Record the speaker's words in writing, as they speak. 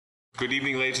Good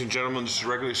evening, ladies and gentlemen. This is a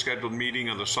regularly scheduled meeting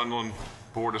of the Sunderland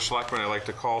Board of Selectmen. I'd like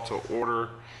to call to order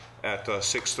at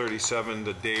 6:37.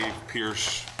 The Dave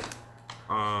Pierce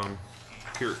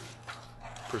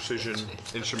Precision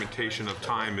Instrumentation of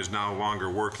Time is no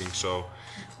longer working, so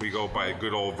we go by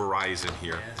good old Verizon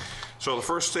here. So the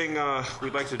first thing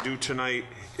we'd like to do tonight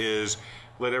is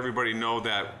let everybody know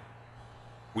that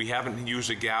we haven't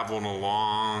used a gavel in a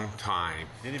long time.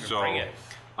 Didn't even bring it.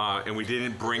 And we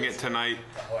didn't bring it tonight.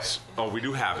 Oh, we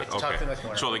do have it. Okay.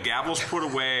 So the gavel's put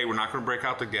away. We're not going to break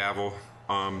out the gavel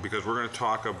because we're going to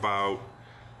talk about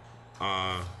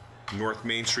North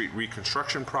Main Street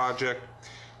reconstruction project.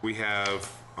 We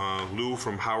have Lou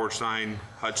from Howard Stein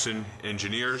Hudson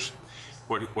Engineers.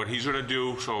 What he's going to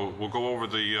do, so we'll go over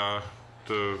the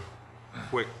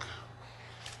quick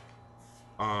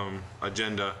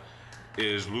agenda,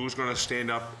 is Lou's going to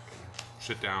stand up,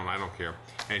 sit down, I don't care,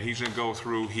 and he's going to go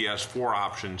through. He has 4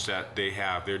 options that they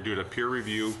have. They're doing a peer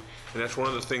review, and that's one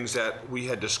of the things that we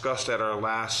had discussed at our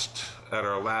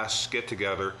last get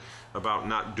together about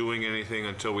not doing anything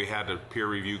until we had the peer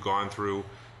review gone through,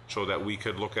 so that we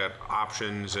could look at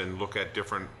options and look at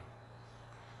different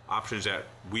options that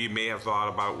we may have thought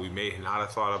about, we may not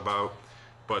have thought about,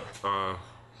 but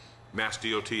Mass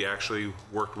DOT actually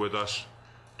worked with us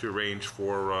to arrange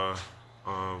for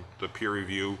the peer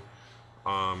review.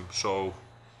 So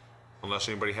unless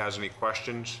anybody has any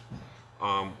questions,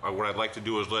 what I'd like to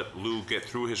do is let Lou get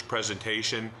through his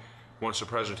presentation. Once the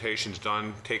presentation's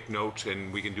done, take notes,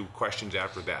 and we can do questions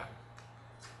after that.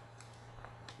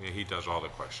 Yeah, he does all the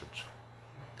questions.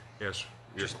 Yes,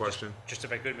 your question? Just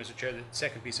if I could, Mr. Chair, the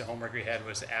second piece of homework we had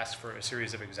was to ask for a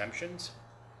series of exemptions,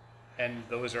 and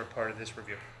those are part of this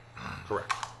review.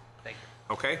 Correct. Thank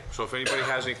you. Okay, so if anybody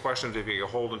has any questions, if you can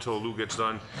hold until Lou gets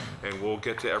done, and we'll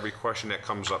get to every question that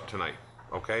comes up tonight,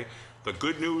 okay? The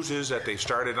good news is that they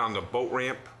started on the boat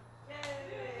ramp.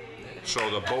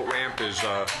 So the boat ramp is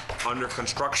under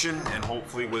construction, and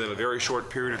hopefully within a very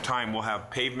short period of time we'll have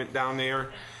pavement down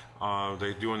there.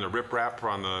 They're doing the riprap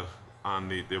on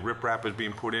the riprap is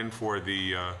being put in for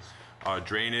the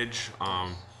drainage.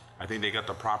 I think they got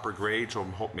the proper grade, so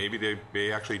maybe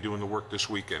they actually doing the work this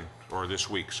weekend or this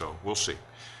week, so we'll see.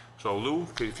 So Lou,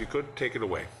 if you could, take it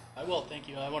away. I will, thank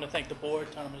you. I want to thank the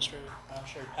board, Town Administrator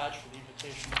Sherry Patch, for the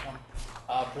invitation to come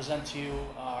present to you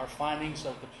our findings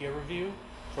of the peer review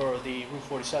for the Route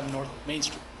 47 North Main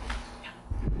Street.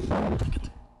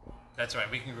 That's all right,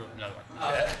 we can go with another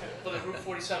one. For the Route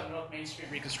 47 North Main Street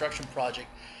reconstruction project.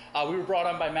 We were brought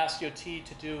on by Mass DOT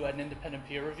to do an independent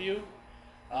peer review.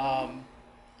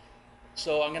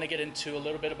 So I'm going to get into a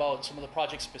little bit about some of the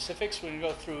project specifics. We're going to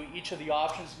go through each of the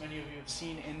options many of you have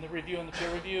seen in the review and the peer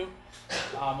review.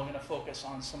 We're going to focus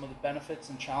on some of the benefits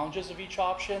and challenges of each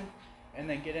option, and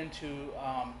then get into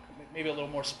maybe a little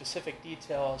more specific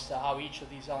detail as to how each of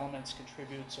these elements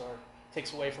contributes or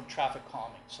takes away from traffic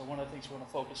calming. So one of the things we're going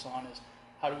to focus on is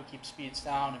how do we keep speeds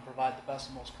down and provide the best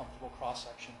and most comfortable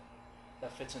cross-section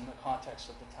that fits in the context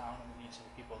of the town and the needs of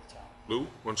the people of the town. Lou,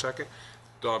 1 second.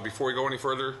 Before we go any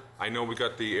further, I know we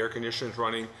got the air conditioners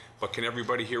running, but can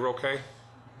everybody hear okay?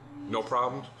 No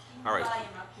problems? All right.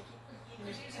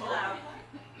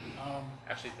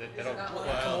 Actually, they don't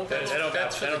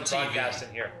broadcast in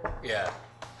here. Yeah.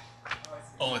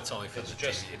 Oh, it's only for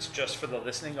It's just for the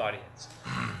listening audience.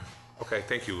 Okay,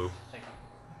 thank you, Lou. Thank you.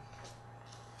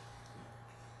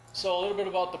 So a little bit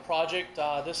about the project.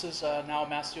 This is now a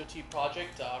Mass DOT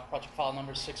project, project file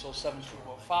number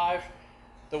 607205.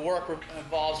 The work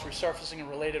involves resurfacing and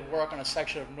related work on a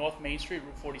section of North Main Street,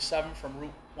 Route 47, from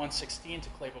Route 116 to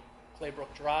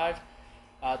Claybrook Drive.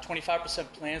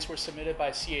 25% plans were submitted by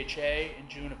CHA in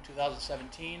June of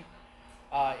 2017.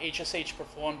 HSH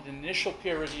performed an initial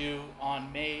peer review on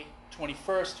May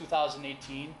 21st,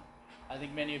 2018. I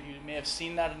think many of you may have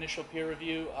seen that initial peer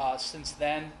review. Since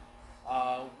then,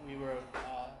 we were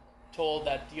told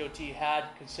that DOT had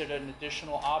considered an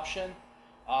additional option.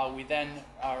 We then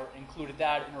included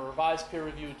that in a revised peer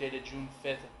review dated June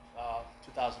 5th,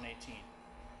 2018.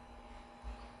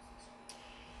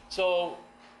 So,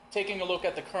 taking a look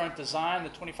at the current design, the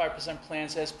 25%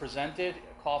 plans as presented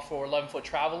call for 11-foot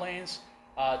travel lanes,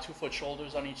 2-foot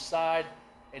shoulders on each side,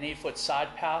 an 8-foot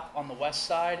side path on the west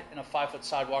side, and a 5-foot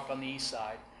sidewalk on the east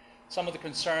side. Some of the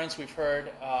concerns we've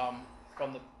heard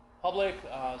from the public,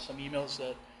 some emails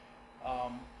that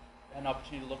an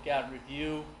opportunity to look at and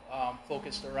review,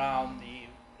 focused around the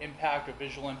impact or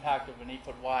visual impact of an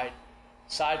 8-foot wide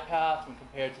side path when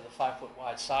compared to the 5-foot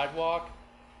wide sidewalk.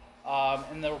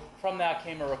 From that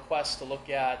came a request to look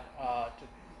at,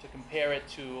 to compare it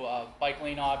to a bike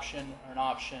lane option or an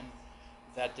option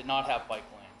that did not have bike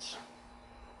lanes.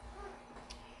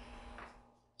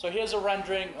 So here's a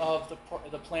rendering of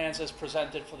the plans as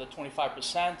presented for the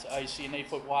 25%. You see an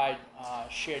 8-foot wide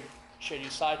shared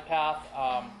use side path.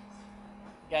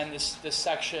 Again, this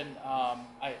section,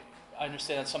 I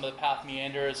understand that some of the path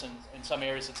meanders, and in some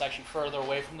areas it's actually further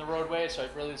away from the roadway, so it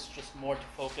really is just more to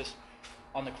focus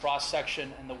on the cross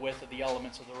section and the width of the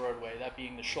elements of the roadway, that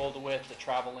being the shoulder width, the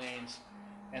travel lanes,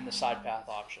 and the side path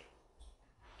option.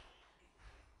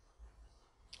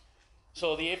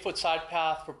 So the 8-foot side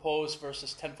path proposed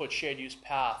versus 10-foot shared use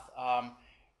path.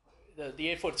 The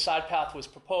 8-foot side path was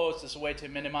proposed as a way to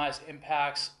minimize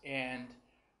impacts and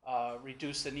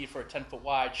reduce the need for a 10-foot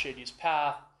wide shared use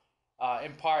path,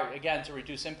 in part, again, to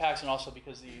reduce impacts and also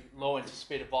because the low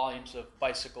anticipated volumes of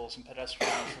bicycles and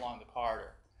pedestrians along the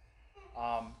corridor.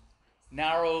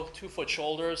 Narrow 2-foot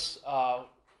shoulders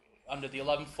under the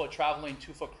 11-foot travel lane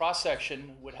 2-foot cross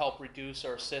section would help reduce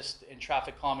or assist in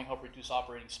traffic calming, help reduce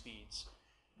operating speeds.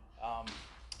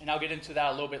 And I'll get into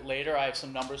that a little bit later. I have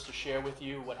some numbers to share with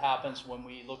you what happens when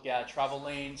we look at travel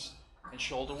lanes and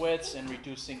shoulder widths and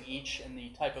reducing each and the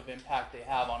type of impact they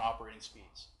have on operating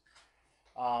speeds.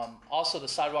 Also, the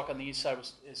sidewalk on the east side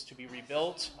is to be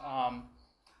rebuilt.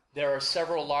 There are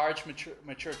several large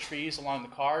mature trees along the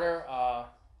corridor.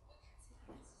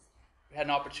 We had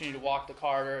an opportunity to walk the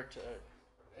corridor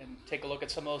and take a look at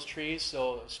some of those trees,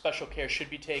 so special care should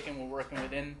be taken. We're working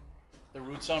within the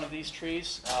root zone of these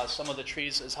trees. Some of the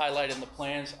trees, as highlighted in the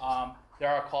plans, there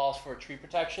are calls for tree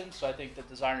protection, so I think the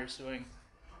designer is doing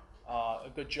a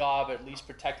good job at least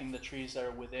protecting the trees that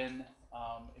are within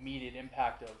immediate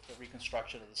impact of the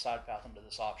reconstruction of the side path under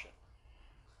this option.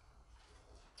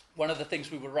 One of the things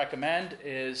we would recommend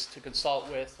is to consult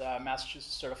with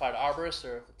Massachusetts certified arborists,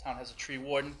 or if the town has a tree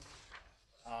warden,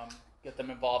 get them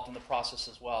involved in the process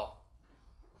as well.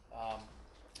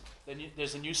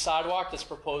 There's a new sidewalk that's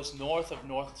proposed north of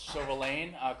North Silver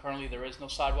Lane. Currently there is no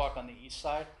sidewalk on the east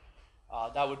side.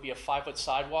 That would be a 5-foot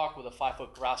sidewalk with a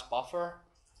 5-foot grass buffer.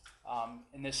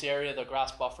 In this area, the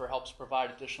grass buffer helps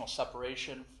provide additional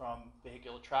separation from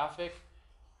vehicular traffic.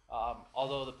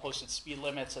 Although the posted speed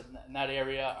limits in that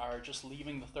area are just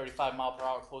leaving the 35 mile per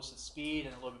hour posted speed,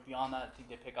 and a little bit beyond that, I think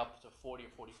they pick up to 40 or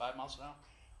 45 miles an hour.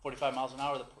 45 miles an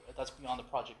hour, that's beyond the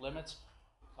project limits.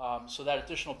 So that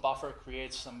additional buffer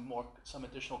creates some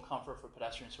additional comfort for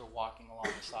pedestrians who are walking along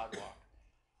the sidewalk.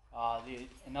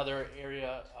 Another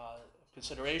area of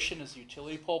consideration is the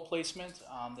utility pole placement.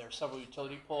 There are several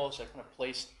utility poles that are kind of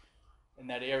placed in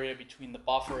that area between the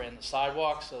buffer and the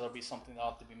sidewalk, so there'll be something that'll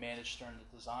have to be managed during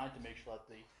the design to make sure that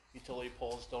the utility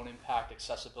poles don't impact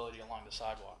accessibility along the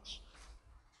sidewalks.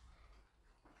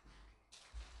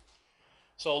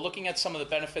 So looking at some of the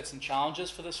benefits and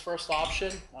challenges for this first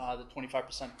option, the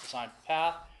 25% design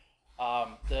path,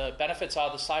 the benefits are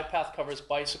the side path covers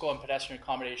bicycle and pedestrian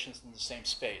accommodations in the same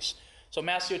space. So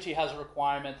Mass DOT has a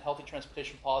requirement, Healthy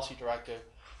Transportation Policy Directive,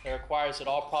 that requires that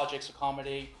all projects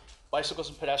accommodate bicycles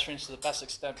and pedestrians to the best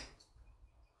extent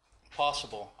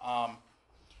possible.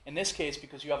 In this case,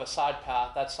 because you have a side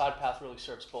path, that side path really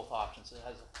serves both options. It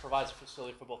provides a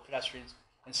facility for both pedestrians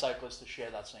and cyclists to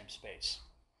share that same space.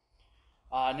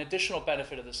 An additional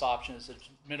benefit of this option is its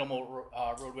minimal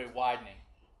roadway widening.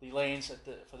 The lanes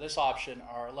for this option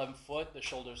are 11 foot, the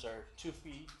shoulders are 2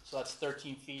 feet, so that's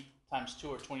 13 feet times 2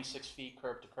 or 26 feet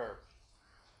curb to curb.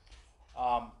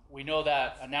 We know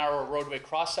that a narrower roadway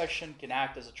cross-section can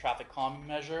act as a traffic calming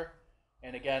measure,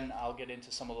 and again, I'll get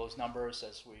into some of those numbers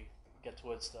as we get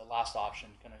towards the last option,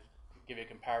 kind of give you a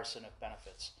comparison of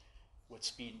benefits with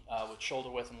speed, with shoulder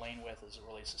width and lane width as it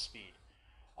relates to speed.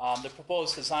 The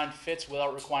proposed design fits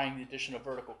without requiring the addition of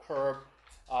vertical curb.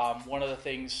 One of the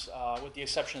things, with the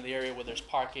exception of the area where there's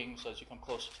parking, so as you come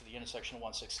closer to the intersection of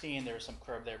 116, there's some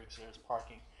curb there because there's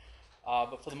parking.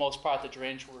 But for the most part, the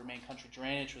drainage will remain country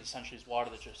drainage, which essentially is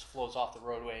water that just flows off the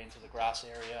roadway into the grass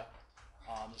area.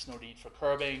 There's no need for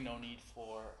curbing, no need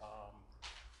for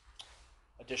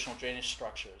additional drainage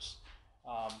structures.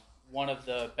 One of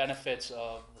the benefits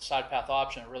of the side path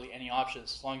option, or really any option,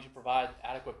 is as long as you provide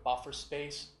adequate buffer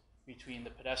space between the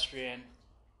pedestrian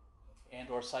and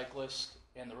or cyclist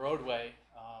and the roadway,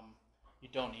 you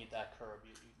don't need that curb.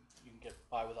 You can get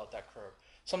by without that curb.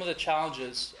 Some of the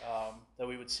challenges that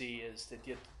we would see is that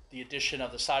the addition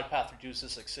of the side path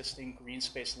reduces existing green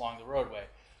space along the roadway.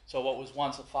 So what was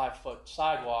once a 5-foot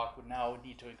sidewalk would now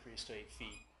need to increase to 8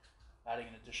 feet, adding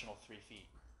an additional 3 feet.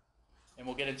 And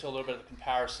we'll get into a little bit of the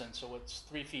comparison. So it's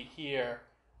 3 feet here,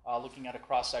 looking at a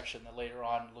cross-section that later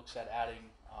on looks at adding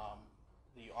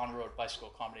the on-road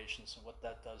bicycle accommodations and what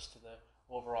that does to the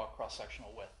overall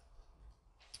cross-sectional width.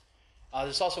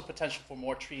 There's also potential for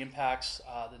more tree impacts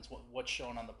than what's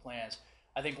shown on the plans.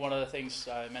 I think one of the things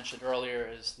I mentioned earlier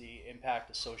is the impact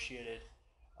associated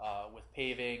with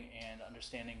paving and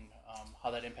understanding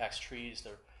how that impacts trees.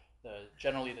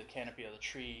 Generally the canopy of the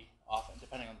tree, often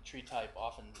depending on the tree type,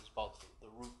 often is about the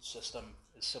root system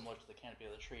is similar to the canopy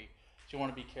of the tree. So you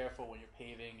want to be careful when you're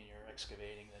paving and you're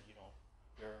excavating that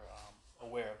you're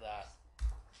aware of that.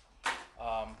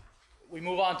 We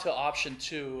move on to option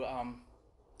 2.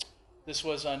 This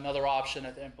was another option.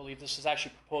 I believe this was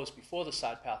actually proposed before the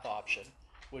side path option,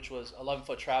 which was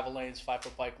 11-foot travel lanes,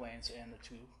 5-foot bike lanes, and the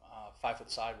 2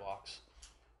 5-foot sidewalks.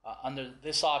 Under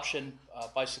this option,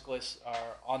 bicyclists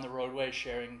are on the roadway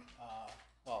sharing,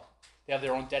 they have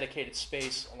their own dedicated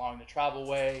space along the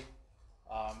travelway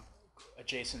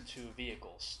adjacent to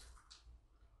vehicles.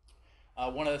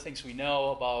 One of the things we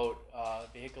know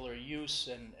about vehicular use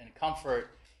and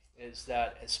comfort is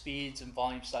that as speeds and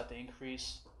volumes start to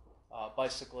increase,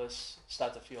 bicyclists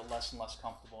start to feel less and less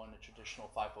comfortable in the traditional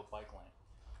 5-foot bike lane.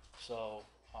 So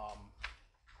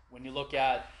when you look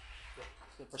at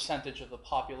the percentage of the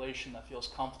population that feels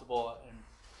comfortable and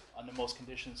under most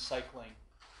conditions cycling,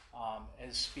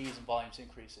 as speeds and volumes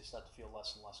increase, they start to feel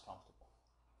less and less comfortable.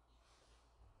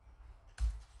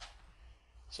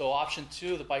 So option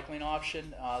 2, the bike lane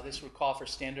option, this would call for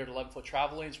standard 11-foot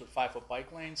travel lanes with 5-foot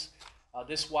bike lanes.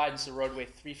 This widens the roadway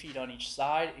 3 feet on each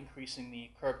side, increasing the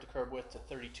curb-to-curb width to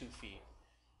 32 feet.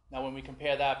 Now when we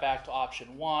compare that back to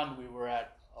option 1, we were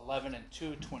at 11 and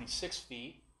 2, 26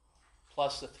 feet,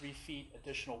 plus the 3 feet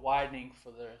additional widening for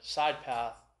the side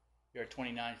path, you're at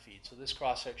 29 feet. So this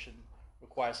cross-section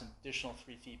requires an additional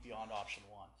 3 feet beyond option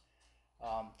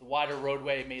 1. The wider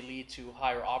roadway may lead to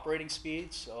higher operating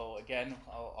speeds. So again,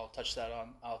 I'll touch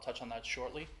on that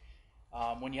shortly.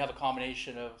 When you have a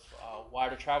combination of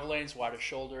wider travel lanes, wider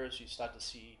shoulders, you start to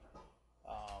see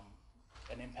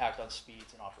an impact on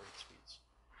speeds and operating speeds.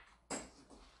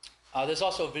 There's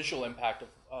also a visual impact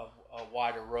of a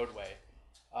wider roadway.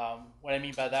 What I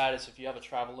mean by that is if you have a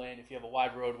travel lane, if you have a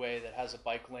wide roadway that has a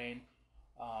bike lane,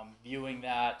 viewing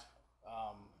that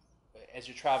as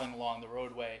you're traveling along the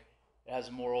roadway, it has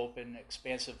a more open,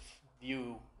 expansive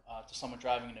view to someone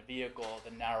driving in a vehicle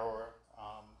than narrower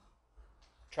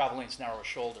travel lanes, narrower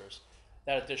shoulders.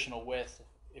 That additional width,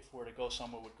 if we're to go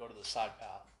somewhere, would go to the side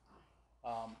path.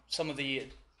 Some of the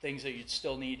things that you'd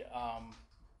still need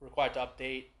required to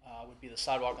update would be the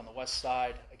sidewalk on the west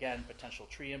side, again, potential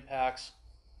tree impacts,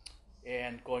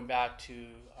 and going back to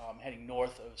heading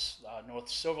north of North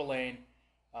Silver Lane,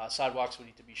 sidewalks would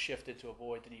need to be shifted to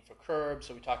avoid the need for curbs.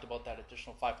 So we talked about that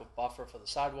additional 5-foot buffer for the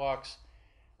sidewalks.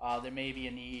 There may be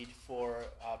a need for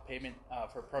payment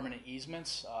for permanent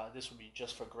easements. This would be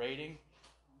just for grading.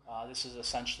 This is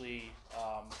essentially,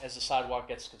 as the sidewalk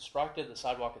gets constructed, the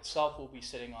sidewalk itself will be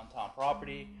sitting on town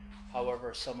property.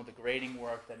 However, some of the grading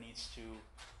work that needs to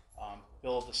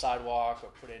build the sidewalk or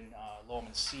put in loam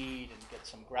and seed and get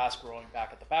some grass growing back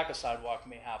at the back of the sidewalk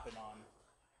may happen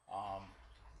on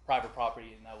private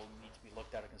property, and that will need to be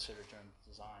looked at and considered during the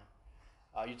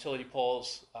design. Utility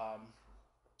poles,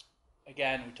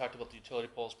 again, we talked about the utility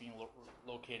poles being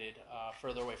located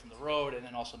further away from the road and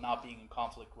then also not being in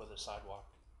conflict where the sidewalk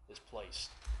is placed.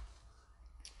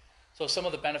 So some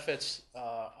of the benefits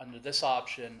under this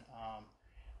option,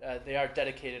 they are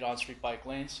dedicated on-street bike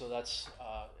lanes, so that's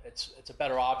it's a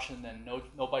better option than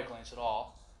no bike lanes at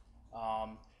all.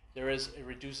 It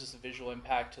reduces the visual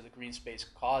impact to the green space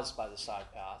caused by the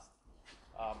side path.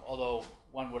 Although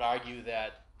one would argue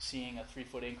that seeing a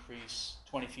 3-foot increase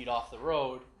 20 feet off the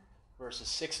road versus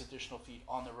 6 additional feet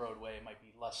on the roadway might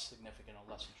be less significant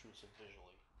or less intrusive visually.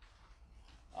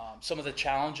 Some of the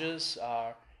challenges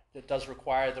are that it does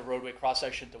require the roadway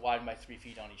cross-section to widen by 3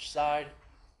 feet on each side.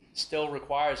 It still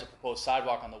requires a proposed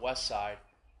sidewalk on the west side,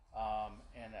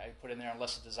 and I put in there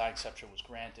unless a design exception was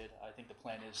granted. I think the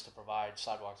plan is to provide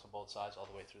sidewalks on both sides all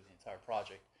the way through the entire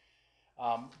project.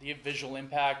 The visual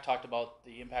impact, talked about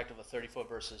the impact of a 30-foot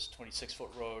versus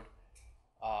 26-foot road.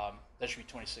 That should be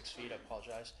 26 feet, I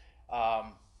apologize.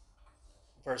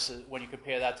 Versus when you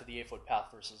compare that to the 8-foot path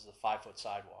versus the 5-foot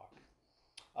sidewalk.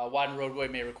 Widened roadway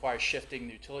may require shifting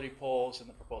the utility poles and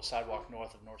the proposed sidewalk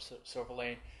north of North Silver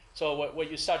Lane. So what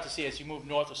you start to see as you move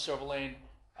north of Silver Lane,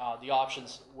 the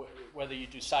options, whether you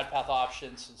do side path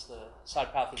options, since the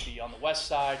side path would be on the west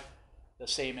side, the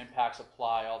same impacts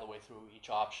apply all the way through each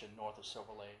option north of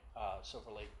Silver Lane,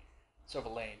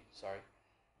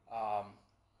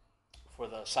 for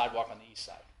the sidewalk on the east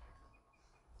side.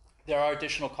 There are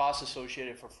additional costs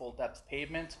associated for full depth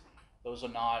pavement. Those are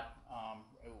not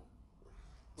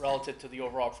relative to the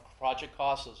overall project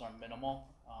costs. Those are minimal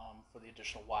for the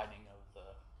additional widening of the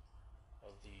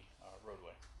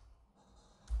roadway.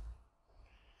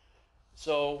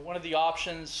 So one of the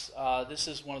options, this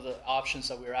is one of the options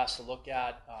that we were asked to look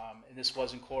at, and this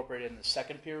was incorporated in the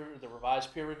second the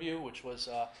revised peer review, which was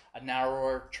a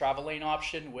narrower travel lane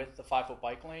option with the 5-foot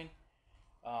bike lane.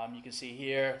 You can see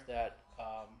here that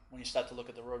when you start to look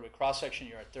at the roadway cross-section,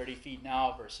 you're at 30 feet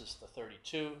now versus the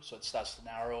 32, so it starts to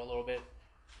narrow a little bit.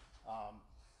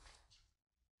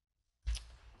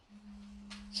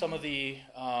 Some of the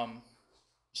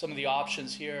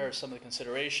options here are some of the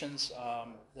considerations.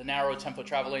 The narrow 10-foot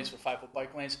travel lanes with 5-foot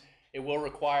bike lanes, it will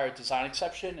require a design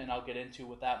exception, and I'll get into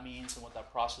what that means and what that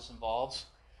process involves.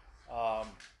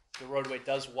 The roadway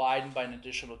does widen by an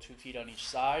additional 2 feet on each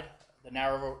side. The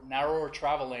narrower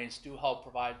travel lanes do help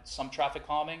provide some traffic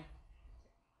calming,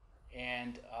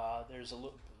 and there's a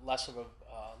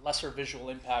lesser visual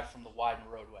impact from the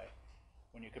widened roadway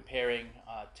when you're comparing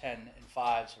 10 and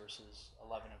 5s versus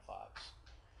 11 and 5s.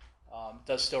 It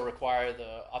does still require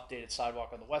the updated sidewalk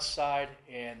on the west side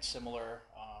and similar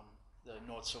the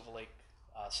North Silver Lake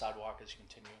sidewalk as you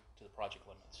continue to the project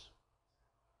limits.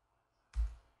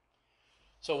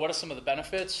 So what are some of the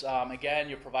benefits? Again,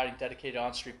 you're providing dedicated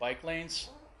on-street bike lanes.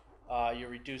 You're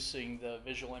reducing the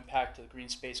visual impact to the green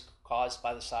space caused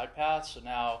by the side path. So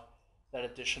now that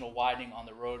additional widening on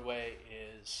the roadway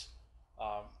is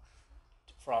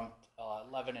from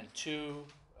 11 and 2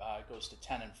 goes to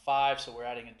 10 and 5. So we're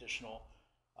adding additional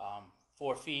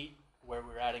 4 feet, where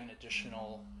we're adding an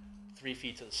additional 3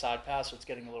 feet to the side path. So it's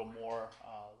getting a little more.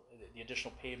 The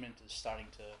additional pavement is starting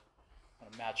to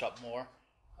kind of match up more.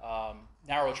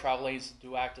 Narrow travel lanes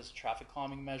do act as a traffic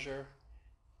calming measure.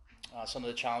 Some of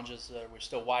the challenges, we're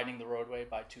still widening the roadway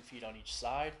by 2 feet on each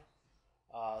side.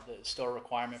 There's still a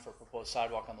requirement for proposed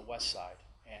sidewalk on the west side.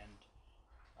 And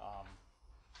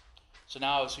so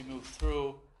now as we move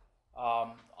through,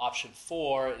 option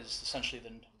 4 is essentially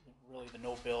really the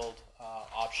no-build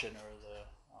option, or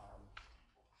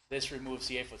this removes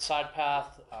the 8-foot side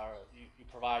path.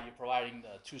 You're providing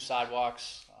the 2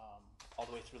 sidewalks all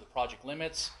the way through the project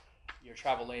limits. Your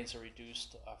travel lanes are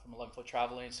reduced from 11-foot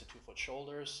travel lanes to 2-foot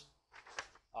shoulders.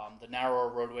 The narrower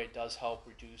roadway does help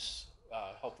reduce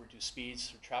speeds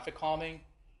through traffic calming.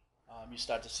 You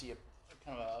start to see a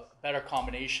kind of a better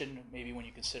combination, maybe when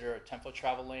you consider a 10-foot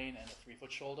travel lane and a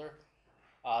 3-foot shoulder.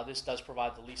 This does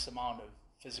provide the least amount of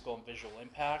physical and visual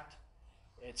impact.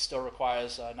 It still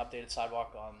requires an updated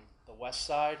sidewalk on the west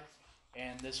side,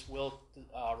 and this will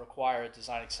require a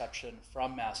design exception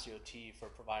from Mass DOT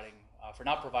for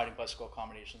not providing bicycle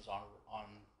accommodations on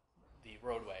the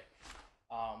roadway.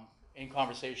 In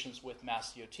conversations with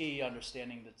Mass DOT,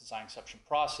 understanding the design exception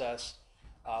process,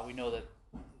 we know that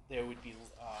there would be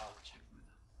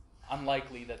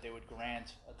unlikely that they would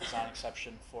grant a design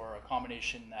exception for a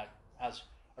combination that has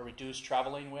a reduced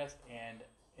travel lane width and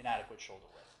inadequate shoulder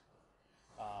width.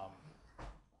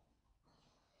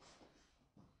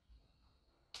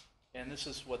 And this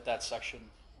is what that section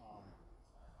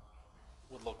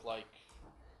would look like.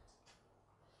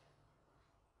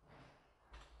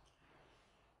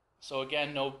 So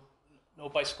again, no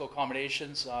bicycle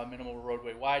accommodations, minimal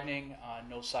roadway widening,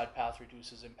 no side path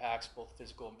reduces impacts, both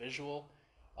physical and visual.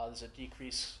 There's a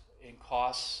decrease in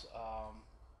costs,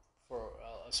 for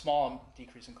a small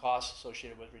decrease in costs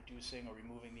associated with reducing or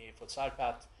removing the 8-foot side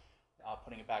path,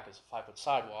 putting it back as a 5-foot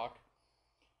sidewalk.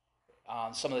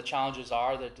 Some of the challenges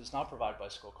are that it does not provide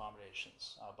bicycle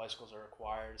accommodations. Bicycles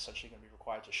are essentially going to be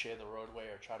required to share the roadway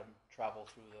or try to travel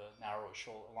through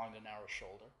along the narrow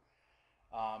shoulder.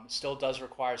 It still does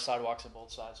require sidewalks on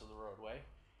both sides of the roadway,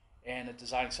 and a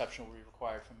design exception will be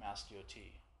required from Mass DOT.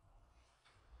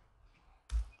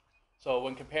 So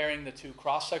when comparing the 2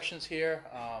 cross sections here,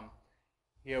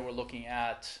 here we're looking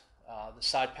at the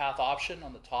side path option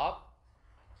on the top,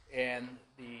 and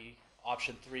the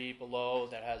option 3 below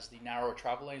that has the narrower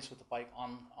travel lanes with the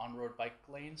on-road bike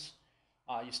lanes.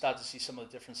 You start to see some of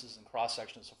the differences in cross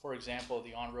sections. So for example,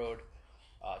 the on-road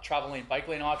travel lane bike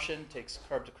lane option takes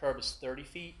curb to curb is 30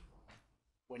 feet.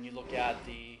 When you look at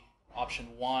the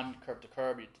option 1, curb to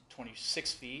curb,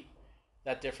 26 feet.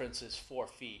 That difference is 4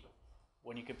 feet.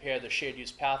 When you compare the shared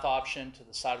use path option to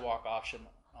the sidewalk option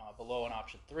below in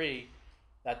option 3,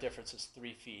 that difference is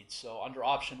 3 feet. So under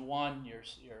option 1, your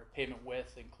pavement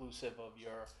width inclusive of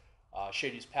your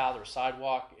shared use path or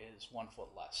sidewalk is 1 foot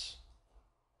less.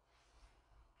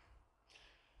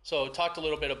 So talked a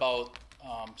little bit about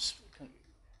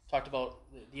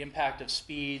the impact of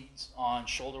speeds on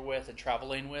shoulder width and travel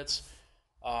lane widths.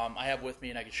 I have with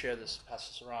me, and I can share this, pass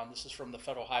this around. This is from the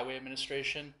Federal Highway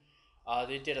Administration.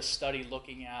 They did a study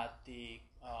looking at the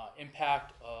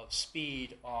impact of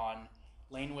speed on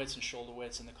lane widths and shoulder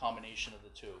widths and the combination of the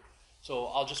 2. So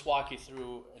I'll just walk you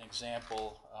through an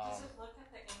example. Does it look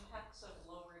at the impacts of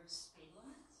lowered speed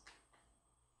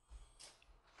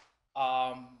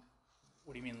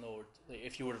What do you mean lowered?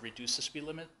 If you were to reduce the speed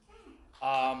limit?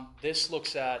 This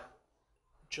looks at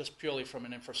just purely from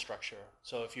an infrastructure.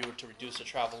 So if you were to reduce the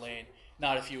travel lane,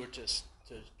 not if you were to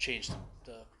change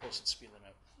the posted speed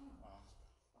limit.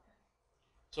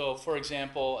 So for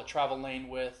example, a travel lane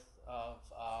width of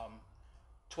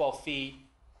 12 feet,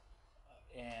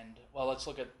 and well,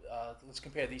 let's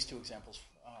compare these two examples.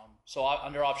 So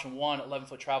under option 1,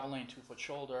 11-foot travel lane, 2-foot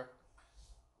shoulder,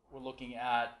 we're looking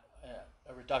at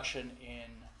a reduction in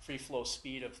free flow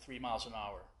speed of 3 miles an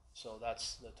hour. So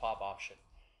that's the top option.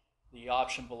 The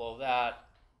option below that,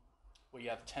 where you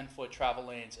have 10-foot travel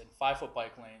lanes and 5-foot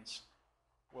bike lanes,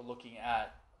 we're looking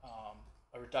at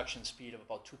a reduction speed of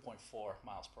about 2.4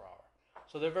 miles per hour.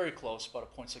 So they're very close, about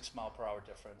a 0.6 mile per hour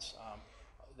difference.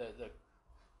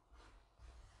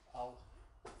 I'll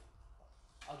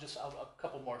a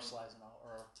couple more slides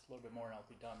or a little bit more, and I'll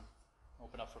be done.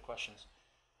 Open up for questions.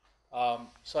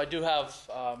 So I do have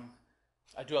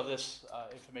this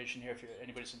information here if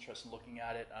anybody's interested in looking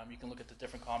at it. You can look at the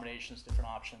different combinations, different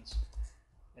options,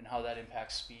 and how that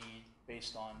impacts speed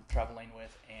based on travel lane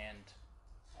width and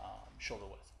shoulder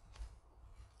width.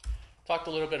 Talked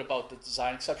a little bit about the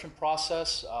design exception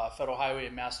process. Federal Highway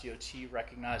and Mass DOT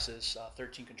recognizes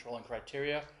 13 controlling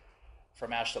criteria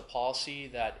from ASHTO policy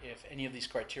that if any of these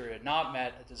criteria are not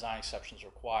met, a design exception is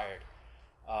required.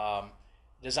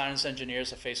 Designers and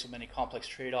engineers are faced with many complex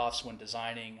trade-offs when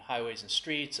designing highways and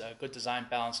streets. Good design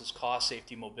balances cost,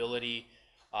 safety, mobility,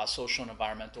 social and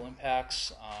environmental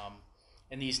impacts,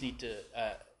 and these need to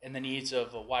and the needs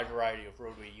of a wide variety of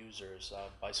roadway users,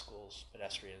 bicycles,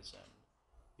 pedestrians, and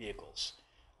vehicles.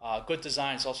 Good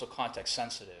design is also context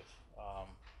sensitive.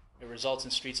 It results in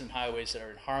streets and highways that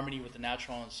are in harmony with the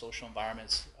natural and social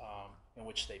environments in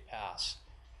which they pass.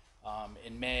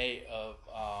 In May of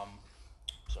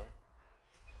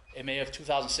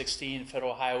 2016,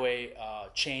 Federal Highway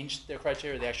changed their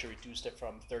criteria. They actually reduced it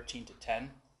from 13 to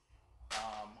 10.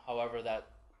 However, that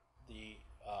the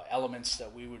elements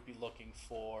that we would be looking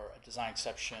for a design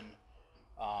exception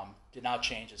did not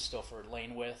change. It's still for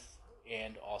lane width,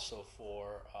 and also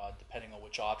for, depending on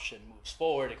which option moves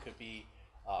forward, it could be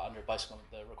under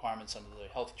the requirements under the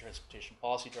Healthy Transportation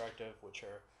Policy Directive, which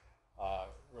are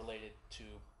related to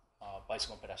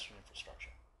bicycle and pedestrian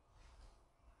infrastructure.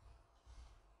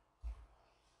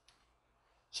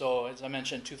 So as I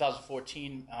mentioned,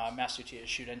 2014, Mass DOT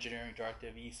issued Engineering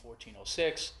Directive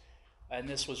E1406, and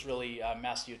this was really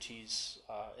Mass DOT's,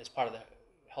 as part of the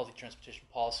Healthy Transportation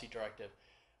Policy Directive,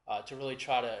 to really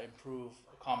try to improve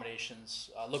accommodations,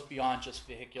 look beyond just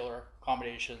vehicular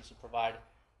accommodations and provide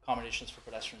accommodations for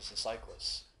pedestrians and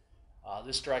cyclists.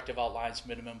 This directive outlines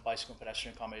minimum bicycle and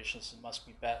pedestrian accommodations that must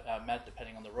be met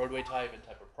depending on the roadway type and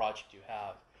type of project you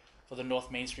have. For the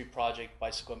North Main Street project,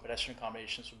 bicycle and pedestrian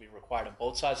accommodations will be required on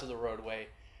both sides of the roadway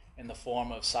in the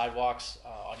form of sidewalks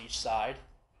on each side,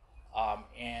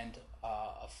 and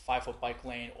a 5-foot bike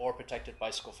lane or protected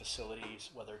bicycle facilities,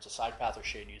 whether it's a side path or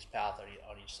shade use path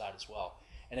on each side as well.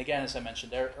 And again, as I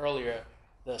mentioned earlier,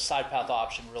 the side path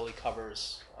option really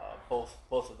covers both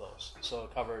of those. So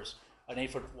it covers an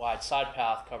 8-foot wide side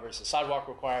path, covers the sidewalk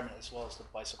requirement as well as the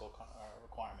bicycle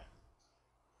requirement.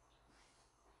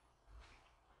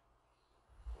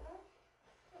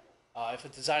 If a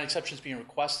design exception is being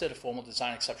requested, a formal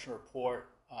design exception report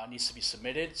needs to be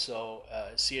submitted. So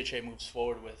CHA moves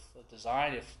forward with a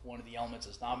design. If one of the elements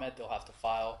is not met, they'll have to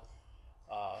file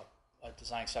a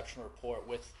design exception report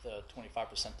with the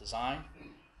 25% design.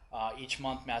 Each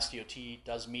month, Mass DOT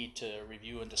does meet to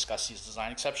review and discuss these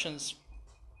design exceptions,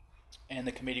 and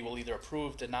the committee will either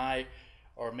approve, deny,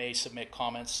 or may submit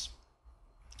comments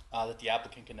that the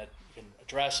applicant can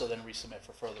address or then resubmit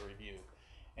for further review.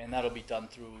 And that'll be done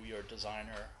through your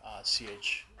designer,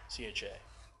 CHA.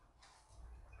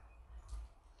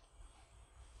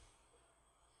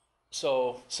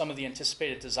 So some of the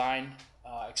anticipated design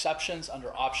exceptions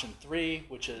under option 3,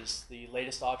 which is the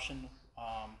latest option.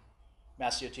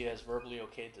 Mass DOT has verbally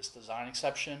okayed this design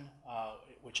exception,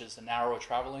 which is the narrower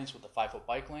travel lanes with the 5-foot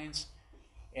bike lanes.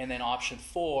 And then option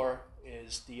 4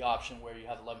 is the option where you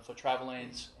have 11-foot travel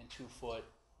lanes and 2-foot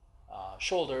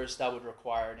shoulders. That would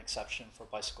require an exception for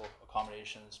bicycle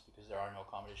accommodations because there are no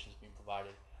accommodations being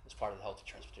provided as part of the Healthy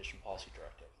Transportation Policy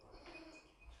Directive.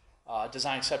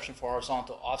 Design exception for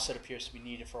horizontal offset appears to be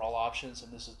needed for all options,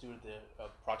 and this is due to the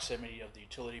proximity of the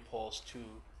utility poles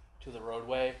to the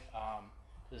roadway.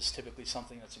 This is typically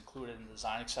something that's included in the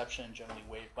design exception, generally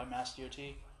waived by Mass DOT.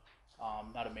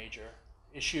 Not a major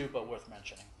issue, but worth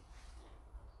mentioning.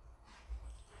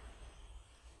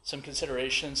 Some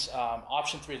considerations.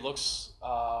 Option 3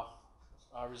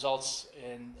 results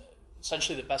in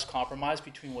essentially the best compromise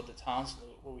between what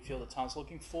we feel the town's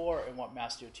looking for and what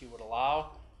Mass DOT would allow.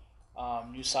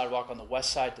 New sidewalk on the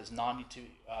west side does not need to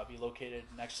be located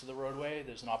next to the roadway.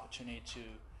 There's an opportunity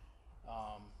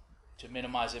to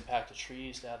minimize impact to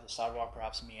trees, to have the sidewalk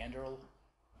perhaps meander.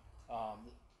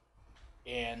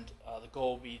 And the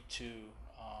goal would be to,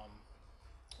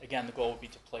 again, the goal would be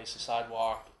to place a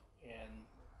sidewalk in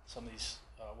some of these,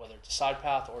 whether it's a side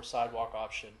path or sidewalk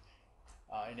option,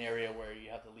 an area where you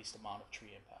have the least amount of tree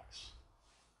impacts.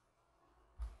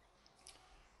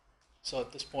 So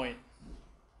at this point,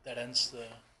 that ends the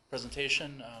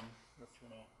presentation. If you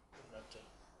want to open up to.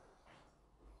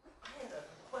 I had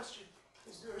a question.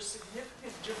 Is there a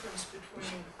significant difference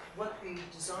between what the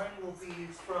design will be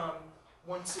from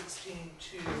 116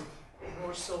 to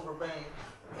North Silver Lane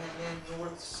and then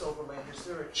North Silver Lane? Is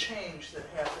there a change that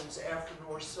happens after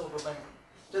North Silver Lane?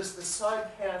 Does the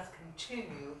side path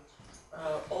continue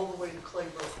all the way to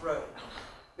Claybrook Road?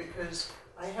 Because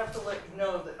I have to let you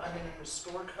know that I'm in a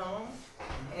historic home,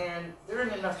 and there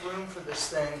isn't enough room for this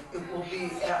thing. It will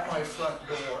be at my front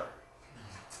door.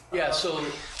 Yeah, so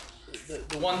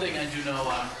the one thing I do know,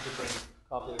 to bring a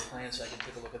copy of the plans so I can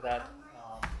take a look at that.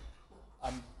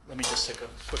 Let me just take a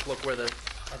quick look where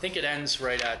I think it ends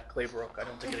right at Claybrook. I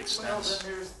don't think it extends.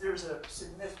 Well, then there's a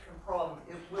significant problem.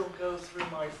 It will go through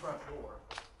my front door.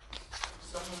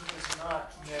 Someone has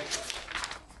not measured.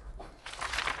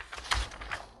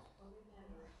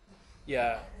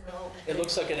 Yeah, it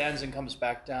looks like it ends and comes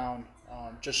back down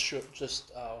just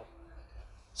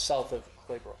south of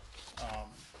Claybrook. On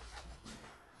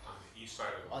the east side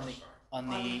or the west side? On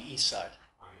the east side.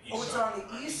 Oh, it's on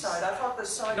the east side. I thought the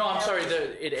side. No, I'm path sorry. was-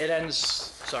 It ends.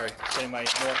 Sorry, saying my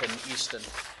north and east and.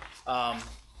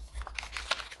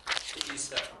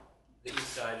 The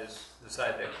east side is the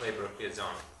side that Claybrook is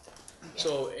on,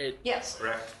 So it Yes,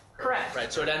 correct? correct.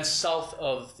 right. So it ends south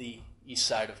of the east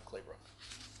side of Claybrook.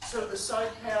 So the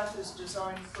side path is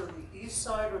designed for the east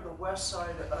side or the west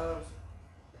side of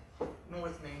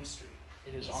North Main Street?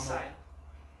 It is East on the. side.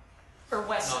 Or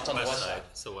west No, it's side. on the west side.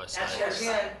 It's the west That's side. west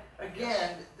side.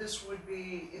 Again, this would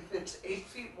be if it's 8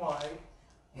 feet wide,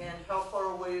 and how far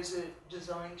away is it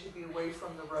designed to be away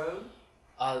from the road?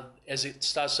 As it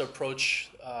starts to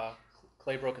approach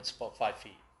Claybrook, it's about 5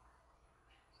 feet,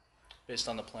 based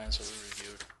on the plans that we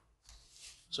reviewed.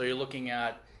 So you're looking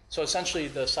at, so essentially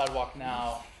the sidewalk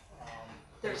now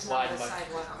There's is not a widened by,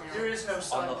 sidewalk There now. is no on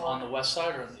sidewalk. the west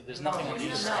side, or there's nothing on the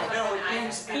east No. side? No, it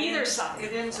ends. Either side.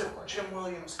 It ends at Jim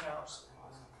Williams' house.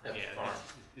 Yeah,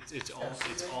 it's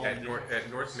all At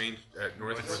North Main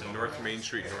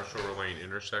Street, North Silver Lane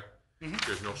intersect,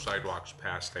 there's no sidewalks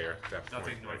past there at that point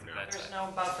nothing north right of now. that There's side.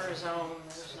 no buffer zone,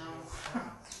 there's no,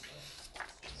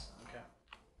 Okay.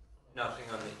 Nothing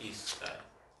on the east side.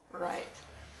 right.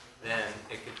 Then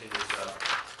it continues up.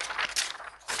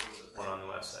 One on the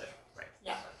west side. Right.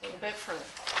 Yeah, a little bit further.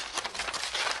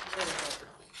 A little bit.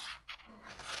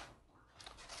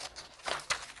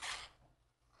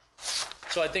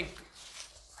 So I think,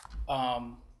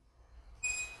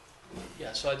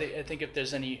 so I think if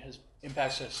there's any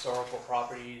impacts to historical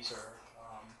properties, or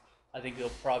I think they'll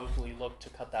probably look to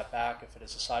cut that back if it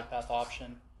is a side path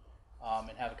option,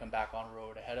 and have it come back on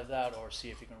road ahead of that, or see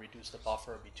if you can reduce the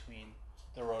buffer between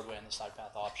the roadway and the side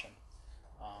path option,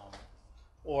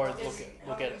 or How do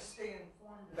look we at. stay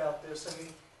informed about this? I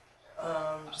mean,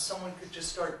 someone could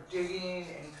just start digging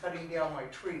and cutting down my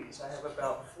trees. I have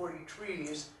about 40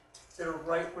 trees that are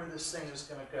right where this thing is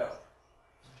going to go.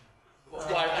 Well,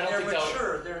 I And don't they're think that would-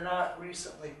 mature. They're not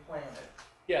recently planted.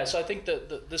 Yeah, so I think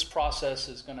that this process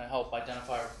is going to help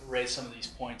identify, or raise some of these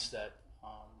points that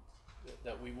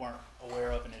that we weren't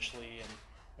aware of initially,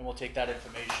 and we'll take that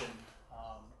information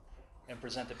and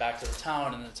present it back to the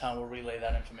town, and the town will relay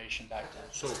that information back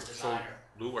to the designer.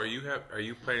 Lou, are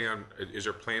you planning on, is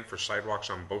there a plan for sidewalks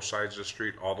on both sides of the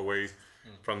street, all the way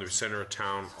from the center of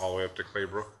town, all the way up to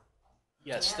Claybrook?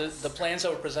 Yes, the plans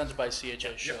that were presented by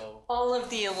CHA show All of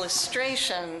the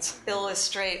illustrations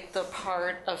illustrate the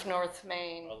part of North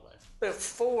Main all the way.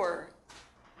 before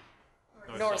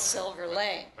North Silver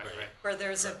Lane, Right. where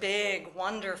there's a big,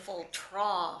 wonderful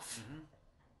trough.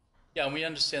 Yeah, and we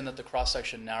understand that the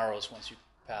cross-section narrows once you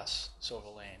pass Silver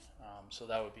Lane, so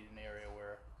that would be an area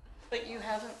where But you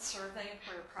haven't surveyed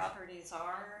where properties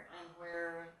are and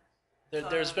where,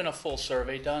 there's been a full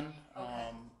survey done.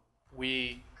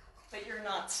 Okay. But you're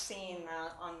not seeing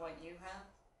that on what you have?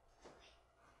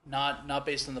 Not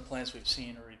based on the plans we've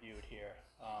seen or reviewed here.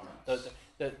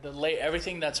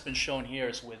 Everything that's been shown here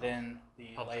is within the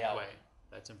Public layout. way.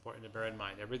 That's important to bear in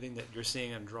mind. Everything that you're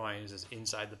seeing on drawings is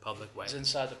inside the public way. It's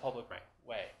inside the public Right.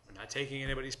 way. We're not taking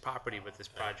anybody's property with this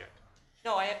project.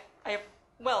 No, I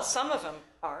Well, some of them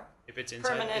are. If it's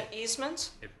inside, Permanent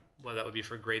easements? well, that would be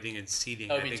for grading and seeding,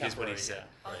 That I would be think is what he temporary, said.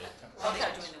 Okay,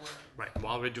 Right,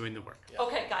 while we're doing the work.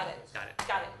 okay, got it. Got it.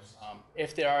 Got it.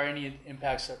 If there are any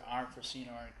impacts that aren't foreseen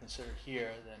or aren't considered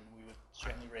here, then we would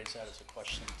certainly raise that as a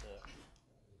question to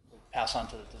pass on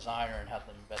to the designer and have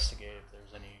them investigate if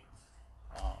there's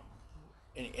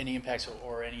any impacts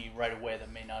or any right of way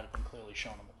that may not have been clearly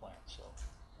shown on the plan. So,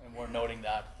 and we're noting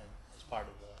that as part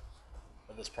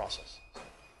of this process.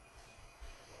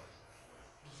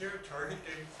 Is there a target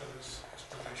date for this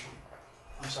excavation?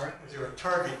 I'm sorry? Is there a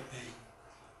target date?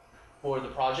 For the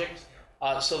project?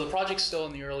 So the project's still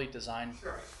in the early design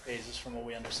phases from what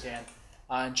we understand.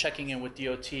 And checking in with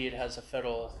DOT, it has a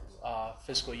federal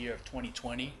fiscal year of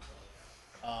 2020.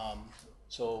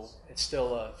 So it's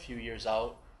still a few years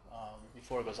out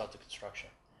before it goes out to construction.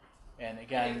 And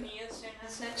again, Could it be as soon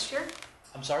as next year?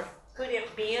 I'm sorry? Could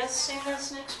it be as soon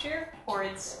as next year? Or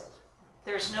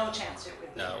there's no chance it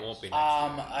would be? No, it won't be.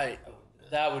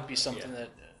 That would be something that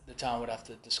the town would have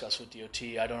to discuss with DOT.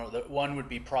 I don't know. One would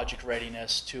be project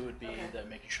readiness. Two would be the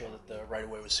making sure that the right of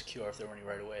way was secure if there were any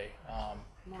right of way,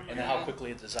 and then how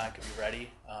quickly the design could be ready.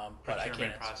 But I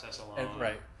Procurement can't. process alone.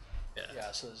 Right. Yeah.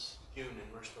 Yeah. So there's. June,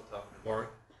 and we're still talking. Or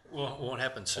won't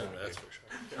happen soon, that's for sure.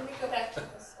 Can we go back to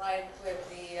the slide with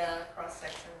the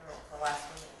cross-section, or the last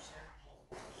one that you shared?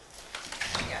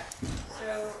 Yeah,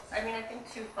 so, I mean, I think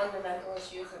two fundamental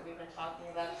issues that we've been talking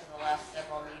about for the last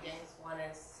several meetings. One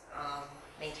is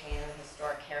maintaining the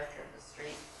historic character of the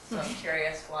street. So I'm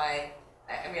curious why,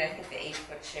 I mean, I think the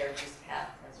 8-foot shared use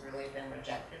path has really been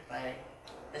rejected by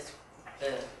the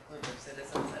group of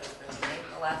citizens that has been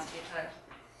meeting the last few times.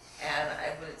 And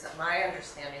it was my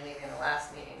understanding, leaving the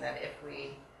last meeting, that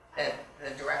that the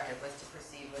directive was to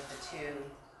proceed with the 2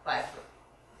 5-foot,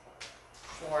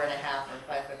 4.5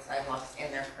 or 5-foot sidewalks in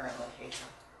their current location.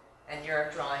 And your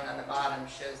drawing on the bottom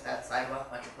shows that sidewalk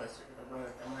much closer to the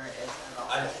road than where it is, and it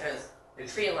also shows the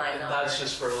tree line. That's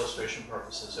just for illustration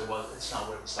purposes. It's not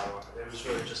where the sidewalk. It was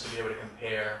really just to be able to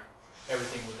compare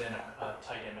everything within a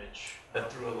tight image.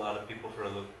 That threw a lot of people for a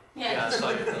loop. Yeah. So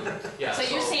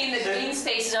you're saying the green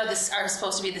spaces are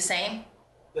supposed to be the same?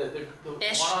 The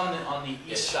Ish. one on the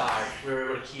east side, we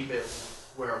were able to keep it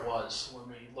where it was. When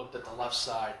we looked at the left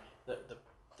side,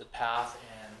 the path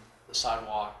and the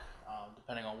sidewalk,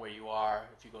 depending on where you are,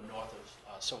 if you go north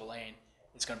of Silver Lane,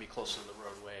 it's going to be closer to the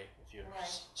roadway. If you're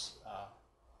east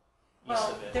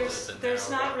Well, of it, there's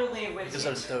not really a width.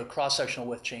 because the cross-sectional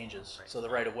width changes, so the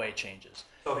right-of-way changes.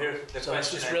 So here's the So question.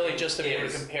 it's just I really think, just to be able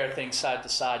to is, compare things side to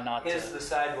side, not is to. the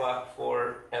sidewalk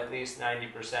for at least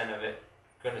 90% of it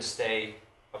going to stay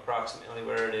approximately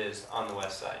where it is on the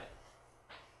west side?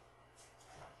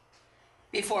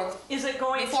 Before Is it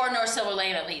going North Silver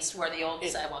Lane, at least, where the old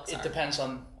sidewalks It are. depends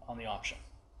on the option.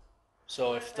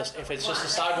 So if it's just a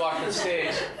sidewalk that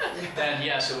stays, then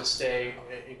yes, it would stay.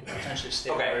 It could potentially stay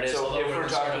Okay, where it is. so although if we're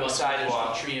concerned talking about some additional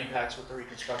sidewalk- tree impacts with the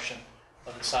reconstruction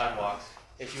of the sidewalk.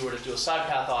 If you were to do a side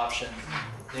path option,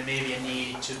 there may be a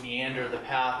need to meander the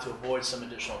path to avoid some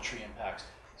additional tree impacts.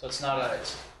 So it's not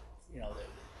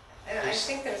And I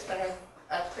think there's been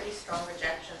a pretty strong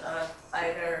rejection of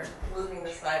either moving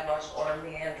the sidewalk or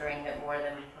meandering it more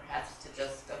than perhaps to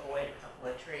just avoid a couple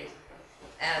of trees.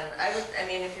 And I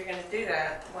mean, if you're going to do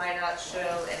that, why not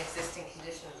show an existing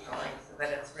conditions drawing so that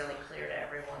it's really clear to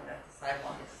everyone that the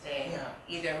sidewalk is staying,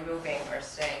 either moving or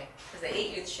staying? Because the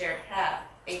 8-foot shared path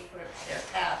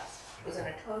was in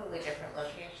a totally different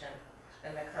location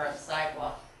than the current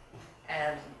sidewalk.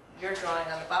 And your drawing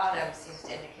on the bottom seems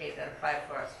to indicate that a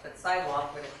 5-foot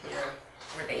sidewalk would appear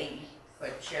where the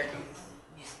 80-foot shared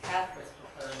use path was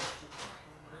proposed,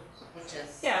 which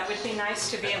is... Yeah, it would be nice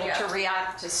to be able to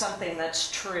react to something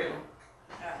that's true.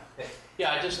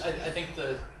 Yeah, I think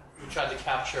we tried to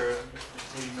capture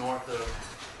maybe north of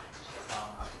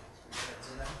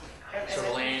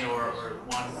Silver Lane or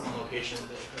one location.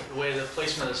 The way the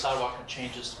placement of the sidewalk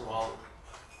changes throughout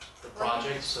the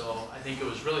project, so I think it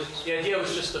was really, the idea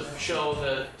was just to show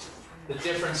the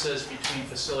differences between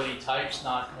facility types,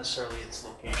 not necessarily its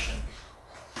location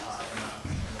in the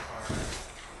park.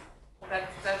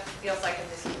 That feels like a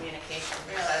miscommunication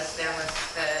because there was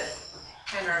the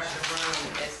tenor of the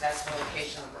room is that the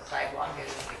location of the sidewalk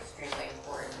is extremely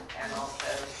important and also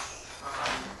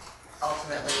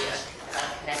ultimately a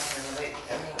connection and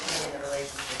maintaining the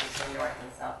relationship between North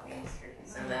and South Main Street.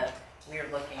 So that we're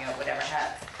looking at whatever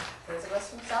happens. Because it goes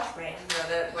from South Main,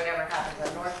 whatever happens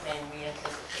on North Main, we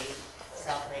anticipate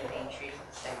South Main being treated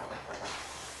the same way.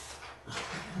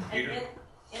 And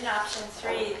in option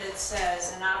 3 that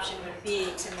says an option would be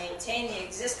to maintain the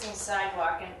existing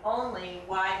sidewalk and only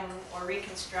widen or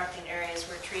reconstruct in areas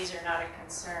where trees are not a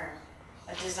concern.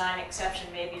 a design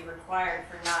exception may be required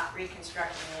for not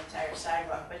reconstructing the entire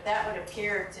sidewalk, but that would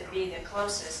appear to be the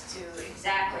closest to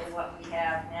exactly what we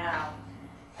have now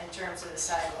in terms of the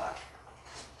sidewalk.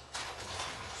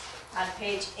 On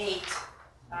page 8,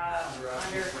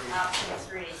 under option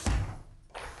 3,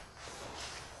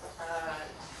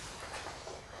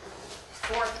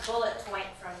 fourth bullet point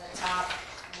from the top,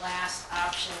 last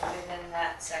option within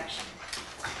that section.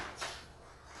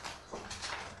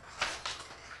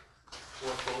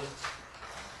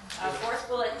 Fourth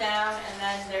bullet down, and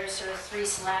then there's sort of 3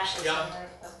 slashes, Yeah. and then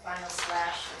the final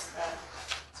slash is the.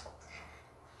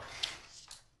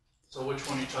 So which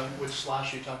one are you talking, which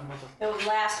slash are you talking about? The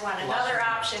last one. The last Another one.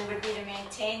 option would be to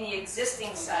maintain the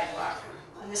existing sidewalk,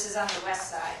 and this is on the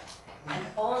west side, and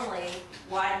only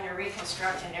widen or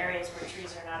reconstruct in areas where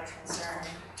trees are not a concern.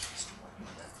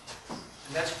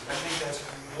 And that's, I think that's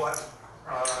what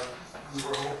we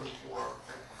were hoping for.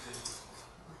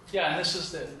 Yeah, and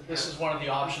this is one of the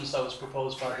options that was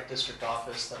proposed by the district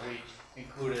office that we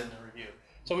included in the review.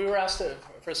 So we were asked to,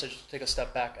 first I should take a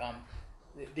step back.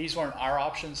 These weren't our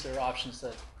options, they're options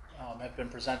that have been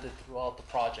presented throughout the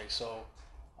project. So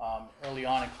early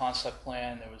on in concept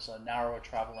plan, there was a narrower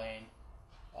travel lane.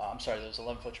 There was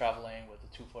 11-foot travel lane with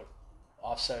a 2-foot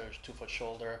offset or 2-foot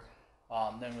shoulder.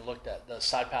 Then we looked at the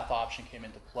side path option came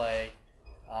into play.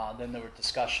 Then there were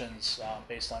discussions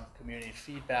based on community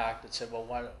feedback that said, well,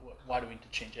 why do we need to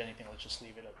change anything? Let's just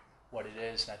leave it at what it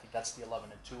is. And I think that's the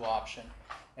 11-2 option.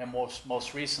 And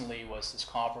most recently was this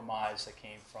compromise that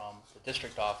came from the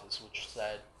district office, which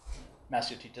said, Mass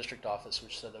DOT district office,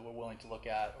 which said that we're willing to look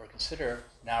at or consider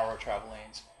narrower travel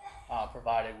lanes,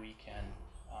 provided we can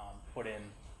put in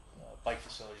bike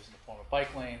facilities in the form of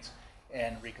bike lanes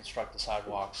and reconstruct the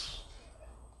sidewalks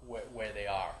where they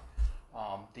are.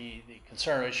 The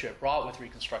concern or issue it brought with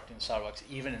reconstructing the sidewalks,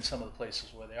 even in some of the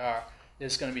places where they are,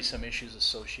 there's going to be some issues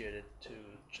associated to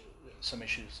some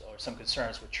issues or some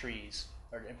concerns with trees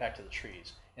or the impact of the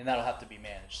trees, and that'll have to be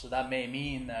managed. So that may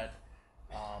mean that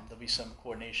there'll be some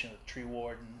coordination with a tree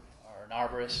warden or an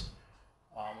arborist,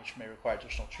 which may require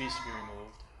additional trees to be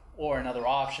removed, or another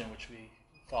option, which we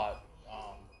thought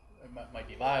might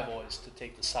be viable, is to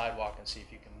take the sidewalk and see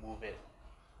if you can move it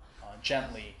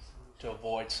gently to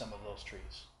avoid some of those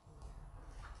trees.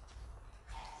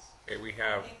 Okay, we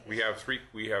have three.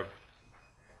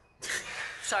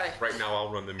 Sorry. Right now, I'll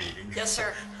run the meeting. Yes,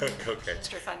 sir. Okay.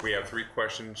 Mr. Fun. We have 3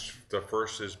 questions. The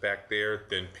first is back there,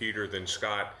 then Peter, then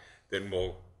Scott, then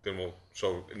we'll.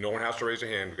 So no one has to raise a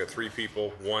hand. We've got 3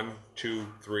 people. 1, 2,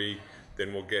 3.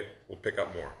 Then we'll pick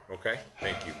up more. Okay.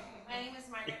 Thank you. My name is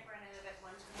Margaret Byrne. I live at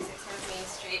 126 North Main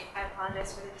Street. I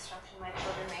apologize for the disruption my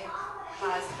children may have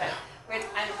caused, but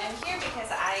I'm here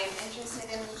because I am interested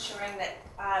in ensuring that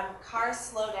cars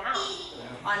slow down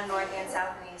on North and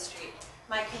South Main Street.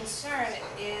 My concern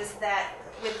is that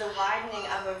with the widening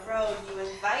of a road, you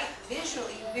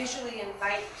visually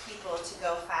invite people to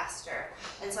go faster.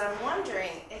 And so I'm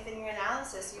wondering if in your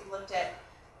analysis you've looked at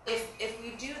if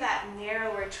we do that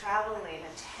narrower travel lane,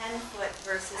 a 10-foot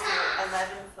versus an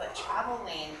 11-foot travel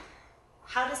lane,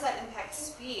 how does that impact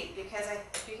speed?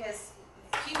 Because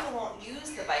people won't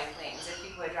use the bike lanes if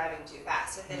people are driving too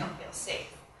fast, if they don't feel safe.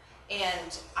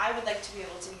 And I would like to be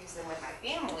able to use them with my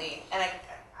family, and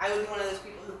I would be one of those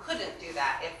people who couldn't do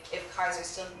that if cars are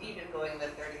still even going the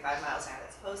 35 miles an hour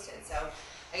that's posted. So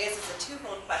I guess it's a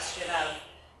twofold question of,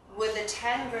 would the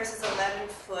 10 versus 11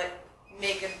 foot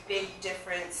make a big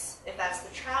difference if that's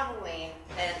the travel lane,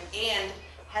 and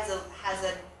has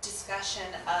a discussion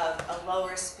of a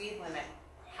lower speed limit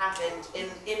happened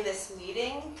in this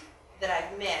meeting that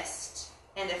I've missed?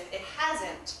 And if it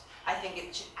hasn't, I think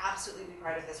it should absolutely be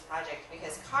part of this project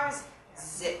because cars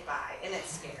zip by and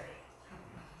it's scary.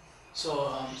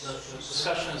 So the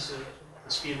discussion is that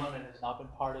the speed limit has not been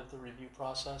part of the review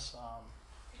process.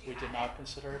 We did not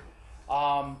consider it.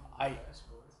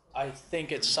 I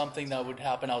think it's something that would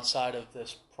happen outside of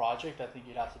this project. I think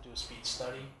you'd have to do a speed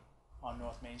study on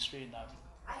North Main Street. And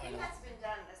I think that's been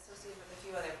done associated with a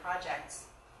few other projects.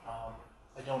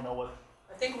 I don't know what.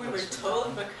 I think we were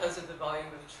told because of the volume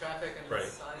of traffic and the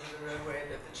size of the roadway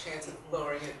that the chance of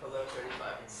lowering it below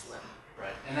 35 is slim.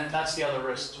 Right, and then that's the other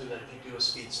risk too, that if you do a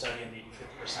speed study and the 50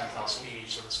 percentile speed,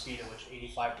 so the speed at which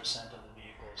 85% of the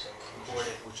vehicles are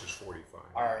recorded, which is 45,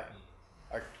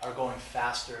 are going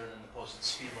faster than the posted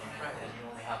speed limit, and you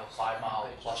only have a 5 mile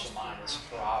plus or minus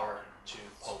per hour to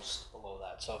post below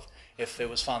that. So if it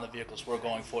was found that vehicles were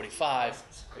going 45,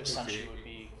 you essentially would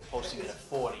be posting it at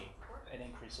 40, an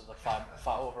increase of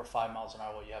over 5 miles an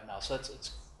hour what you have now. So it's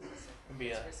going to be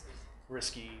a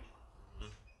risky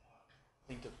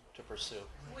thing to pursue.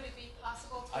 Would it be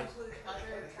possible to include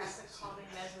other traffic calming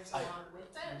measures along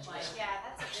with it? Like,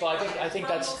 that's a So I think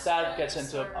that gets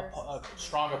into a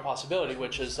stronger possibility,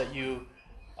 which is that you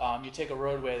take a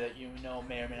roadway that you know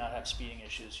may or may not have speeding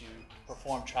issues. You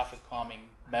perform traffic calming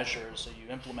measures, so you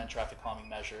implement traffic calming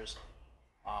measures.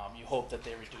 You hope that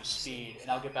they reduce speed, and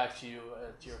I'll get back to you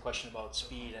to your question about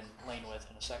speed and lane width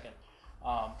in a second.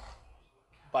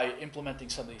 By implementing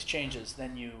some of these changes,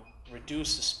 then you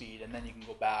reduce the speed, and then you can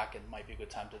go back, and it might be a good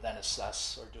time to then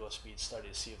assess or do a speed study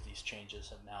to see if these changes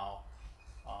have now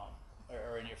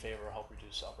are in your favor or help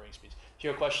reduce operating speeds. To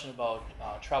your question about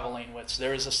travel lane widths,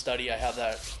 there is a study I have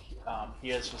that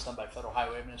here. This was done by Federal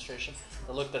Highway Administration.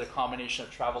 That looked at a combination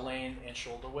of travel lane and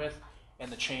shoulder width,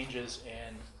 and the changes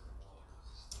in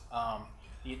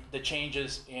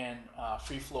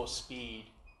free flow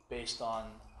speed based on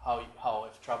how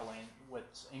if travel lane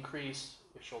widths increase,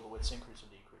 if shoulder widths increase or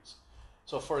decrease.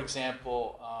 So for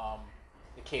example,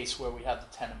 the case where we have the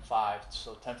 10 and 5,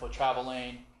 so 10-foot travel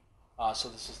lane, so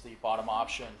this is the bottom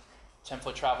option,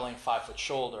 10-foot travel lane, 5-foot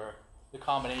shoulder, the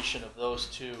combination of those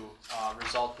two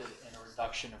resulted in a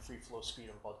reduction in free flow speed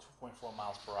of about 2.4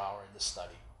 miles per hour in this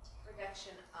study.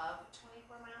 reduction of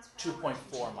 24 miles per hour?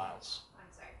 2.4 miles. I'm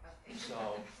sorry. Okay.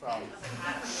 So from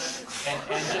and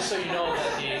just so you know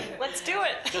that Let's do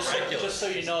it. just so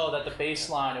you know that the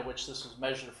baseline at which this was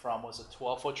measured from was a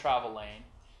 12-foot travel lane.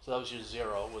 So that was your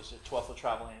zero. Was a 12-foot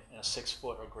travel lane and a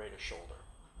 6-foot or greater shoulder.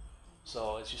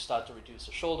 So as you start to reduce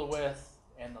the shoulder width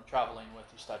and the travel lane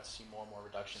width, you start to see more and more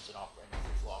reductions in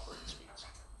free flow operating speeds.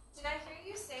 Did I hear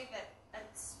you say that a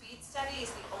speed study is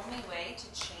the only way to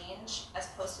change a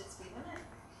posted speed limit?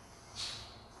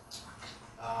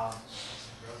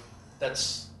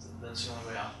 That's the only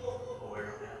way I'm aware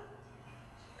of it.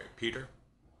 Right, Peter?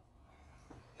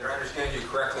 Did I understand you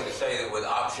correctly to say that with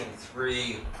option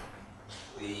 3,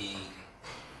 the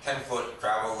 10-foot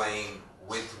travel lane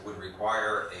width would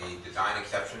require a design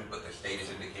exception, but the state has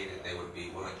indicated they would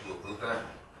be willing to approve that?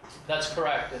 That's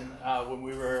correct. And when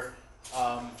we were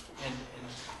in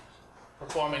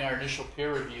performing our initial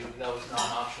peer review, that was not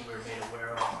an option we were made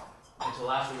aware of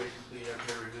until after we completed our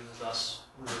peer review. Thus,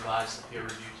 we revised the peer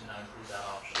review to not include that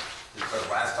option. Because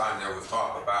last time there was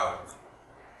talk about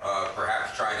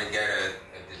perhaps trying to get a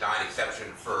design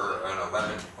exception for an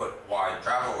 11-foot wide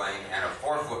travel lane and a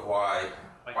 4-foot wide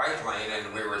bike lane,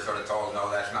 and we were sort of told, no,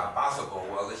 that's not possible.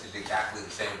 Well, this is exactly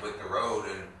the same with the road,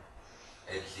 and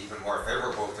it's even more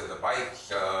favorable to the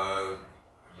bikes. I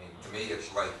mean, to me,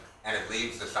 it's like, and it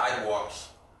leaves the sidewalks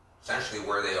essentially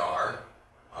where they are,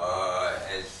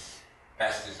 as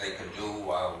best as they can do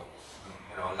while,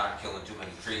 not killing too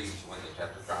many trees when they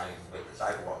have to try and make the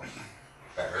sidewalks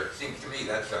better. It seems to me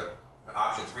that's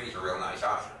option 3 is a real nice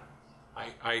option.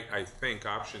 I think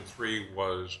option 3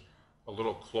 was a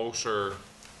little closer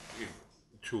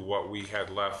to what we had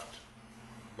left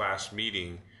last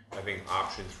meeting. I think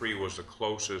option 3 was the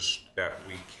closest that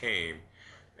we came.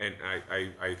 And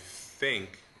I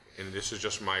think, and this is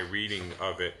just my reading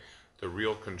of it, the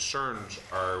real concerns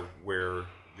are where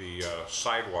the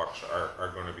sidewalks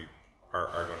are going to be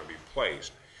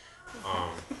placed.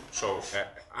 So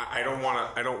I don't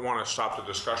want to stop the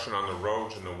discussion on the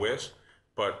roads and the widths,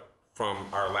 but from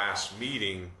our last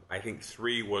meeting, I think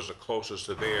 3 was the closest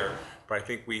to there. But I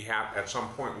think we have, at some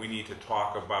point, we need to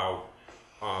talk about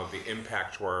the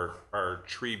impact to our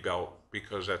tree belt,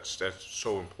 because that's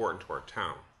so important to our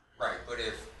town. Right, but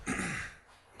if it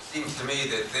seems to me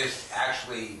that this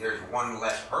actually, there's one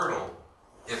less hurdle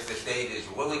if the state is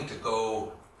willing to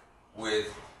go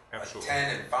with Absolutely. a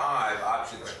 10 and 5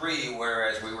 option 3,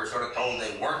 whereas we were sort of told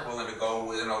they weren't willing to go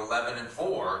with an 11 and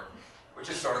 4, which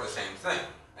is sort of the same thing.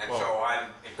 And well, so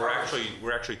I'm we're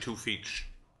actually 2 feet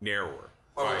narrower.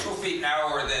 Well, we're 2 feet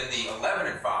narrower than the 11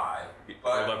 and 5,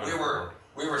 but we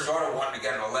were sort of wanting to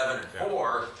get an 11 and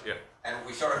 4. Yeah. And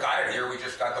we sort of got it here. We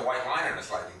just got the white line in a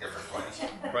slightly different place.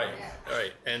 Right,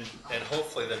 right, and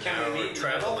hopefully the narrower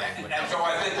travel lane would And so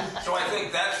I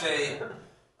think that's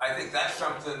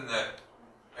something that,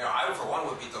 I for one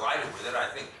would be delighted with it. I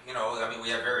think, we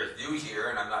have various views here,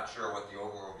 and I'm not sure what the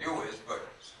overall view is, but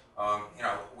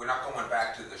we're not going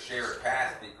back to the shared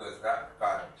path because that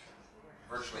got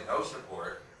virtually no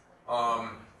support.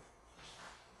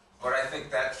 But I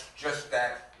think that's just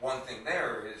that one thing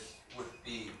there would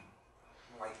be.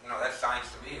 That sounds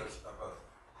to me of a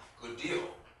good deal.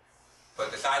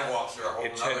 But the sidewalks are a whole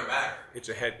other matter. It's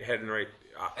a heading in the right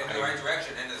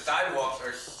direction. And the sidewalks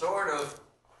are sort of,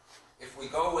 if we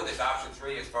go with this option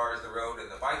 3 as far as the road and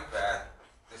the bike path,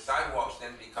 the sidewalks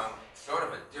then become sort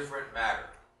of a different matter.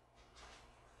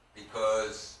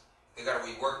 Because they got to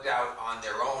be worked out on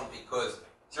their own, because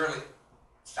certainly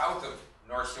south of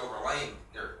North Silver Lane,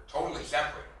 they're totally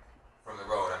separate from the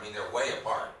road. I mean, they're way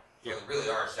apart. So they really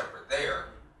are separate there.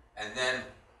 And then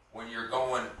when you're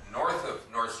going north of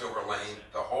North Silver Lane,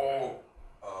 the whole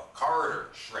corridor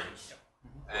shrinks.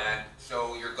 And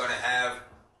so you're going to have,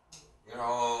 you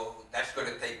know, that's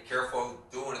going to take careful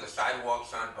doing of the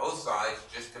sidewalks on both sides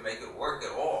just to make it work at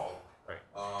all. Right.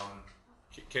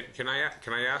 Can I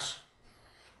ask?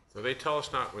 So they tell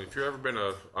us not. If you've ever been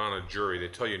on a jury, they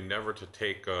tell you never to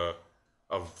take a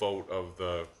vote of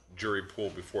the jury pool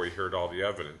before you heard all the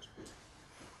evidence.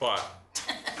 But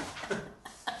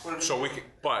so we can.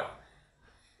 But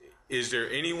is there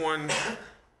anyone?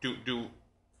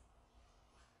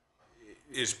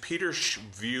 Is Peter's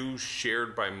view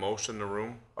shared by most in the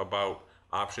room about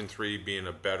option 3 being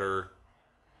a better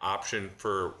option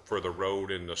for the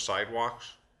road and the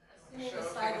sidewalks? Assuming the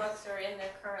sidewalks are in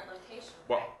their current location.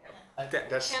 Well,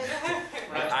 that's. It's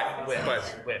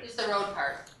the road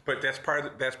part. But that's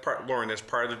part, Lauren. That's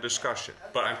part of the discussion.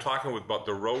 But I'm talking about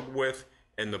the road width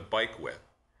and the bike width.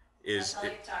 That's all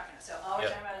you're talking about. So all we're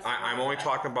talking about is the I'm road only width.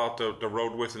 talking about the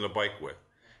road width and the bike width.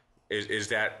 Is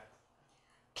that?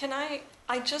 Can I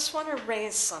just want to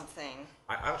raise something.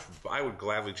 I would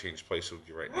gladly change places with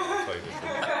you right now. I'll tell you this.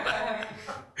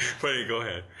 But go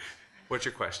ahead. What's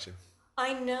your question?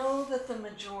 I know that the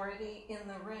majority in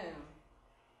the room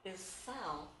is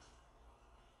south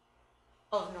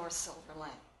of North Silver Lane,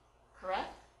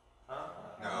 correct?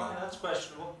 No. That's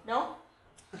questionable. No?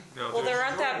 No. Well, there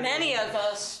aren't that many of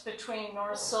us between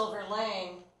North Silver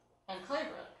Lane and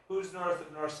Claybrook. Who's north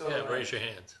of North Silver Yeah, Lane? raise your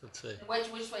hands. Let's see.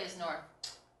 Which way is north?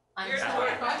 I'm You're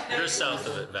south. north. You're south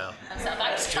of it, Val. I'm south.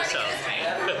 I'm just You're trying to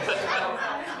get south. it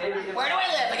straight. Where do I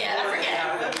live again? I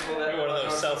forget. You're one of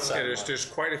those south Yeah, side. there's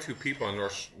quite a few people on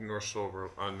North Silver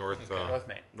on North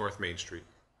Main. Street.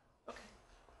 Okay.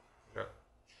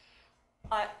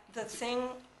 Yeah. The thing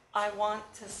I want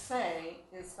to say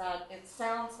is that it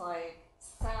sounds like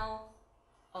south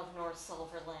of North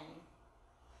Silver Lane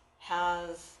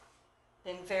has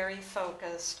been very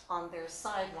focused on their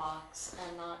sidewalks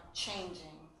and not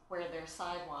changing where their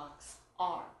sidewalks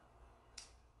are.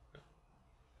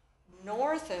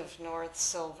 North of North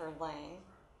Silver Lane,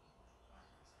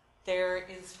 there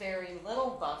is very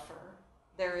little buffer.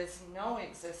 There is no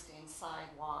existing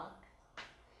sidewalk.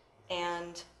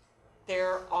 And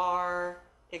there are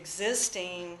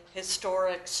existing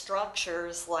historic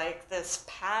structures like this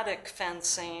paddock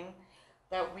fencing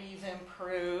that we've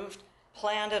improved,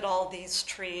 planted all these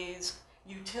trees,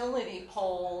 utility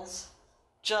poles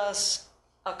just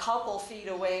a couple feet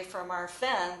away from our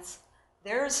fence.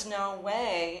 There's no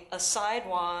way a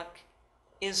sidewalk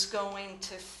is going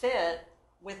to fit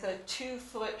with a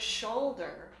 2-foot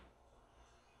shoulder.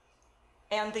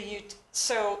 And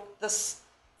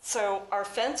so our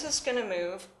fence is going to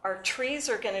move, our trees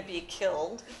are going to be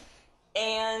killed,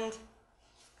 and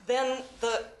then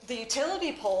the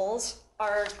utility poles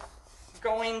are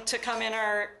going to come in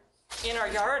our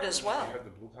yard as well. You have the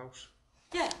blue house?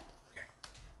 Yeah. Okay.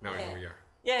 Now I know where you are.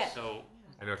 Yeah. So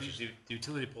I know what the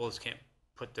utility poles can't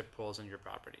put their poles on your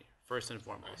property. First and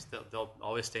foremost, they'll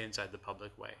always stay inside the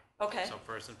public way. Okay. So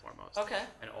first and foremost. Okay.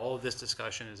 And all of this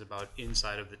discussion is about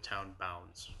inside of the town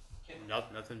bounds.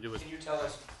 Nothing to do with. Can you tell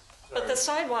us? But the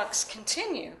sidewalks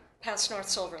continue past North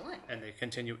Silver Lane. And they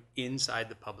continue inside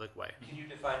the public way. Can you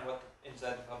define what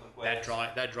inside the public way is?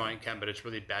 That drawing can, but it's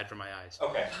really bad for my eyes.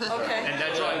 Okay. Okay. And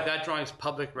that drawing's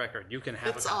public record. You can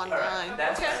have It's a copy. online.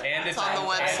 That's Okay. And It's on the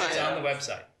And it's website. on the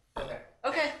website. okay.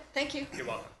 Okay, thank you. You're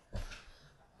welcome.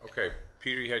 Okay,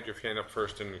 Peter, you had your hand up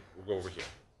first, and we'll go over here.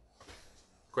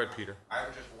 Go ahead, Peter. I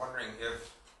was just wondering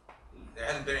if there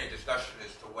hasn't been any discussion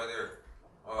as to whether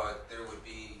there would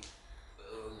be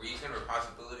a reason or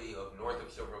possibility of north of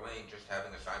Silver Lane just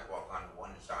having a sidewalk on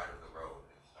one side of the road.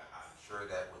 I'm sure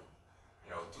that would,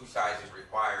 two sides is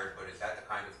required, but is that the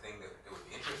kind of thing that there would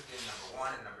be interest in, number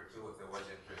one, and number two, if there was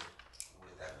interest,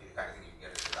 would that be the kind of thing you can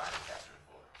get a design exception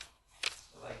for?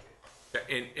 I like it.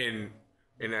 Yeah,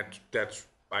 and that's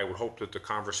I would hope that the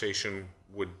conversation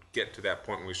would get to that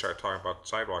point when we start talking about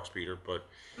sidewalks, Peter. But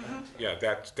yeah,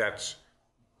 that's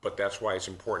why it's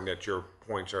important that your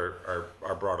points are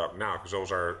brought up now, because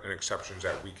those are exceptions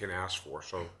that we can ask for.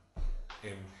 So,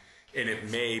 and it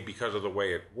may, because of the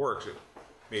way it works, it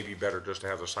may be better just to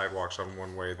have the sidewalks on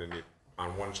one way than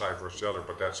on one side versus the other.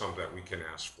 But that's something that we can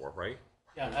ask for, right?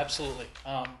 Yeah, absolutely.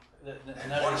 And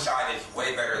one side is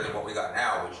way better than what we got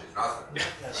now, which is nothing.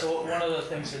 Yeah, so one of the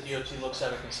things that DOT looks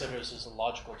at or considers is a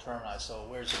logical termini. So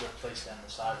where's a good place to end the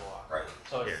sidewalk? Right.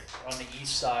 So if on the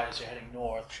east side, as you're heading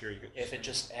north, Sure, you get- if it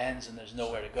just ends and there's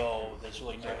nowhere to go, there's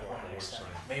really no point in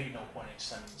extending. Maybe no point in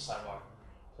extending the sidewalk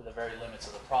to for the very limits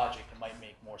of the project, it might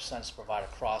make more sense to provide a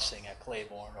crossing at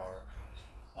Claiborne or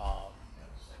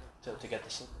to get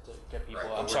people.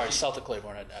 Right, I'm sorry, south of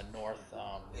Claiborne at North.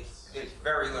 It's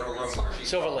very little room where she's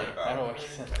Silver talking Lake. about. I know what you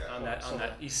think. On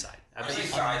that east side. On the east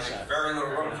side, there's very little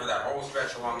room for that whole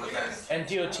stretch along the fence. And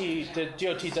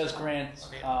DOT does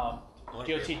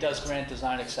grant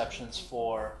design exceptions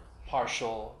for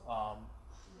partial,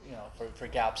 for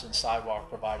gaps in sidewalk,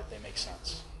 provided they make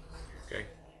sense. Okay,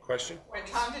 question? Wait,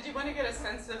 Tom, did you want to get a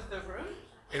sense of the room?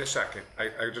 In a second,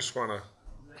 I just want to,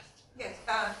 Yes,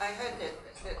 I heard that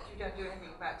you don't do anything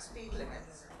about speed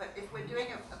limits, but if we're doing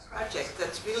a project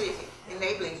that's really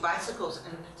enabling bicycles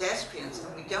and pedestrians,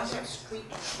 and we don't have street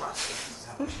crossings,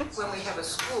 when we have a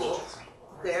school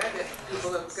there that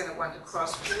people are going to want to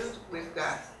cross to, we've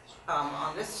got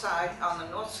on this side, on the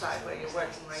north side where you're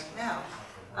working right now,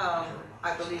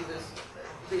 I believe there's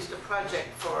at least a project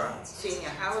for senior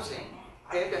housing.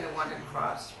 They're going to want to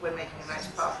cross. We're making a nice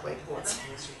pathway for them.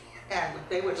 And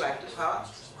they would like to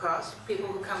cross. People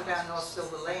who come down North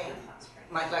Silver Lane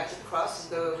might like to cross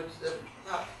and go over to the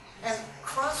park. And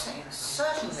crossing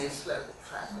certainly slow the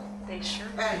traffic. They sure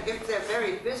do. And if they're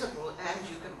very visible and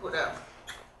you can put a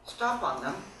stop on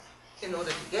them in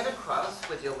order to get across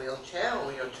with your wheelchair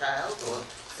or your child or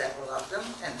several of them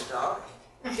and the dog,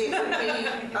 it would be,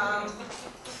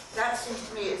 that seems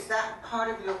to me, is that part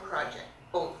of your project?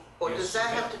 Or does that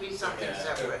have to be something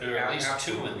separate? There are at least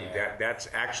two in there.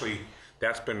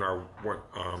 that's been our,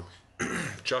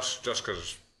 just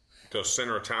because the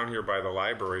center of town here by the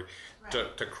library,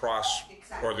 to cross,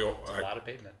 or It's a lot of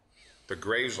pavement. the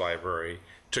Graves Library,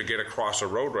 to get across a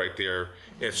road right there,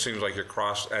 it seems like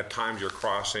at times you're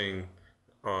crossing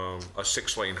a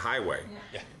 6-lane highway.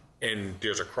 Yeah. And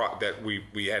there's that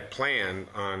we had planned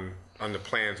on the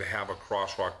plan to have a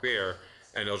crosswalk there,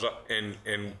 and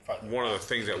and one of the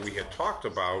things that we had talked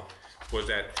about was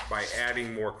that by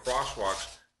adding more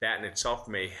crosswalks, that in itself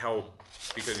may help,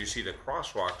 because you see the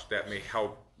crosswalks, that may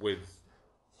help with,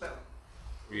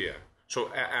 yeah.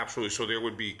 So absolutely, so there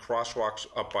would be crosswalks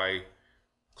up by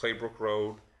Claybrook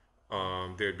Road.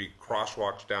 There'd be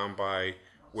crosswalks down by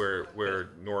where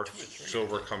North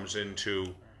Silver comes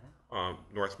into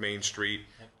North Main Street.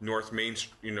 North Main,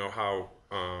 you know how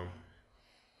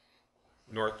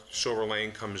North Silver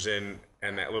Lane comes in,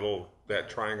 and that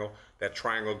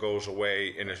triangle goes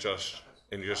away, and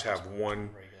you just have one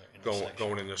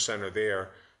going in the center there.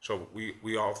 So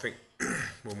we all think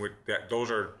those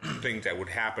are things that would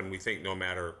happen. We think no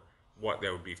matter what,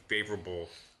 that would be favorable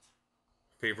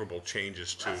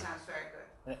changes to. That sounds very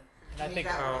good. And I think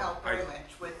that would help very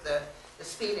much with the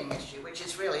speeding issue, which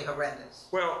is really horrendous.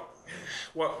 Well,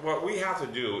 what we have to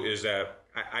do is that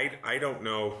I don't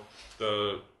know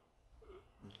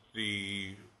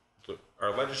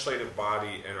our legislative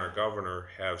body and our governor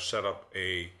have set up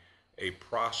a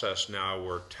process now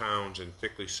where towns in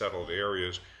thickly settled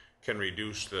areas can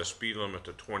reduce the speed limit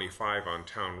to 25 on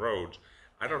town roads.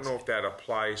 I don't know if that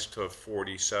applies to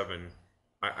 47.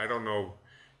 I don't know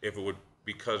if it would,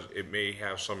 because it may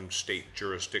have some state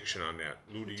jurisdiction on that.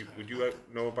 Lou, would you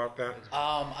know about that?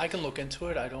 I can look into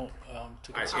it. I don't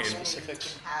to get some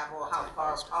specifics. Or how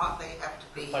far apart they have to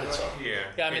be. But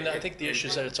I mean, I think the issue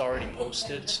is that it's already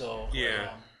posted, so.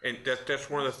 Yeah, and that's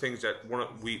one of the things that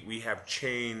we have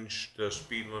changed the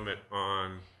speed limit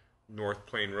on North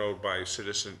Plain Road by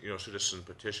citizen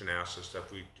petition asked us that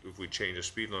if we change the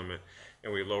speed limit,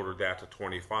 and we lowered that to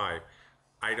 25.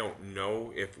 I don't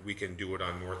know if we can do it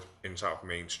on North and South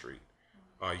Main Street.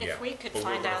 If we could but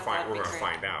find out, that'd be we're going to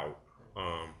great. find out.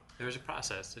 There's a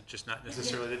process. It's just not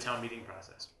necessarily the town meeting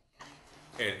process.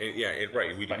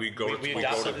 Right. We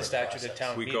adopted the statute at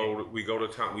town meeting. We go to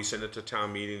town. We send it to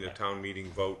town meeting. The town meeting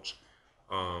votes.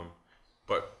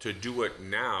 But to do it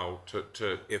now,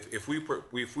 if we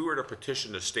were to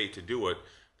petition the state to do it,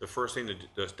 the first thing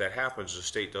that happens, the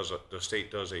state does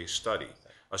a study,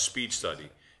 a speed study.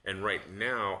 And right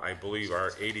now, I believe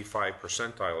our 85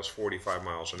 percentile is 45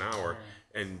 miles an hour,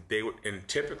 and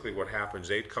typically what happens,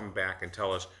 they'd come back and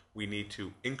tell us we need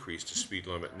to increase the speed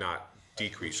limit, not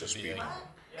decrease the speed limit.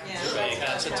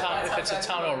 If it's a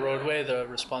town-owned roadway, the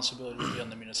responsibility would be on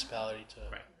the municipality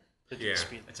to do the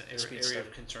speed. It's an speed area study.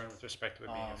 of concern with respect to it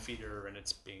being a feeder and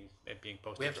it being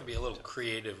posted. We have to be a little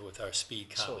creative with our speed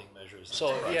counting measures.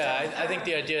 So I think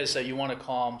the idea is that you want to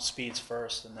calm speeds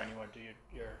first, and then you want to do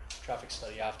your traffic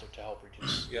study after to help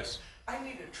reduce. Yes. I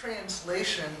need a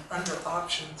translation under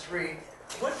option 3.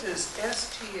 What does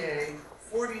STA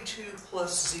 42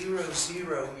 plus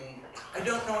 00 mean? I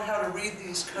don't know how to read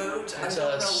these codes. I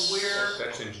don't know where.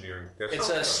 That's engineering. It's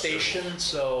a station,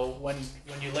 so when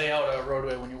you lay out a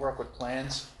roadway, when you work with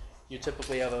plans, you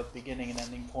typically have a beginning and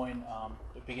ending point.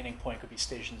 The beginning point could be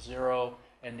station 0,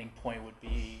 ending point would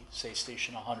be, say,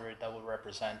 station 100. That would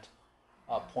represent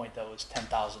a point that was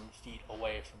 10,000 feet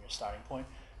away from your starting point.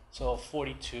 So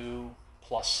 42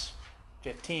 plus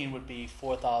 15 would be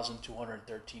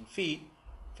 4,213 feet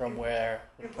from where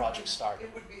the project started.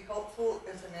 It would be helpful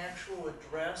if an actual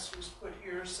address was put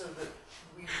here so that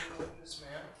we knew this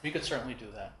meant. We could certainly do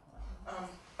that.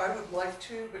 I would like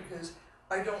to, because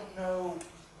I don't know,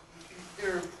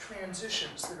 there are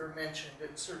transitions that are mentioned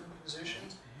at certain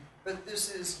positions, but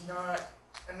this is not,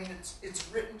 I mean, it's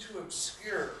written to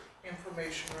obscure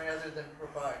information rather than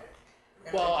provide it.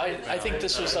 And Well, I think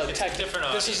this was a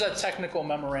different this is a technical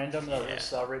memorandum that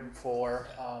was written for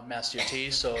Mass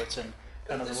DOT, so it's in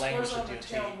kind of the language of This was on the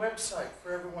town DOT. website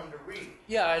for everyone to read.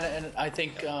 Yeah, and I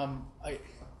think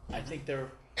I think there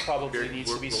probably Here,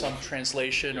 needs to be we'll- some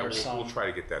translation Yeah, or we'll some. try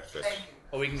to get that fixed. Thank you.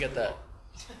 Oh, we can get that.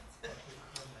 What's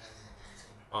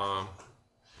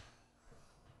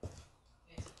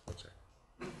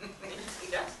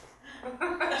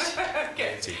that?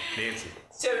 Okay. Nancy.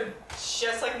 So,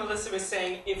 just like Melissa was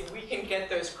saying, if we can get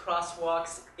those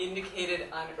crosswalks indicated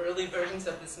on early versions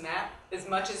of this map, as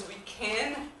much as we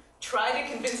can, try to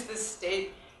convince the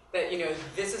state that, you know,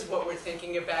 this is what we're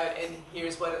thinking about and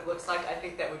here's what it looks like, I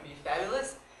think that would be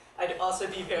fabulous. I'd also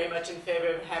be very much in favor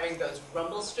of having those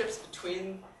rumble strips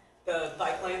between the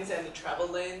bike lanes and the travel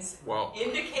lanes Well-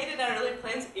 indicated on early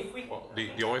plans if we... Well,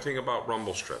 the only thing about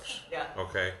rumble strips, Yeah.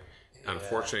 okay?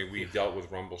 Unfortunately, we dealt with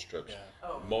rumble strips.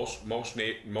 Oh. Most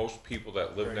people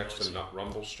that live next to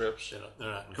rumble strips They're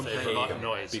not in Complain favor about of it.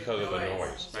 noise. because of the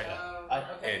noise. Right.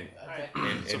 And,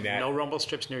 So and that, no rumble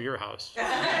strips near your house. yeah,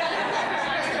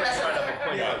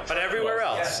 But everywhere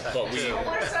else. but we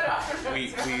learned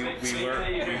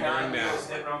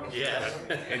that Yeah.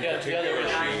 in Yeah, the particular,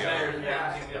 other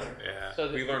Yeah.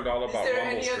 So we learned all Is about there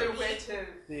rumble any other strips way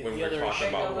to... when we the were other talking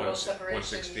issue- about Make a little separation.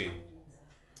 116.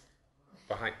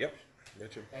 Behind, yep,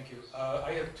 Richard. Thank you.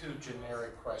 I have two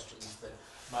generic questions that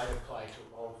might apply to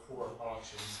all 4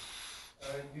 options.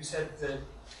 You said that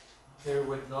there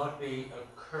would not be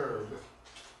a curb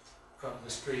from the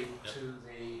street to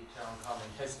the town common.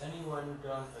 Has anyone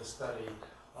done a study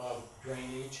of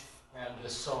drainage and the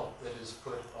salt that is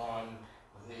put on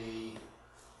the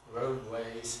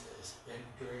roadways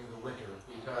during the winter?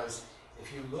 Because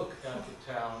if you look at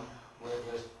the town where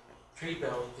the tree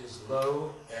belt is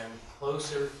low and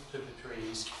closer to the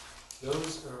trees,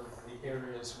 those are the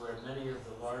areas where many of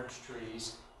the large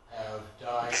trees have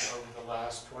died over the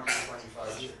last 20,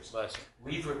 25 years.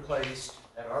 We've replaced,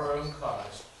 at our own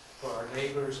cost, for our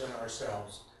neighbors and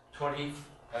ourselves,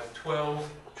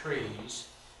 12 trees,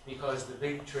 because the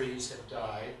big trees have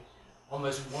died,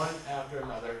 almost one after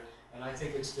another, and I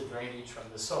think it's the drainage from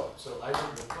the salt. So I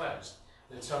would request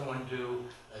that someone do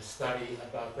a study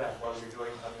about that while you're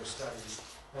doing other studies.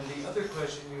 And the other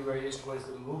question you raised was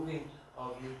the moving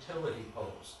of utility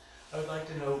poles. I would like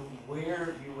to know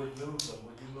where you would move them.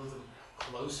 Would you move them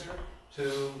closer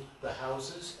to the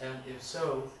houses? And if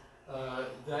so,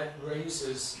 that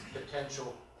raises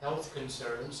potential health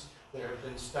concerns. There have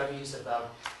been studies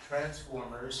about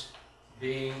transformers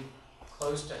being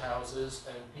close to houses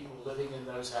and people living in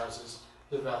those houses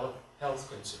develop health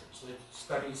concerns. The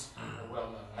studies are well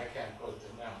known. I can't quote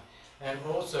them now. And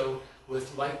also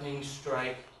with lightning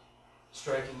striking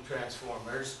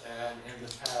transformers, and in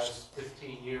the past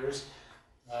 15 years,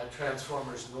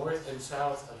 transformers north and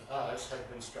south of us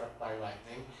have been struck by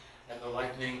lightning, and the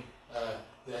lightning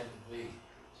then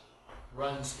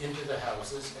runs into the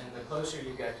houses, and the closer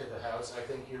you get to the house, I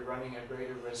think you're running a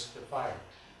greater risk to fire.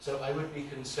 So I would be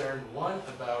concerned, 1,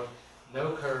 about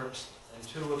no curbs, and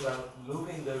 2, about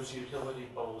moving those utility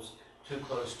poles too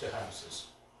close to houses.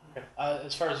 Okay.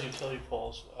 As far as utility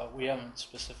poles, we haven't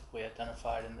specifically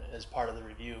identified as part of the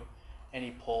review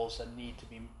any poles that need to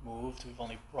be moved. We've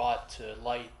only brought to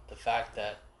light the fact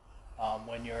that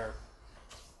when you're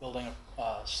building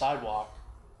a sidewalk,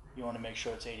 you want to make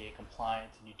sure it's ADA compliant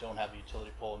and you don't have a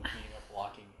utility pole impeding or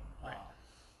blocking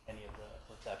any of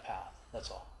that path. That's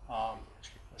all.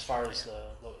 As far as the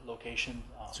location,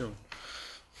 Soon.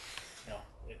 you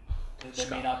know, there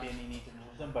may not be any need to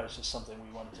move them, but it's just something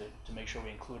we wanted to make sure we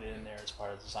included in there as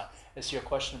part of the design. As to your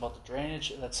question about the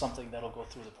drainage, that's something that'll go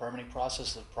through the permitting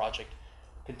process. The project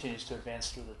continues to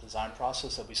advance through the design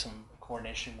process. There'll be some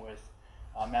coordination with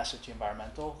Mass DOT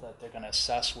Environmental that they're going to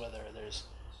assess whether there's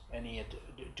any,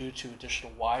 due to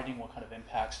additional widening, what kind of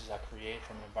impacts does that create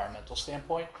from an environmental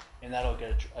standpoint, and that'll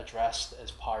get addressed as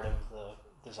part of the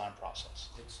design process.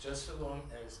 It's just so long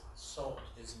as salt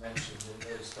is mentioned in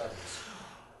those studies.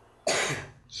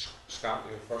 Scott,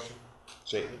 you have a question?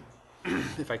 Jay?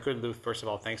 if I could, Lou, first of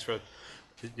all, thanks for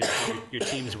your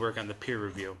team's work on the peer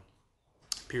review.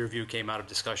 Peer review came out of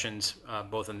discussions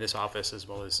both in this office as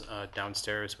well as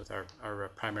downstairs with our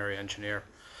primary engineer.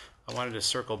 I wanted to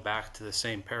circle back to the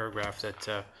same paragraph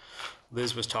that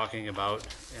Liz was talking about,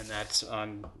 and that's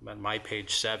on my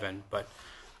page 7, but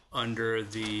under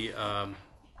the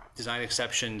design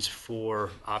exceptions for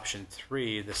option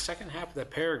 3, the second half of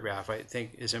that paragraph I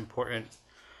think is important,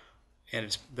 and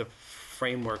it's the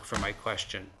framework for my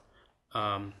question.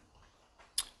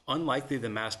 Unlikely the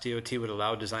Mass DOT would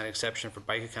allow design exception for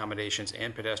bike accommodations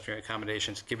and pedestrian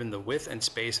accommodations given the width and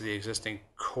space of the existing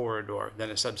corridor. Then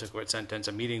a subsequent sentence,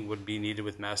 a meeting would be needed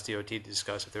with Mass DOT to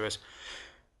discuss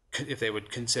if they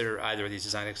would consider either of these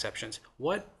design exceptions.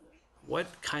 What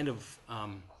kind of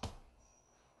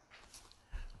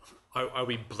are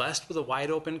we blessed with a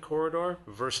wide open corridor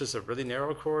versus a really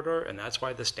narrow corridor, and that's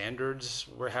why the standards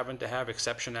we're having to have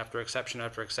exception after exception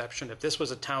after exception? If this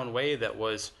was a town way that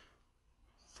was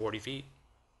 40 feet,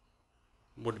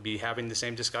 would it be having the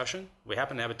same discussion? We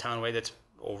happen to have a town way that's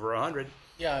over 100.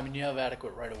 Yeah, I mean, you have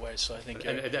adequate right of way, so I think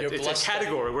you're it's blessed. A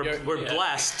category. We're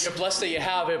blessed. You're blessed that you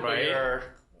have it, but Right. you're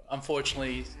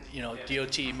unfortunately,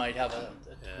 DOT might have a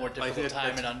more difficult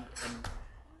time in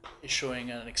issuing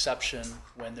an exception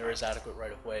when there is adequate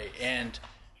right of way, and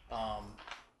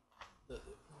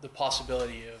the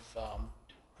possibility of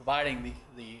providing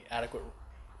the adequate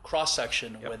cross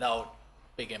section without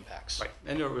big impacts. Right,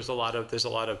 and there's a lot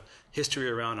of history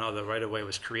around how the right of way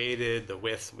was created, the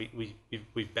width.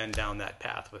 We've been down that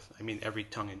path with, every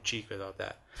tongue in cheek about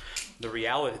that. The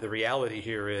reality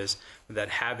here is that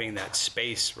having that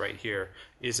space right here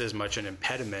is as much an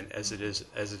impediment as it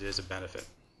is a benefit.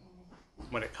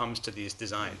 When it comes to these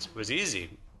designs, it was easy.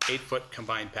 8-foot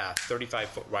combined path,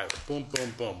 35-foot right, boom,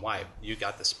 boom, boom. Why? You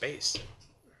got the space.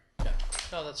 Yeah,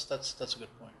 no, that's a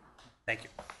good point. Thank you.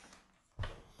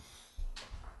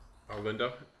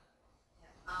 Linda?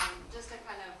 Just to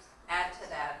kind of add to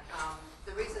that,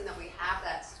 the reason that we have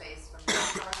that space from the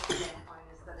historical standpoint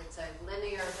is that it's a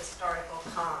linear historical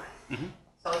common. Mm-hmm.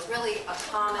 So it's really a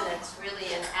common, it's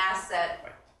really an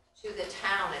asset to the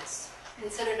town. It's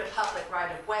considered a public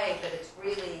right of way, but it's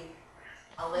really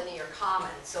a linear common.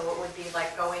 So it would be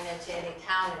like going into any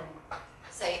town and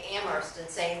say Amherst and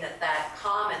saying that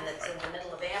common that's in the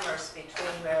middle of Amherst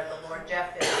between where the Lord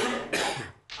Jeff is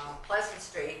and Pleasant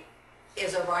Street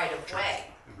is a right of way.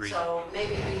 Agreed. So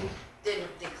maybe we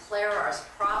didn't declare ours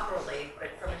properly, but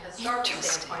from a historical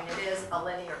standpoint, it is a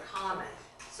linear common.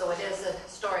 So it is a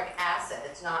historic asset.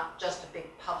 It's not just a big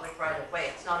public right of way.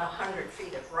 It's not 100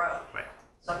 feet of road. Right.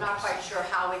 So I'm not quite sure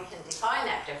how we can define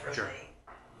that differently. Sure.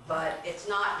 But it's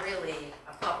not really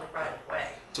a public right of way.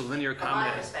 It's a linear From common.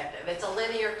 my perspective, it's a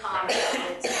linear common.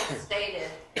 It's stated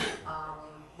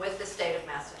with the state of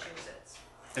Massachusetts.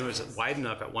 It was wide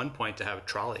enough at one point to have a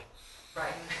trolley.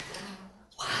 Right.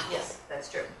 Wow. Yes, that's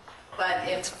true. But I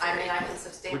can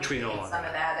substantiate no longer some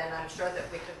of that, and I'm sure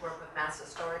that we could work with Mass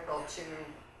Historical to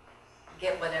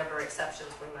get whatever exceptions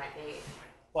we might need.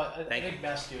 Well, I think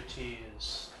Mass DOT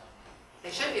is. They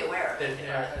should be aware of it.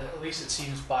 At least it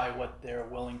seems by what they're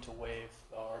willing to waive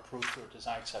or approve for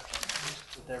design exception,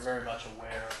 that they're very much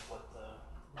aware of what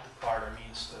the corridor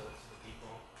means to the people.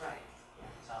 Right. In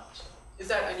the town. So. Is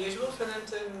that unusual for them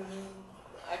to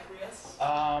acquiesce?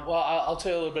 Well, I'll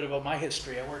tell you a little bit about my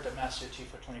history. I worked at Mass DOT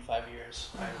for 25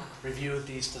 years. I reviewed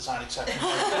these design exceptions.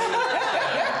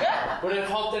 Would it have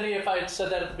helped any if I had said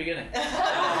that at the beginning? So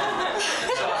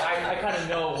I kind of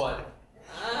know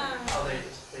how they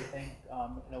think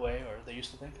in a way, or they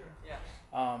used to think.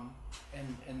 Yeah.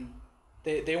 And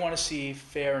they want to see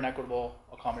fair and equitable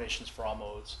accommodations for all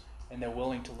modes, and they're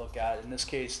willing to look at, in this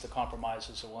case, the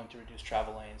compromises are willing to reduce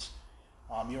travel lanes.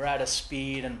 You're at a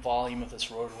speed and volume of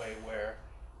this roadway where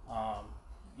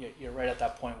you're right at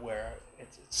that point where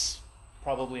it's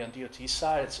probably on DOT's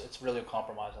side, it's really a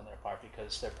compromise on their part,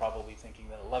 because they're probably thinking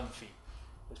that 11 feet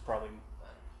is probably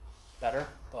better,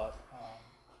 but...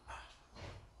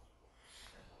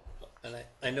 And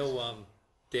I know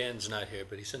Dan's not here,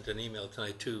 but he sent an email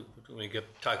tonight too, when we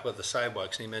talk about the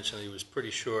sidewalks, and he mentioned he was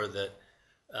pretty sure that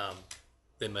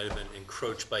they might have been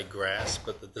encroached by grass,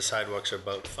 but that the sidewalks are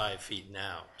about 5 feet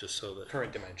now, just so that...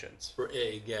 Current dimensions.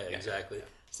 Yeah, exactly.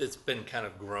 It's been kind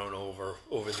of grown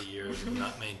over the years and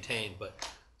not maintained, but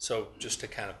so just to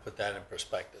kind of put that in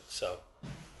perspective. So,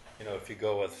 if you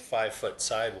go with 5-foot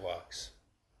sidewalks,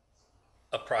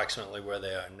 approximately where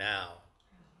they are now,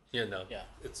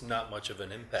 it's not much of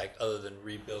an impact other than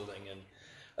rebuilding and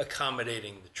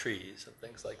accommodating the trees and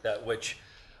things like that, which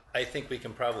I think we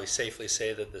can probably safely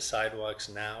say that the sidewalks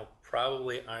now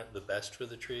probably aren't the best for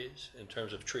the trees in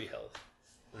terms of tree health.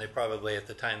 And they probably, at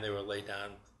the time they were laid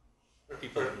down,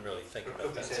 people didn't really think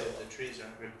about that. So. The trees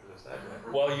aren't good for the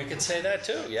sidewalk. Well, you could say that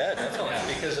too. Yeah,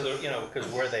 definitely, because of the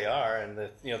because where they are and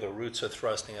the roots are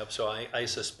thrusting up. So I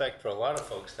suspect for a lot of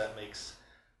folks that makes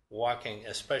walking,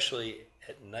 especially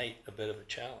at night, a bit of a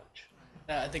challenge.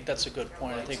 Yeah, I think that's a good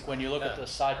point. I think when you look at the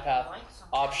side path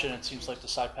option, it seems like the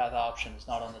side path option is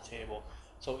not on the table.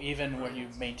 So even when you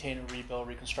maintain and rebuild,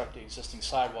 reconstruct the existing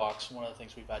sidewalks, one of the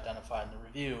things we've identified in the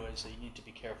review is that you need to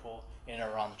be careful in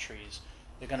and around the trees.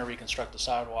 They're going to reconstruct the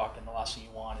sidewalk, and the last thing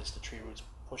you want is the tree roots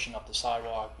pushing up the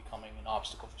sidewalk, becoming an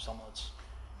obstacle for someone that's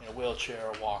in a wheelchair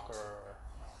or walker.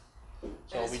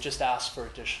 So we just ask for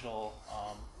additional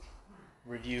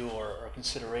review or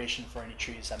consideration for any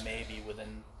trees that may be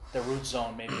within the root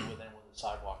zone, maybe within where the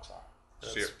sidewalks are.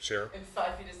 Sarah? And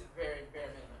 5 feet is the very bare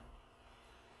minimum.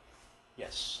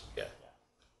 Yes. Yeah.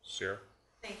 Sarah?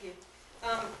 Thank you.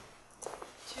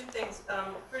 Two things.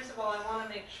 First of all, I want to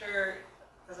make sure,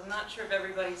 because I'm not sure if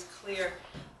everybody's clear,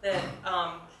 that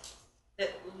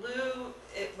that Lou,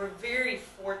 we're very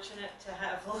fortunate to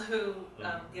have Lou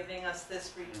giving us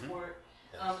this report.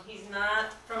 He's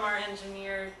not from our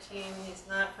engineer team. He's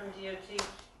not from DOT.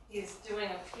 He's doing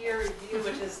a peer review,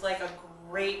 which is like a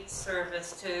great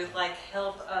service to like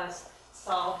help us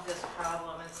solve this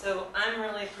problem. And so I'm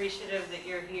really appreciative that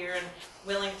you're here and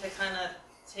willing to kind of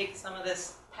take some of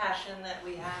this passion that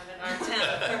we have in our town.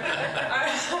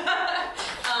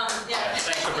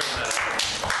 Thanks for bringing that up.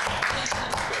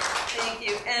 Thank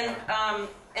you.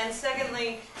 And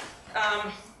secondly,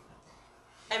 I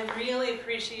really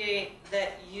appreciate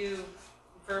that you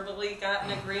verbally got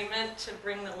an agreement to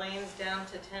bring the lanes down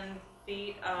to 10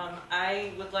 feet.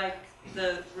 I would like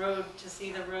the road to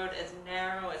see the road as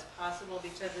narrow as possible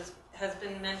because, as has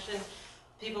been mentioned,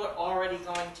 people are already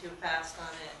going too fast on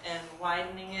it, and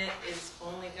widening it is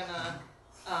only going to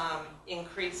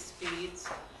increase speeds.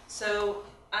 So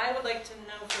I would like to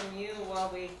know from you, while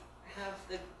we have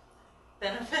the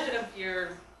benefit of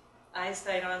your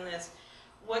eyesight on this,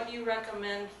 what you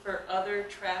recommend for other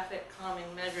traffic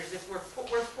calming measures. If we're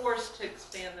forced to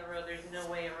expand the road, there's no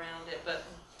way around it, but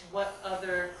what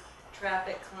other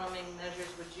traffic calming measures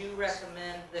would you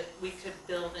recommend that we could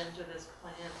build into this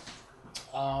plan?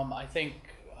 I think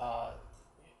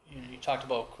you talked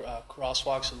about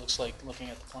crosswalks. It looks like, looking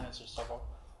at the plans, there's several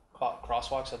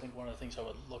crosswalks. I think one of the things I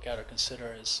would look at or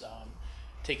consider is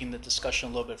taking the discussion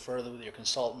a little bit further with your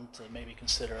consultant to maybe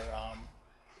consider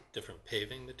different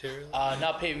paving materials?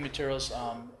 Not paving materials,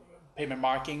 pavement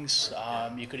markings.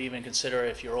 You could even consider,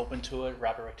 if you're open to it,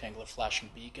 rapid rectangular flashing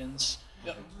beacons,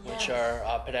 which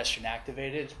are pedestrian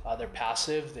activated. They're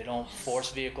passive. They don't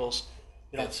force vehicles.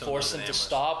 They don't force them to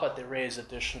stop, but they raise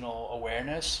additional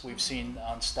awareness. We've seen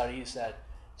on studies that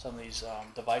some of these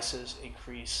devices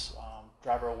increase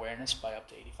driver awareness by up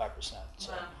to 85%.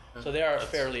 So they are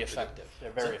fairly effective.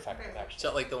 They're very effective, actually. Is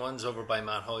that like the ones over by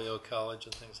Mount Holyoke College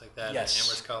and things like that? Yes. And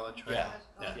Amherst College,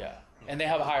 right? Yeah. And they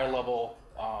have higher level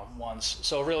ones.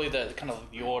 So really the kind of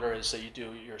the order is that you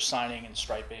do your signing and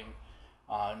striping.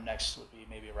 Next would be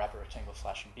maybe a rapid rectangular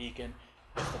flashing beacon.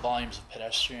 If the volumes of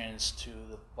pedestrians to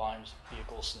the volumes of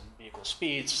vehicles and vehicle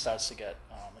speeds starts to get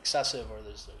excessive, or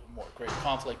there's more greater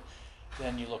conflict,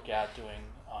 then you look at doing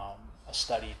a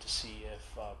study to see if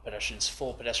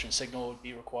full pedestrian signal would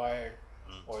be required,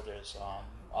 or there's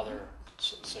other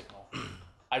signal.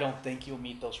 I don't think you'll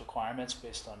meet those requirements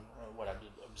based on what I've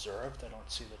observed. I don't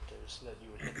see that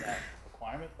you would hit that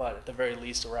requirement, but at the very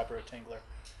least, the rapid rectangular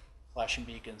flashing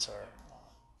beacons are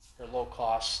they're low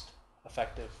cost,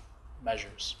 effective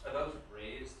measures. Are those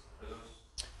raised?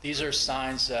 These are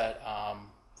signs that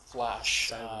flash.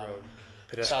 Side of the road.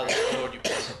 Side of the road, you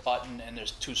press a button, and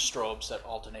there's two strobes that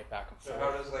alternate back and So forth.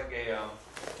 how does like a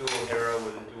dual harrow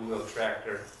with a dual wheel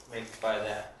tractor make by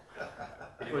that?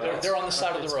 They're on the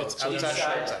side of the road. It's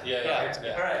outside. Yeah.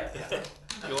 All right.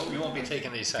 You won't be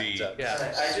taking these signs up.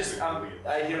 I just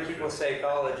I hear people say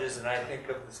colleges, and I think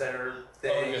of the center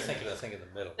thing. Oh, you're thinking of the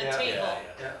middle. The table.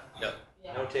 Yep.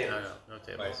 No tables. No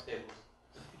tables. No tables.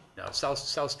 No,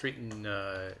 South Street in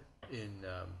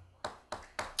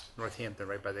Northampton,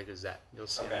 right by the Gazette. You'll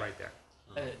see them right there.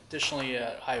 Additionally,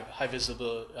 high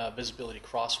visibility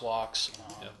crosswalks.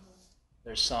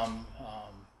 There's some,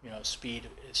 speed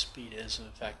is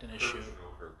in fact an issue. Curbs or no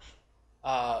curbs?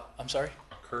 I'm sorry?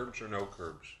 Curbs or no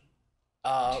curbs?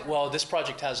 Well, this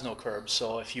project has no curbs,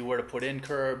 so if you were to put in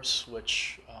curbs,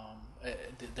 which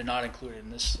they're not included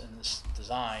in this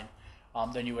design,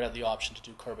 then you would have the option to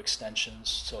do curb extensions,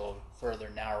 so further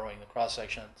narrowing the cross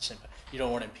section at the same time. You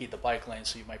don't want to impede the bike lane,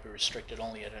 so you might be restricted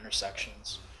only at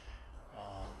intersections.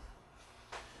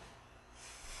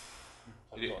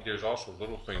 There's also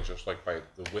little things just like by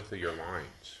the width of your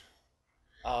lines.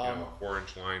 You know,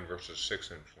 4-inch line versus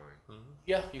 6-inch line.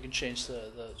 Yeah, you can change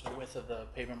the width of the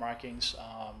pavement markings.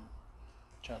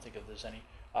 Trying to think if there's any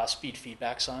speed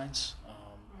feedback signs.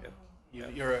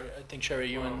 You're, I think,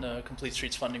 Sherry, you in the Complete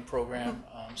Streets funding program,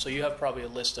 so you have probably a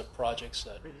list of projects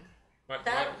that.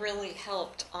 That really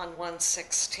helped on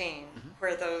 116,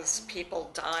 where those people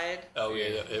died. Oh,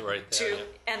 yeah, right there.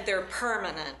 And they're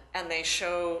permanent, and they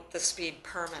show the speed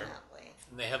permanently.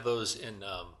 And they have those in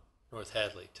North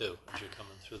Hadley, too, as you're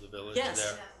coming through the village Yes.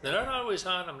 there. They're not always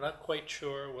on. I'm not quite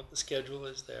sure what the schedule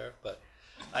is there, but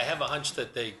I have a hunch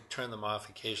that they turn them off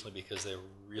occasionally because they're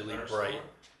really bright.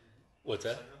 What's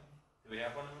that? Do we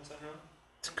have one in Sunderland?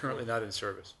 It's currently not in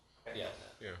service. Yeah.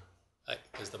 Yeah.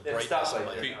 Because the They're brightness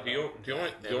stoplight of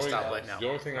my... The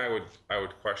only thing I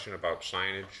would question about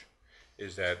signage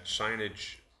is that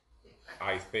signage,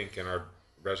 I think, in our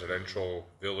residential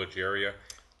village area,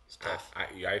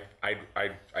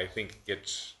 I think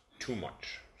gets too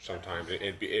much sometimes.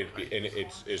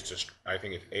 It's just, I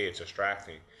think it's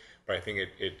distracting, but I think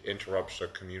it interrupts the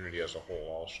community as a whole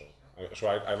also. So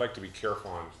I'd like to be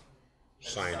careful on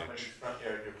signage. Front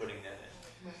yard, you're putting that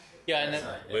in. Yeah, and then,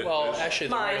 well, actually,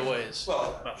 the right of ways.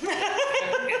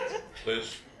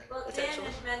 Liz? Well, Dan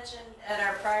had mentioned at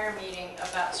our prior meeting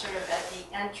about sort of at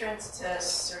the entrance to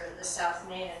sort of the South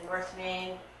Main and North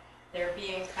Main, there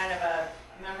being kind of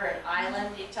remember an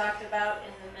island you talked about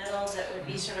in the middle that would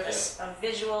be sort of a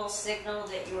visual signal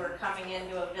that you were coming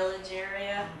into a village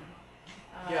area?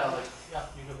 You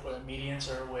could put medians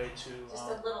are a way to. Just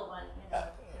a little one.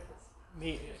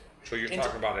 So you're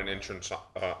talking about an entrance,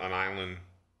 an island,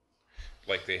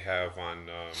 like they have on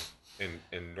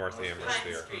in North Amherst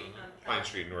there, Pine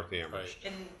Street, North Amherst,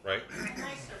 right?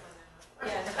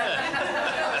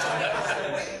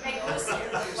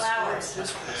 Flowers.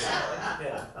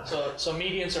 So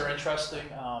medians are interesting.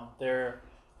 They're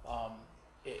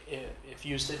if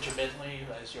used intermittently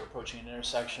as you're approaching an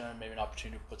intersection, maybe an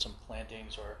opportunity to put some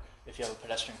plantings, or if you have a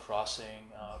pedestrian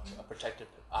crossing, a protected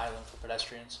island for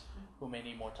pedestrians who may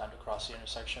need more time to cross the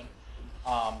intersection.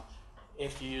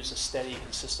 If you use a steady,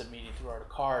 consistent median throughout a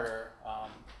corridor,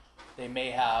 they may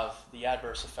have the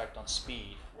adverse effect on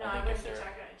speed. No, I think I wouldn't if be they're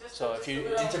talking about just so if you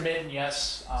intermittent,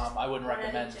 yes, I wouldn't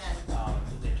recommend the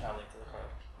entire length of the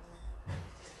corridor.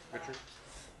 Richard?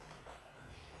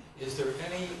 Is there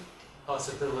any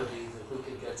possibility that we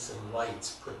could get some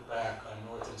lights put back on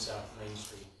North and South Main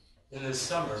Street? In the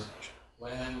summer,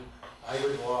 when I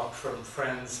would walk from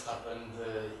friends up on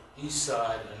the east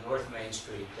side of North Main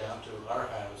Street down to our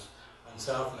house on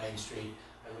South Main Street,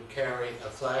 I would carry a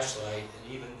flashlight,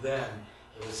 and even then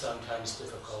it was sometimes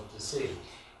difficult to see.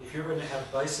 If you're going to have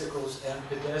bicycles and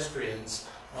pedestrians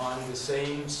on the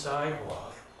same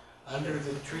sidewalk, under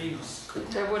the trees...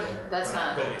 There wouldn't, that's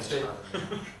not...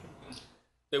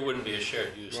 There wouldn't be a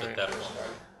shared use at that point.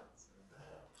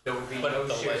 There would be no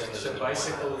shared, so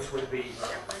bicycles would be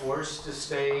forced to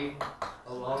stay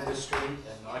along the street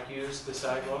and not use the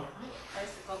sidewalk?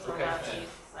 Bicycles are allowed to use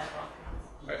the sidewalk.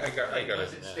 I got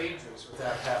it. It's dangerous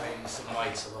without having some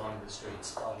lights along the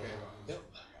streets all day long. Yep,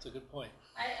 that's a good point.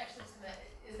 I actually,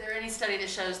 is there any study that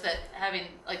shows that having,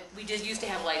 like, we did used to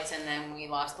have lights and then we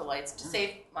lost the lights to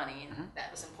save money, and that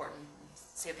was important,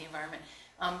 save the environment.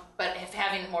 But if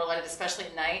having more lighted, especially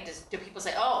at night, do people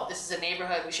say, oh, this is a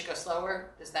neighborhood, we should go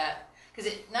slower? Does that,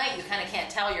 because at night you kind of can't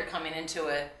tell you're coming into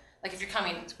a, like if you're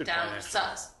coming down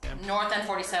north on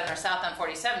 47 or south on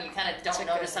 47, you kind of don't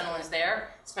notice someone's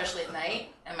there, especially at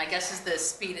night. And my guess is the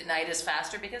speed at night is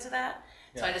faster because of that.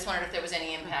 So I just wondered if there was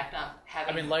any impact on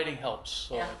having... I mean, lighting helps.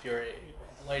 So if you're...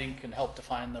 Lighting can help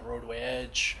define the roadway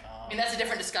edge. I mean, that's a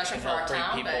different discussion for our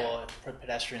town, people,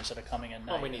 pedestrians that are coming in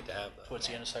Well, we need to have that. towards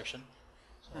the intersection.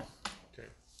 So. Okay.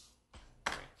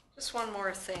 Just one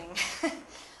more thing.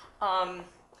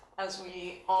 As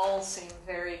we all seem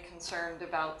very concerned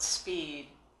about speed,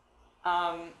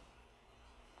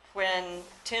 when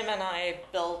Tim and I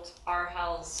built our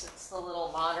house, it's the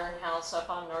little modern house up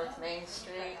on North Main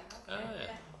Street. Oh,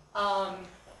 yeah.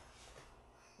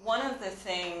 One of the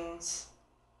things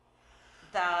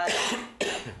that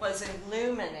was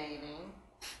illuminating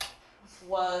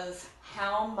was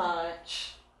how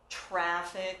much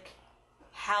traffic,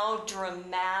 how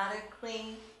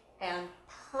dramatically and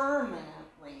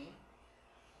permanently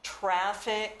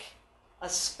traffic,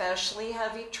 especially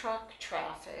heavy truck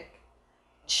traffic,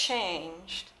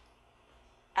 changed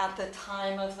at the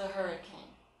time of the hurricane.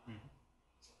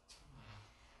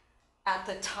 At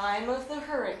the time of the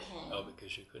hurricane,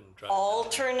 because you couldn't drive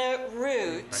alternate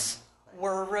routes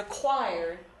were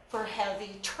required for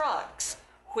heavy trucks,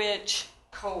 which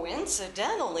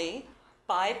coincidentally,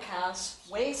 bypass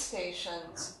way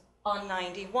stations on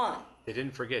 91. They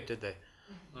didn't forget, did they?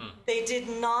 They did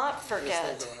not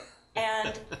forget.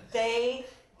 And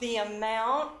the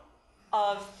amount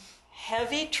of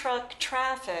heavy truck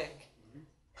traffic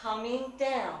coming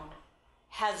down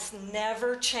has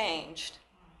never changed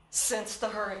since the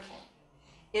hurricane.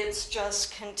 It's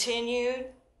just continued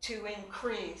to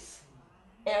increase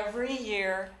every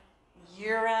year,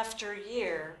 year after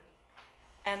year.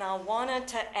 And I wanted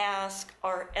to ask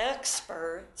our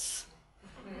experts,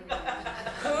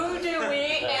 who do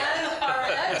we, and our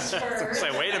experts,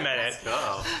 Say, wait a minute.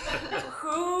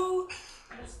 who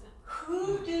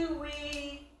do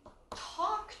we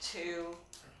talk to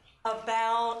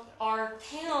about our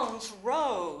town's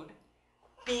road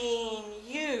being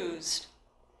used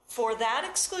for that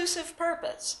exclusive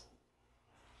purpose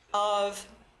of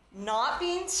not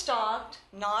being stopped,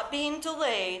 not being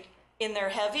delayed in their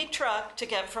heavy truck to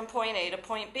get from point A to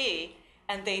point B,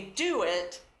 and they do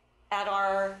it at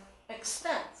our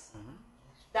expense.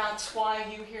 That's why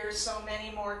you hear so many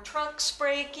more trucks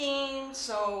braking,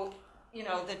 so, you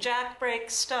know, the jack brake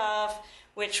stuff,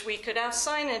 which we could have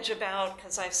signage about,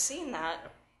 because I've seen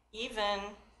that, even,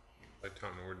 By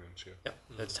town ordinance, yeah. Yep,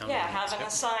 that's town. yeah, ordinance, having yep.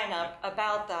 a sign up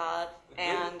about that,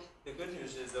 and The good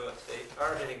news is though, if they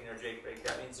are hitting their Jake brake,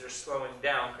 that means they're slowing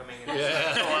down coming in.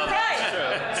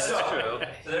 Right. So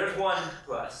there's one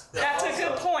plus. That's a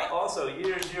good point. Also,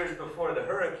 years before the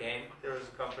hurricane, there was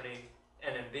a company,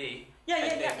 NMB, I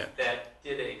think, that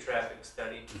did a traffic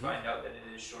study to find out that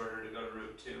it is shorter to go to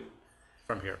Route 2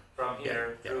 From here.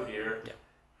 through here,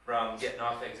 from getting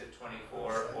off exit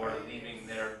 24 or leaving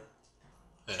their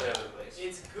trailer place.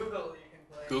 It's Google you can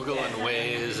play. Google and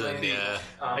Waze and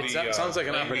It sounds like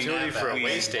an opportunity for a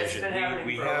way It's station. been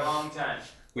happening for a long time.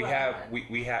 We have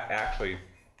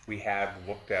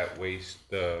looked at waste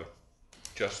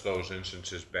just those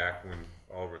instances back when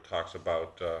Oliver talks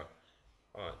about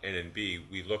N&B.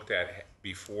 We looked at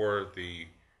before the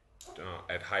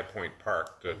at High Point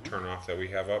Park, the turnoff that we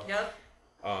have up. Yep.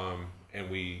 And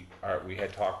we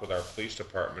had talked with our police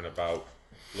department about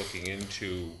looking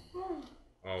into.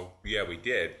 Oh yeah, we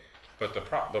did. But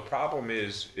the problem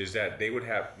is that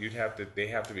they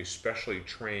have to be specially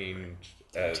trained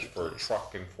as for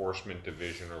truck enforcement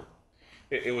division, or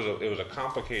it was a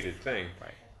complicated thing.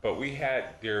 Right. But we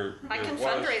had I can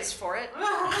fundraise for it.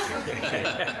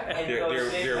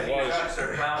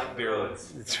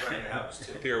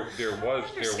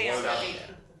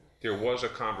 There was a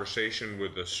conversation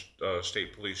with the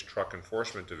state police truck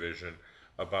enforcement division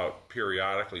about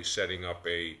periodically setting up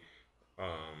a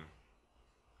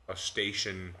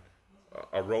station,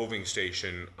 a roving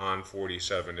station on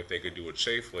 47 if they could do it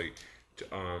safely,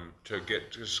 to get,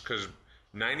 just because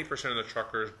 90% of the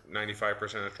truckers, 95%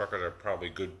 of the truckers are probably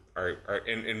good,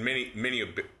 and many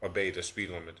obey the speed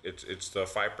limit. It's the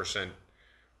 5%,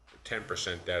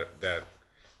 10% that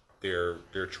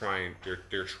they're trying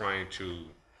to,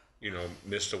 you know,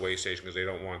 miss the way station because they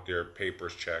don't want their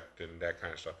papers checked and that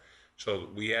kind of stuff. So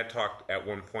we had talked at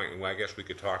one point, and I guess we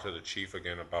could talk to the chief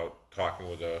again about talking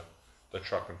with the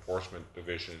truck enforcement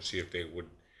division and see if they would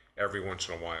every once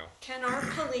in a while. Can our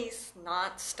police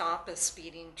not stop a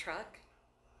speeding truck?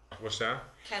 What's that?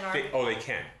 They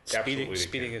can.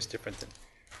 Speeding is different than.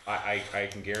 I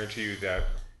can guarantee you that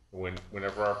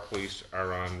whenever our police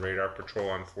are on radar patrol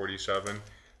on 47,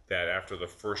 that after the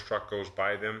first truck goes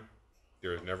by them,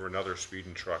 there's never another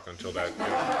speeding truck until that.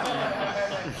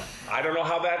 I don't know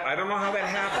how that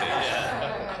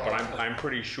happened, but I'm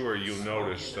pretty sure you'll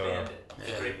notice. They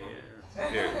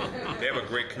have a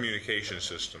great communication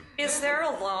system. Is there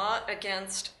a law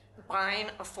against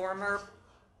buying a former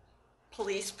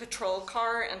police patrol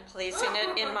car and placing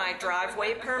it in my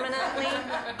driveway permanently?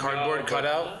 Cardboard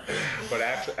cutout? But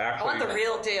actually, I want the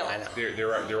real deal.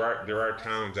 There are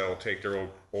towns that will take their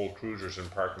old cruisers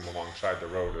and park them alongside the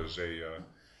road as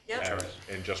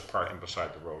and just park them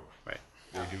beside the road. Right.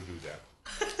 They do that.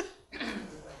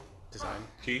 Design.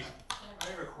 Keith? I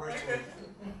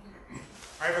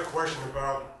have a question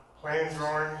about plan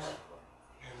drawings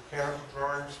and mechanical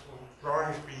drawings. Will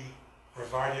drawings be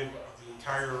provided of the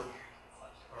entire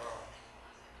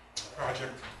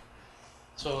project?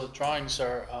 So the drawings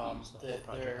are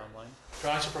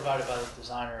drawings are provided by the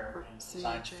designer in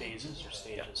design phases or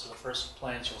stages. So the first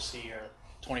plans you'll see are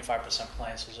 25%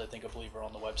 plans, as I believe are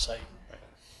on the website,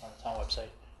 on the town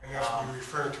website. And that's what you're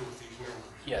referring to with these numbers?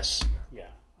 Yes, yeah.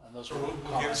 And those So are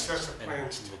we'll get sets of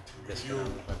plans to review.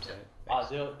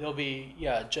 They'll be,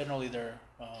 generally they're,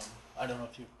 I don't know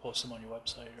if you post them on your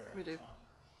website or. We do.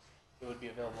 It would be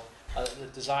available. The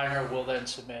designer will then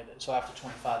submit, so after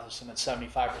 25, they'll submit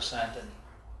 75% and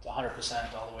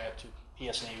 100% all the way up to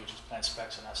PSNE, which is plan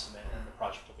specs and estimate, and the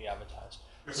project will be advertised.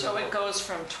 So it goes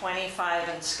from 25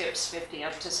 and skips 50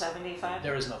 up to 75?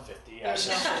 There is no 50. Yeah. There's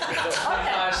no 50.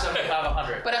 25, 75,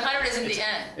 100. But 100 isn't the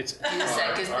end. It's You just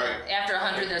said, because after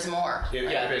 100, there's more.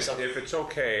 If it's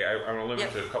okay, I'm gonna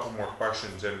limit to a couple more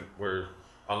questions, and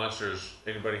unless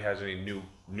anybody has any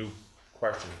new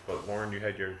questions. But Lauren, you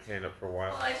had your hand up for a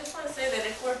while. Well, I just want to say that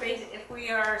if we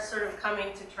are sort of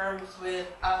coming to terms with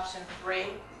option 3,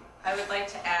 I would like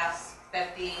to ask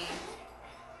that the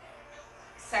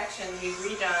section be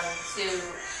redone to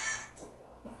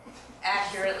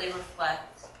accurately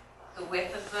reflect the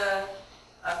width of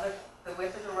the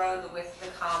width of the road, the width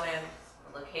of the common,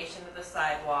 the location of the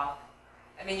sidewalk.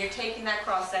 I mean, you're taking that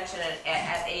cross section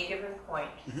at a given point,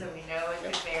 so we know it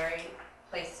could vary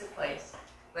place to place.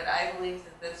 But I believe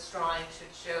that this drawing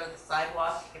should show the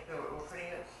sidewalk, if we're putting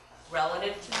it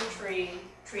relative to the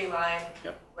tree line,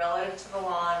 relative to the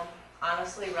lawn,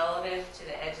 honestly relative to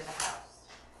the edge of the house.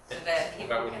 So that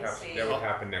people can see. That would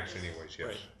happen next anyways, yes.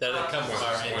 Right. That'll come from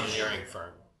our engineering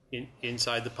firm.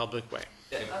 Inside the public way.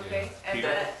 Okay, and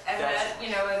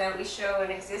that we show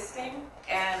an existing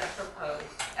and a proposed.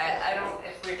 I don't,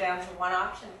 if we're down to one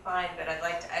option, fine, but I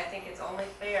think it's only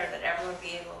fair that everyone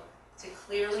be able to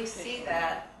clearly see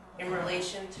that in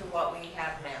relation to what we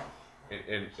have now.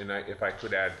 And if I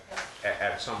could add,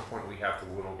 at some point we have to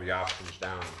whittle the options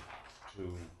down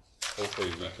to,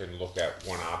 hopefully we can look at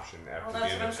one option after the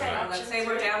end of tonight. Let's say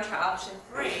we're down to option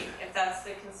 3, if that's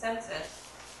the consensus.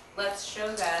 Let's show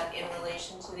that in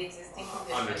relation to the existing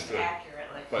conditions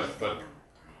accurately. But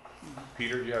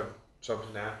Peter, do you have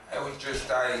something to add? It was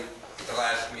just, at the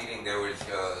last meeting, there was,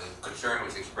 concern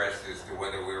was expressed as to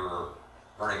whether we were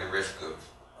running the risk of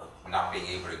not being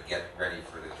able to get ready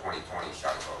for the 2020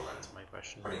 cycle. That's my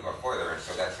question. Putting up further, and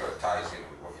so that sort of ties in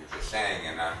with what you're just saying,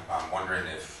 and I'm wondering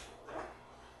if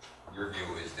your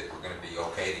view is that we're going to be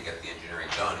okay to get the engineering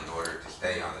done in order to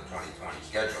stay on the 2020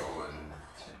 schedule, and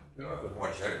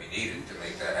what's going to be needed to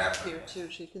make that happen. Here too,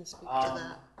 she can speak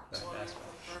to that.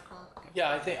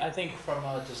 Yeah, I think from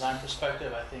a design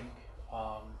perspective,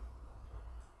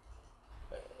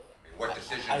 What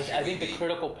decisions I think the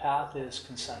critical path is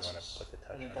consensus.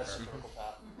 I think that's the critical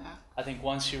path. I think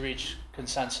once you reach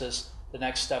consensus, the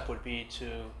next step would be to,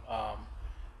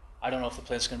 I don't know if the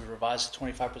plan's going to be revised to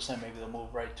 25%, maybe they'll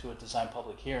move right to a design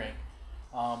public hearing,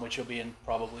 which will be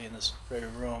probably in this very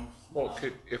room. Well,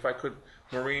 if I could,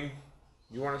 Maureen,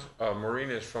 Maureen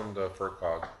is from the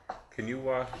FERCog. Can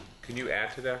you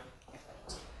add to that?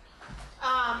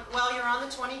 Well, you're on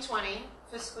the 2020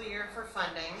 fiscal year for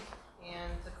funding,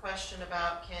 and the question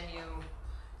about can you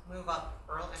move up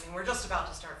early? I mean, we're just about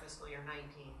to start fiscal year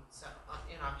 19, so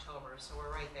in October, so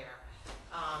we're right there.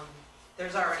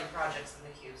 There's already projects in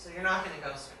the queue, so you're not going to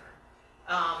go sooner.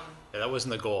 That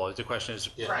wasn't the goal. The question is,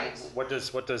 right. What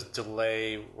does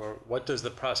delay, or what does the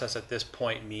process at this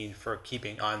point mean for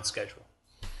keeping on schedule?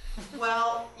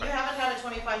 Well, you haven't had a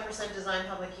 25% design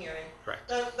public hearing. Correct.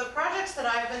 The projects that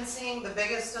I've been seeing, the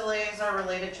biggest delays are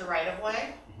related to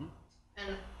right-of-way.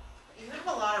 And you have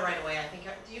a lot of right-of-way, I think.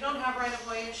 You don't have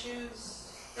right-of-way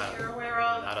issues that you're aware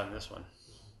of? Not on this one.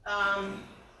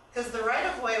 Because the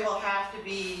right-of-way will have to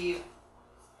be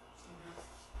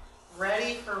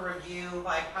ready for review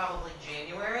by probably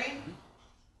January,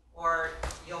 or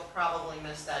you'll probably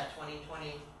miss that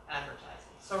 2020 advertising.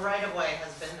 So right-of-way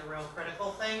has been the real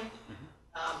critical thing,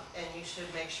 and you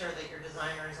should make sure that your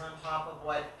designer is on top of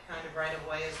what kind of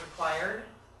right-of-way is required,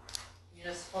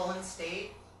 municipal and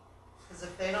state, because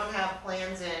if they don't have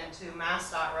plans in to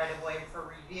MassDOT right-of-way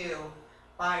for review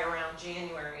by around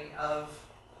January of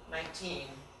 19,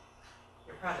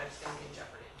 your project's going to be in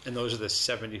jeopardy. And those are the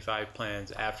 75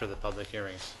 plans after the public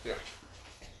hearings? Yeah.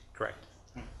 Correct.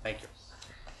 Thank you.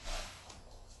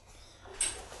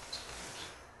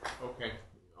 Okay.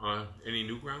 Any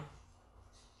new ground?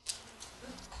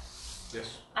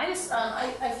 Yes. I just,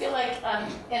 I feel like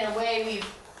in a way we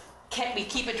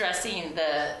keep addressing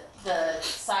the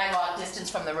sidewalk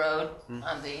distance from the road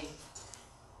on the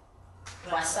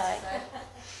west side. I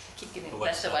keep giving,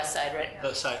 that's the west side, right?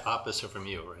 The side opposite from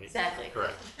you, right? Exactly.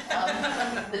 Correct.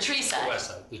 The tree side. The west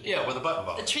side. Yeah, with a button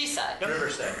ball. The tree side.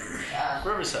 Riverside.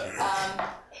 Riverside.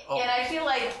 And I feel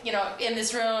like, in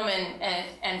this room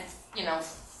and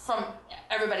from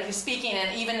everybody who's speaking,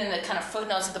 and even in the kind of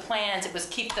footnotes of the plans, it was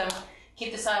keep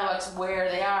the sidewalks where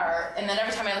they are. And then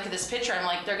every time I look at this picture, I'm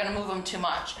like, they're going to move them too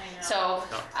much. So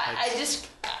I just,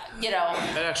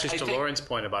 That actually is to Lauren's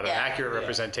point about an accurate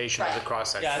representation of the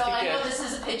cross section. So I know this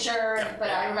is a picture, but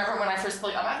I remember when I first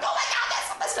looked, I'm like, oh my God,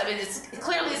 that's I mean,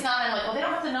 clearly it's not. I'm like, well, they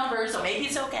don't have the numbers, so maybe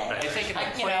it's okay. I think in the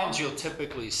you know. plans you'll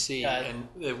typically see, and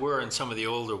there were in some of the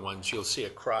older ones, you'll see a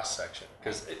cross section.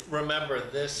 Because remember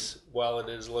this, while it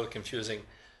is a little confusing,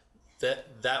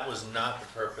 that was not the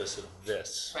purpose of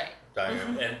this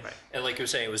diagram. And like you were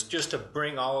saying, it was just to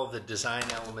bring all of the design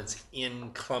elements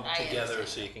in clumped together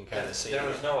so you can kind of see. There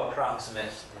was no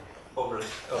approximate over.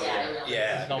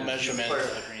 Yeah. No measurement of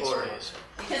the green space.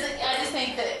 Because I just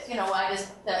think that, you know,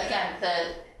 again,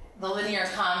 the linear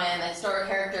common, the historic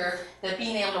character, that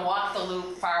being able to walk the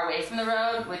loop far away from the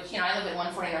road, which, you know, I live at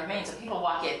 140 North Main, so people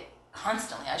walk it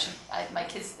constantly. My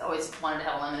kids always wanted to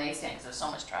have a lemonade stand because there's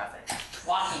so much traffic,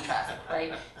 walking traffic,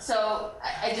 right? So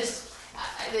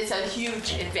it's a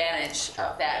huge advantage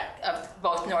of that, of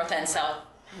both North and South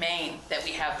Main, that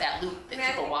we have that loop that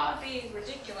people walk. I think it would be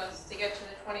ridiculous to get to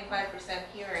the 25%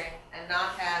 hearing and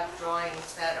not have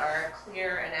drawings that are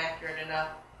clear and accurate enough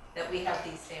that we have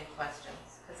these same questions,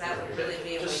 because that would really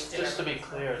be a waste of Just to be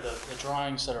clear, the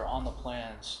drawings that are on the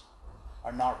plans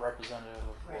are not representative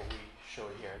of what we show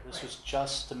here. This was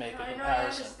just to make a comparison. I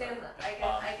understand that.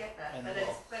 I get that,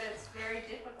 but it's very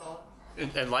difficult.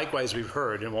 And likewise, we've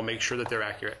heard, and we'll make sure that they're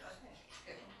accurate.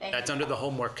 That's under the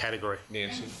homework category.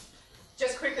 Nancy?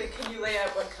 Just quickly, can you lay out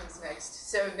what comes next?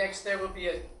 So next there will be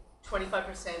a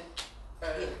 25%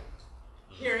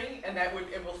 hearing, and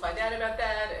we'll find out about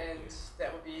that, and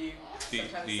that will be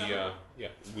sometime this summer.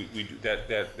 We do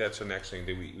that's the next thing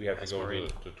that we have to go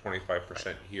to the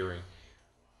 25% hearing.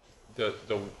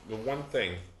 The one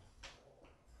thing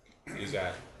is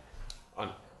that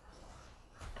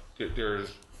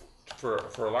there's for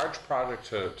a large project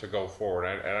to go forward,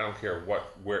 and I don't care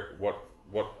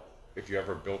what if you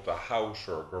ever built a house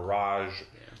or a garage,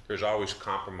 there's always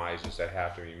compromises that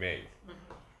have to be made.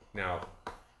 Now,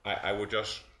 I would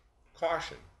just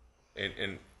caution,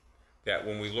 and that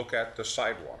when we look at the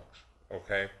sidewalks,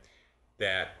 okay,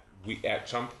 that we at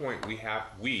some point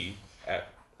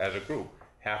as a group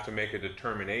have to make a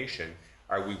determination: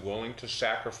 are we willing to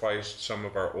sacrifice some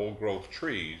of our old growth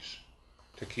trees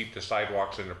to keep the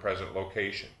sidewalks in the present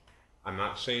location? I'm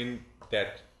not saying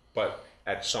that, but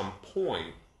at some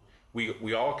point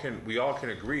we all can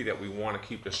agree that we want to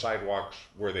keep the sidewalks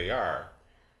where they are.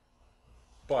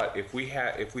 But if we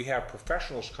have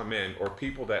professionals come in, or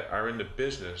people that are in the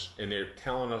business, and they're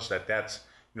telling us that that's,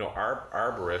 you know, our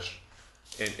arborist,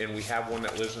 and we have one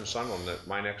that lives in Sunderland, that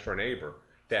my next door neighbor,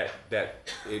 that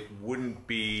it wouldn't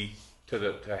be to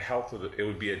the health of it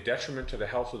would be a detriment to the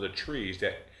health of the trees,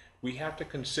 that we have to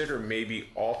consider maybe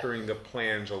altering the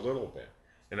plans a little bit.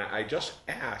 And I just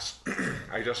ask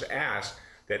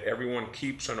that everyone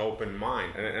keeps an open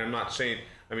mind. And I'm not saying,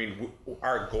 I mean,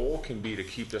 our goal can be to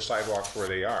keep the sidewalks where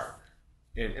they are.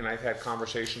 And I've had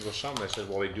conversations with some that said,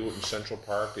 well, they do it in Central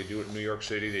Park, they do it in New York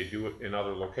City, they do it in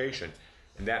other locations.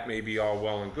 And that may be all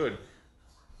well and good.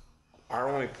 Our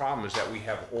only problem is that we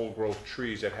have old growth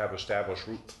trees that have established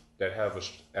root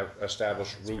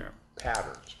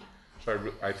patterns. So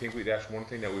I think that's one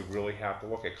thing that we really have to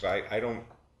look at, because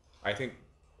I think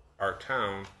our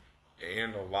town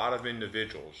and a lot of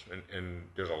individuals, and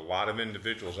there's a lot of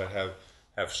individuals that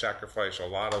have sacrificed a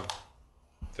lot of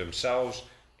themselves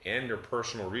and their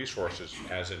personal resources,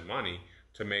 as in money,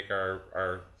 to make our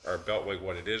beltway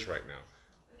what it is right now.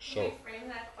 Can you frame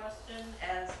that question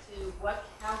as to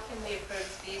how can we approach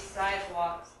these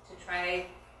sidewalks to try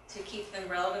to keep them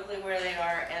relatively where they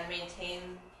are and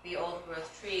maintain the old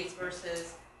growth trees,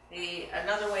 versus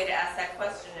another way to ask that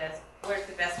question is, where's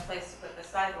the best place to put the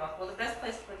sidewalk? Well, the best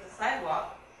place to put the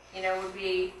sidewalk, you know, would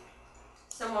be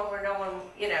somewhere where no one,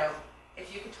 you know,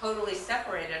 if you could totally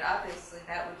separate it, obviously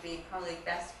that would be probably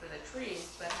best for the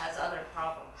trees, but has other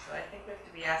problems. So I think we have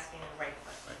to be asking the right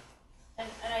question.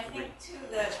 And I think too,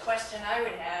 the question I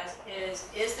would have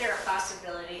is there a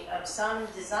possibility of some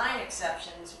design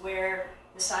exceptions where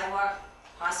the sidewalk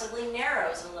possibly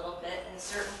narrows a little bit in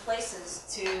certain places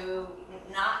to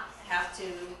not have to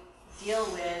deal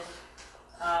with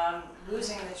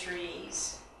losing the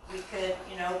trees? We could,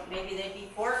 you know, maybe they'd be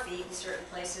 4 feet in certain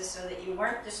places so that you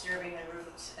weren't disturbing the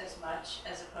roots as much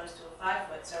as opposed to a 5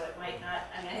 foot. So it might not,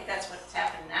 I mean, I think that's what's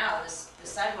happened now. The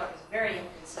sidewalk is very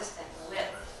inconsistent in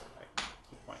width.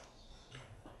 Good point.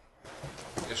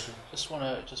 Just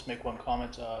want to make one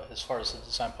comment as far as the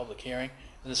design public hearing.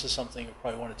 And this is something you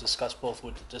probably want to discuss both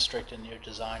with the district and your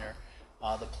designer.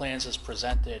 The plans as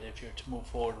presented, if you're to move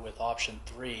forward with option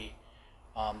 3,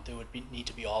 they would need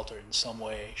to be altered in some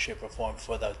way, shape, or form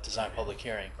for the design public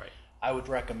hearing. Right. I would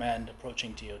recommend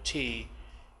approaching DOT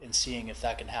and seeing if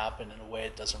that can happen in a way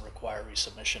that doesn't require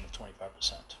resubmission of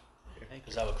 25%,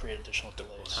 because that would create additional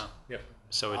delays. Yep.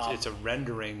 So it's a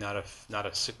rendering, not a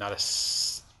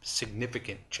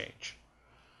significant change.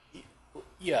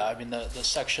 Yeah, I mean, the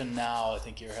section now, I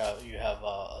think you have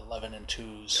 11 and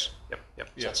 2s. Yep. So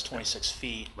that's 26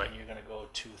 feet, Right. and you're going to go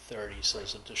 230, so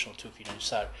there's an additional 2 feet on each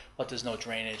side. But there's no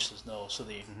drainage,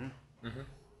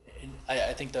 and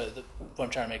I think what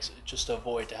I'm trying to make is just to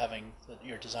avoid to having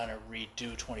your designer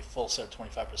redo full set of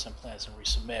 25% plans and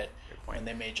resubmit, and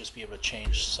they may just be able to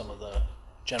change some of the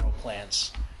general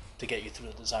plans to get you through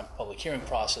the design public hearing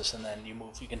process, and then you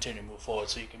continue to move forward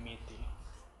so you can meet the.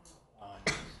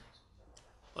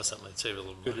 Well, something might save a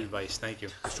little Good money. advice, thank you.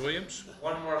 Mr. Williams?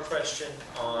 One more question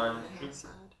on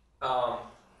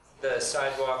the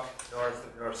sidewalk north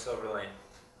of North Silver Lane.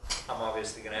 I'm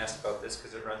obviously going to ask about this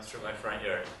because it runs through my front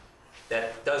yard.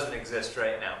 That doesn't exist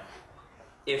right now.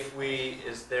 Do we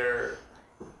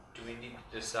need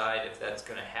to decide if that's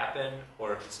going to happen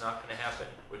or if it's not going to happen,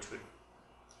 which would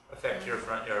affect your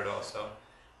front yard also?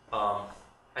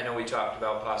 I know we talked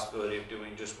about possibility of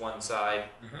doing just one side,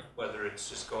 whether it's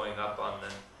just going up on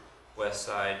the west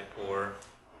side or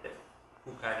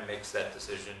who kind of makes that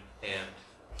decision and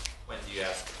when do you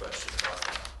ask the question about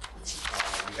that?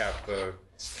 We have to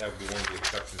have one of the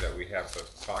exceptions that we have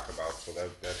to talk about, so that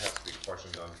has to be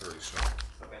questioned done very soon.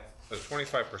 Okay. The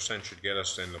 25% should get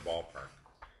us in the ballpark.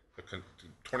 The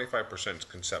 25% is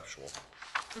conceptual.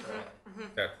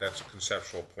 That's a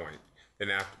conceptual point. Then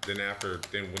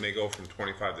when they go from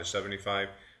 25 to 75,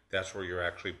 that's where you're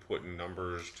actually putting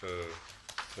numbers to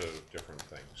different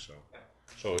things.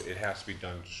 So it has to be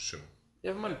done soon. You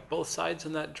have them on both sides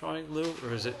in that drawing, Lou,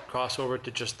 or is it crossover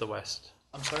to just the west?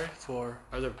 I'm sorry,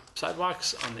 Are there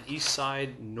sidewalks on the east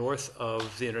side north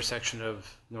of the intersection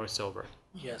of North Silver?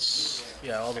 Yes,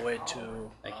 yeah, all the way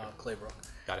to Claybrook.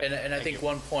 Got it. And I think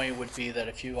one point would be that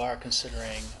if you are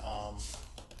considering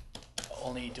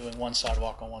only doing one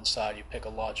sidewalk on one side, you pick a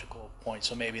logical point.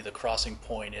 So maybe the crossing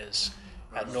point is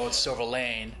at North Silver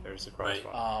Lane. There's the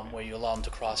crosswalk. Where you allow them to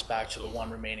cross back to the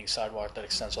one remaining sidewalk that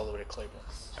extends all the way to Claybrook.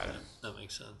 Got it. That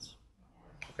makes sense.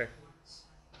 Okay.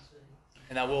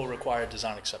 And that will require a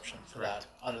design exception for that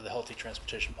under the Healthy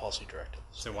Transportation Policy Directive.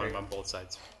 So one on both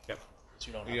sides. Yep. So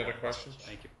you don't Any other questions?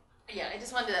 Thank you. Yeah, I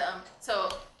just wanted to, so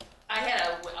I had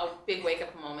a big wake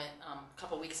up moment a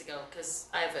couple weeks ago because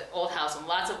I have an old house and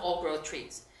lots of old growth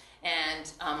trees.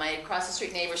 And my across the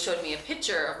street neighbor showed me a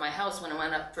picture of my house when it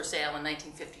went up for sale in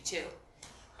 1952.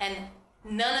 And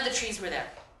none of the trees were there.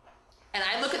 And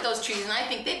I look at those trees and I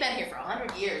think they've been here for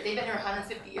 100 years. They've been here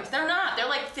 150 years. They're not. They're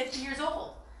like 50 years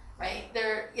old, right?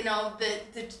 They're,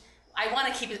 I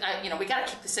want to keep it, we got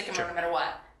to keep the sycamore no matter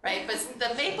what, right? But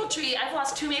the maple tree, I've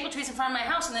lost 2 maple trees in front of my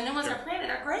house and the new ones that are planted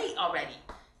are great already.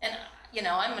 And,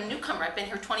 I'm a newcomer. I've been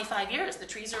here 25 years. The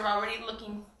trees are already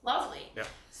looking lovely. Yeah.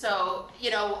 So,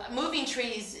 moving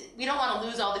trees, we don't want to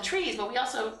lose all the trees, but we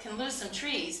also can lose some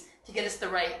trees to get us the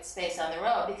right space on the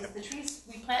road because the trees,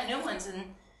 we plant new ones and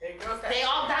they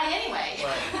all die anyway.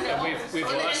 Right. We've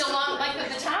lost the long life of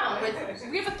the town.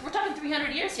 We're talking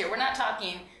 300 years here. We're not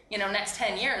talking, next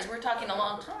 10 years. We're talking a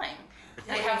long time.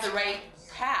 They have the right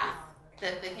path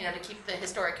to keep the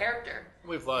historic character.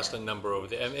 We've lost a number over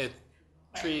there.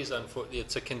 Trees, unfortunately,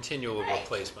 it's a continual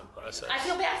replacement process. I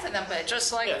feel bad for them, but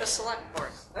Just like the select board.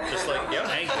 Just like,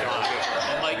 thank God.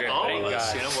 And like all of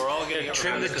us, we're all getting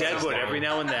trim the deadwood every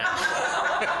now and then.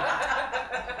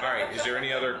 All right, is there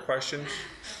any other questions?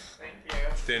 Thank you.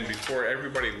 Then before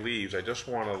everybody leaves, I just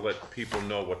want to let people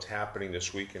know what's happening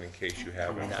this weekend in case you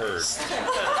haven't heard.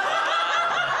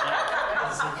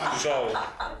 So,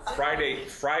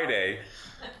 Friday,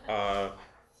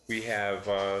 we have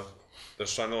the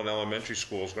Sunderland Elementary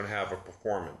School is going to have a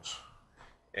performance.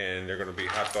 And they're going to be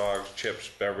hot dogs, chips,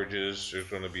 beverages. There's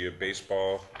going to be a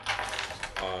baseball,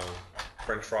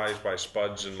 French fries by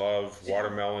Spuds and Love,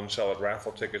 watermelon salad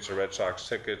raffle tickets, or Red Sox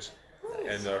tickets,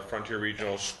 and the Frontier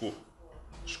Regional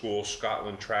School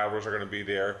Scotland Travelers are going to be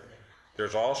there.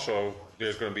 There's going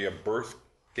to be a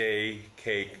birthday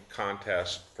cake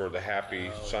contest for the Happy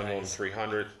Sunderland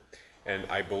 300. And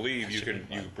I believe you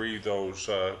breathe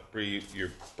your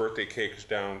birthday cakes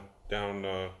down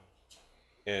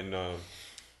and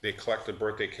they collect the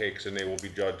birthday cakes and they will be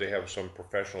judged. They have some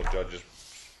professional judges,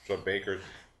 some bakers,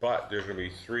 but there's going to be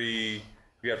 3.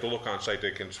 You have to look on site. They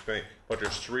can spend, but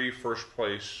there's 3 first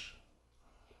place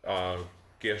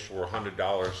gifts for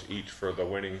 $100 each for the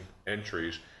winning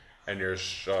entries, and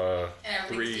there's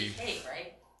 3 cake,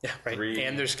 right? Yeah, right.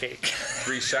 And there's cake.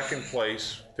 3 second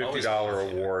place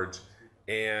 $50 awards.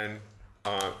 And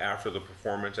after the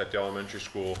performance at the elementary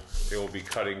school, they will be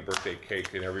cutting birthday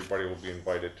cake, and everybody will be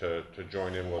invited to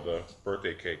join in with a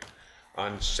birthday cake.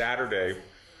 On Saturday,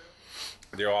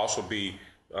 there will also be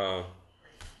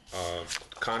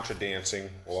Contra dancing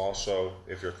will also,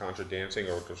 if you're contra dancing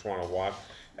or just want to walk,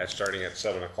 that's starting at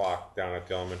 7 o'clock down at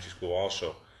the elementary school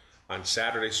also. On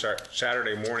Saturday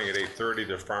morning at 8:30,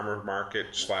 the farmer market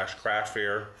 / craft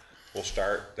fair will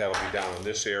start. That'll be down in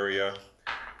this area.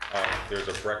 There's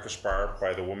a breakfast bar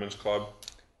by the Women's Club,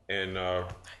 and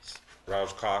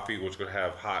Rouse Coffee was going to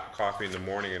have hot coffee in the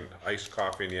morning and iced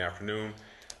coffee in the afternoon.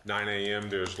 9 a.m.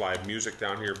 there's live music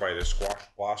down here by the Squash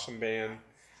Blossom Band.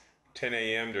 10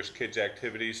 a.m. there's kids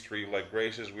activities, 3-leg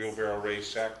races, wheelbarrow race,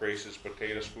 sack races,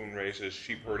 potato spoon races,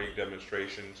 sheep herding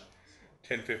demonstrations.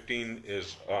 10:15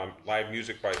 is live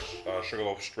music by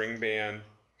Sugarloaf String Band.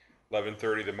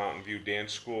 11:30 the Mountain View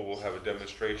Dance School will have a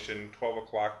demonstration. 12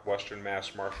 o'clock Western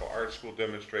Mass Martial Arts School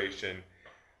demonstration.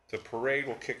 The parade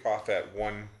will kick off at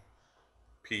 1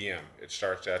 p.m. It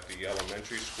starts at the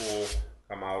elementary school,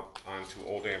 come out onto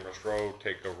Old Amherst Road,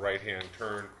 take a right-hand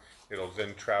turn. It'll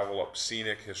then travel up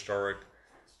scenic, historic,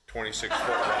 26-foot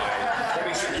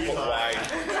wide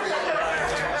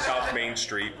South Main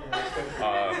Street.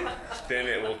 Then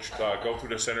it will go through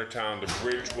the center town. The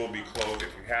bridge will be closed.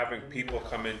 If you're having people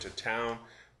come into town,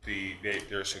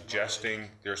 they're suggesting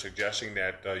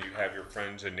that you have your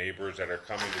friends and neighbors that are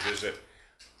coming to visit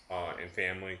and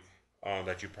family,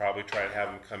 that you probably try to have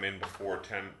them come in before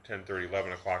 10:30,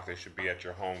 11 o'clock. They should be at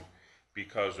your home,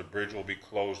 because the bridge will be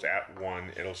closed at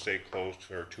 1. It'll stay closed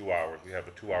for 2 hours. We have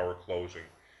a 2-hour closing.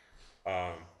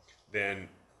 Then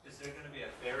is there going to be a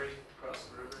ferry across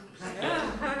the river?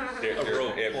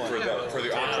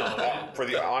 For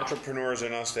the entrepreneurs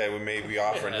in us, that we may be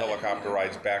offering helicopter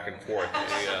rides back and forth.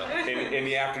 In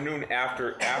the afternoon,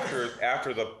 after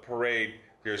the parade,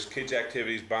 there's kids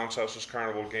activities, bounce houses,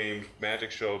 carnival games,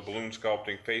 magic show, balloon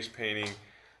sculpting, face painting.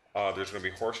 There's going to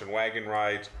be horse and wagon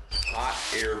rides, hot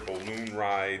air balloon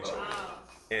rides,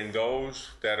 and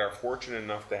those that are fortunate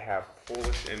enough to have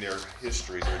Polish in their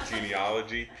history, their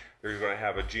genealogy, they're going to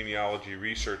have a genealogy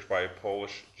research by a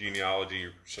Polish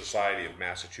Genealogy Society of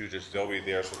Massachusetts. They'll be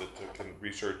there so that they can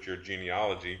research your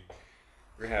genealogy.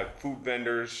 We're going to have food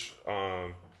vendors,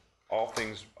 all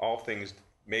things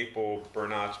Maple,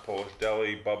 Bernat's Polish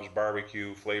Deli, Bub's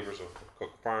Barbecue, Flavors of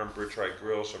Cook Farm, Bridgewright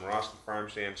Grill, Samarowski Farm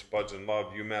Stand, Spuds and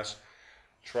Love, UMass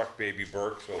Truck Baby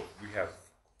Burke. So we have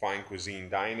fine cuisine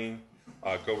dining.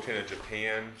 Goten in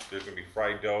Japan, there's going to be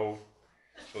fried dough.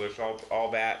 So there's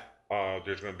all that.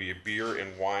 There's going to be a beer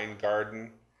and wine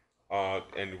garden. And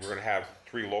we're going to have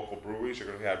 3 local breweries. We're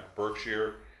going to have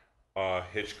Berkshire,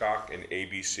 Hitchcock, and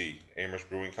ABC, Amherst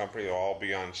Brewing Company. They'll all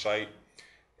be on site.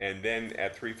 And then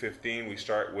at 3:15, we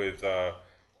start with a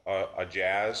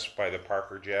jazz by the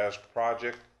Parker Jazz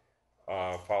Project,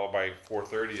 followed by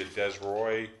 4:30 is Des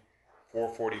Roy,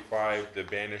 4:45 the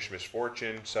Banished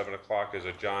Misfortune, 7 o'clock is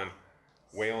a John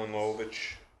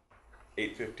Waylandlovich,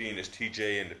 8:15 is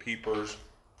TJ and the Peepers.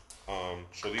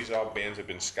 So these all bands have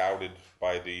been scouted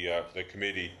by the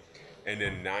committee. And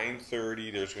then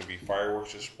 9:30 there's going to be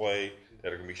fireworks display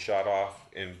that are going to be shot off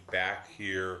in back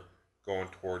here going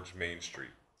towards Main Street.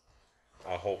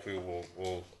 Hopefully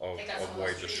we'll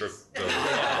avoid the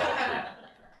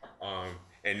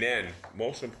and then,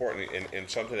 most importantly, and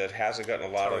something that hasn't gotten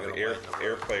a lot of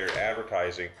airplay or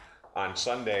advertising, on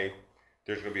Sunday,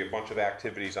 there's going to be a bunch of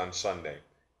activities on Sunday,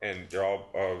 and they're all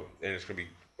and it's going to be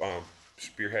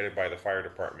spearheaded by the fire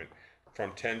department.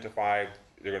 From 10 to 5,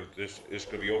 it's going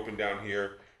to be open down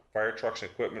here. Fire trucks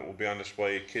and equipment will be on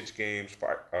display. Kids games,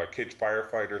 kids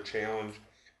firefighter challenge,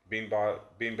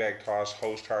 beanbag toss,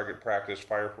 hose target practice,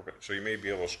 fire. So you may be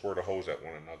able to squirt a hose at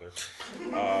one another.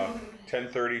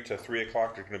 10:30 to 3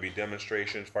 o'clock, there's going to be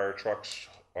demonstrations, fire trucks,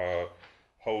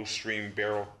 hose stream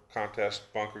barrel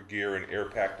contest, bunker gear, and air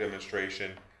pack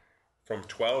demonstration. From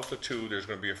 12 to 2, there's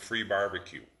going to be a free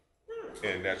barbecue,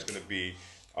 and that's going to be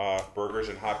burgers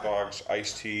and hot dogs,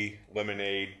 iced tea,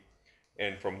 lemonade,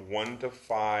 and from 1 to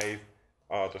 5.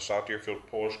 The South Deerfield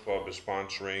Polish Club is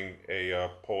sponsoring a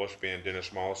Polish band,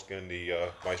 Dennis Moleskin, the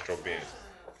Maestro band.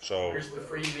 So, where's the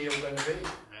free meal going to be?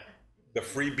 The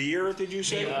free beer, did you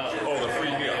say? Oh, the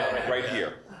free beer, right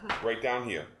here, right down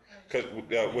here. Because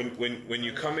when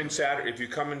you come in Saturday, if you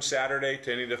come in Saturday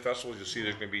to any of the festivals, you'll see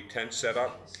there's going to be tents set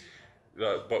up.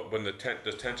 But when the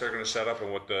tents are going to set up,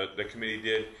 and what the committee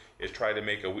did is try to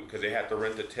make a week, because they had to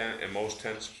rent a tent, and most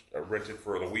tents are rented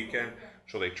for the weekend,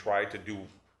 so they tried to do.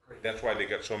 That's why they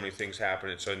got so many things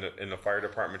happening. So in the fire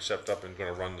department stepped up and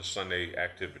going to run the Sunday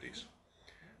activities.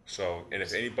 So, and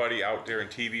if anybody out there in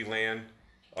TV land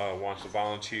wants to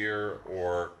volunteer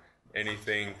or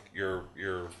anything,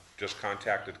 you're just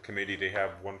contacted the committee. They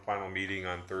have one final meeting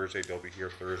on Thursday. They'll be here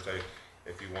Thursday.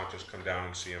 If you want, just come down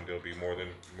and see them. They'll be more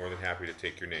than happy to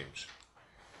take your names.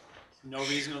 No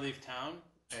reason to leave town?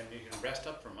 And you can rest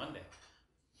up for Monday.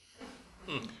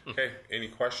 Okay, any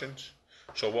questions?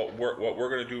 So what we're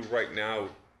gonna do right now,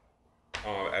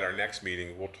 at our next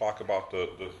meeting, we'll talk about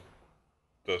the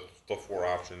four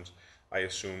options. I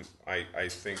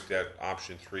think that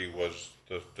option 3 was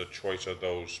the choice of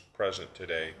those present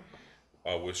today,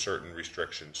 with certain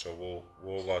restrictions. So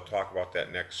we'll talk about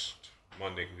that next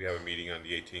Monday. We have a meeting on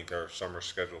the 18th. Our summer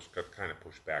schedules got kind of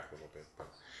pushed back a little bit. But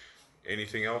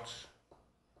anything else?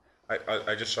 I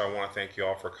want to thank you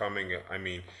all for coming. I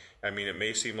mean, it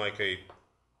may seem like a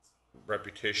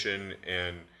repetition,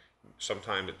 and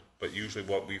sometimes, but usually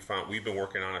what we found, we've been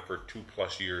working on it for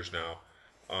 2+ years now,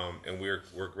 and we're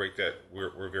great that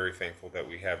we're very thankful that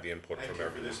we have the input from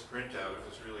everyone. Thank you for this printout. It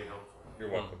was really helpful. You're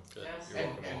welcome. Good. You're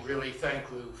welcome. And really thank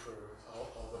Lou for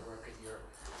all the work and your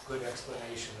good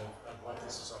explanation of what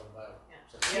this is all about.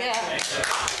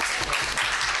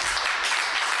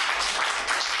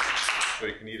 So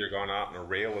you can either go out on a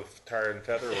rail of tar and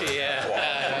feather, or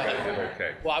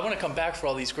okay. Well, I want to come back for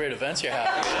all these great events you're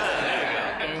having.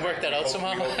 Can we work that out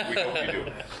somehow? We hope you do.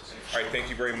 All right, thank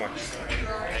you very much.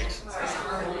 Thanks.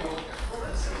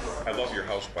 I love your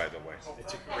house, by the way.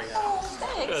 It's a great house.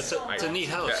 It's a neat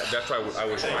house. That's why I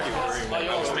was. Thank you very much.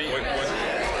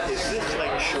 Is this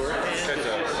like short?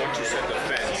 Once you said the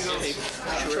fence.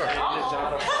 Sure.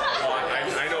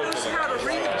 I know.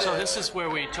 So this is where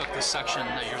we took the section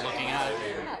that you're looking at.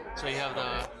 So you have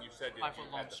the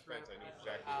 5-foot long strip.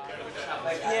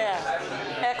 Yeah,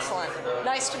 excellent.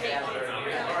 Nice to meet you.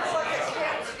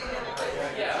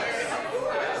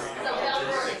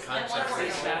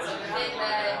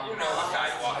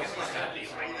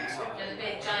 The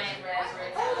big giant red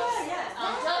brick.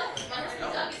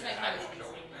 Dougie's my kind of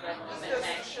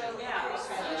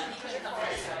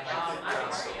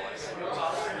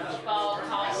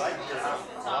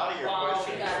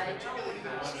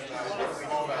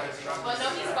well, no,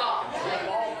 he's golf.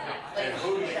 And who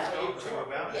do you talk to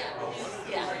about it?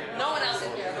 Yeah. No one else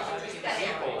in here.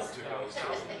 People to go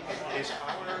to. Is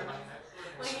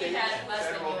our state and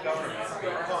federal government,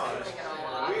 because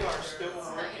we are still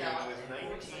working with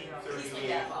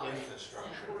 1938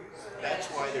 infrastructure. That's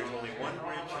why there's only one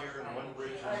bridge here and one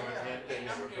bridge in Northampton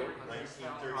that were built in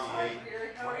 1938,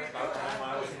 about the time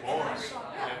I was born,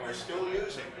 and we're still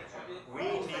using it. We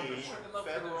need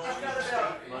federal and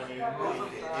state money into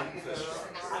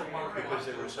infrastructure, because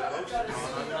they were supposed to go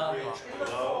on the bridge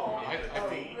below in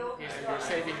between. You're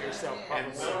saving yourself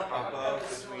And problems. one above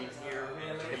between here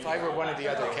and If I were one of the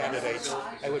other candidates,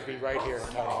 I would be right here in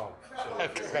Town Hall.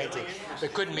 Granted,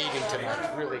 but good meeting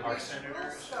tonight, really our good.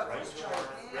 senators, right to our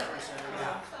representatives,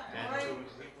 and to the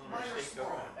people in the state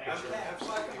government.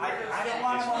 I don't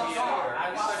want to go far.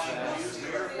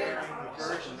 We are bearing the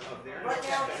burden of their not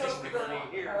spending the money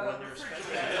here when they're spending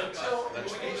it.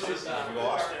 Let's face it, we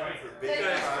lost them for big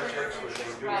projects where they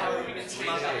do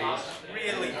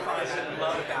really fun and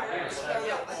love that.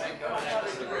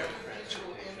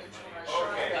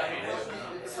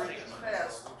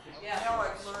 Now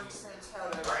I've learned since how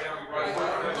to.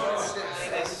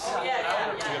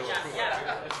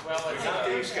 Well, it's not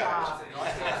these guys.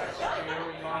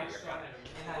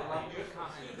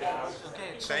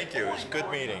 Thank you, it's a good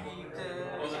meeting.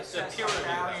 The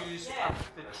values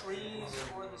of the trees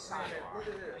or the sign.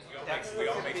 We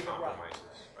all make compromises.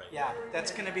 Yeah,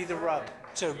 that's gonna be the rub.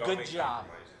 So good job,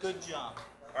 good job.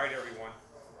 All right, everyone.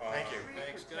 Thank you.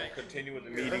 Thanks. Continue with the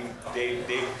meeting. Dave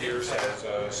Pierce has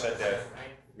said that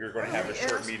we're going to have a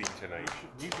short meeting tonight.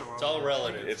 It's all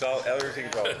relative.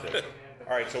 Everything's relative.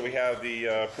 All right, so we have the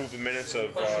approved minutes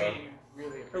of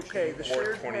Okay, the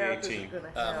shared path is 2018.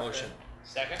 gonna have. Motion.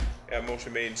 Second?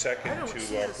 Motion made second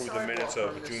to approve the minutes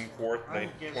of June 4th,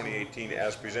 2018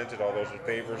 as presented. All those in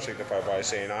favor signify by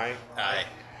saying aye. Aye.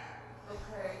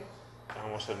 I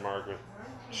almost said Margaret.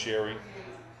 Sherry.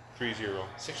 3-0.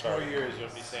 6 more years you'll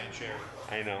be saying Sherry.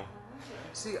 I know.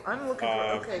 See, I'm looking for,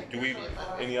 okay. Do we,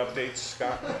 any updates,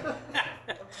 Scott?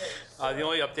 The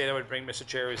only update I would bring, Mr.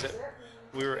 Chair, is that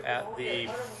we were at the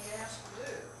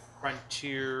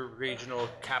Frontier Regional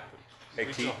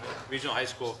Regional High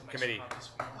School Committee.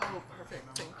 Oh,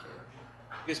 perfect, thank you.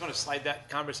 You guys want to slide that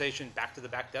conversation back to the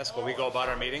back desk while we go about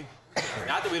our meeting?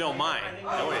 Not that we don't mind.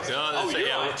 No,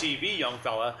 you're on TV, young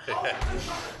fella.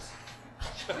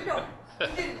 We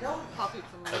didn't know Poppy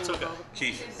from That's okay.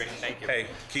 Keith. Thank you. Hey,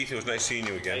 Keith, it was nice seeing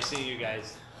you again. Nice seeing you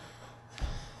guys.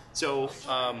 So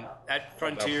at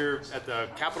Frontier, at the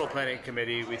Capital Planning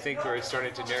Committee, we think we're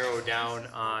starting to narrow down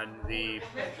on the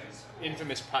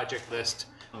infamous project list,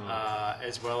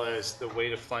 as well as the way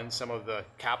to fund some of the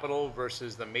capital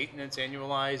versus the maintenance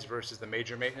annualized versus the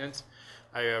major maintenance.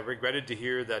 I regretted to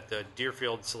hear that the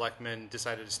Deerfield selectmen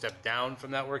decided to step down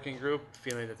from that working group,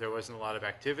 feeling that there wasn't a lot of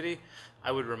activity.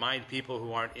 I would remind people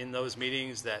who aren't in those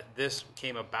meetings that this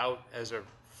came about as a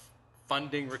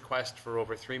funding request for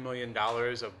over $3 million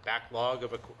of backlog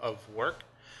of work.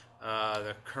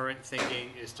 The current thinking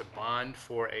is to bond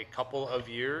for a couple of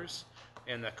years,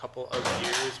 and a couple of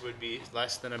years would be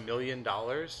less than $1 million,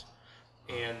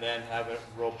 and then have a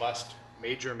robust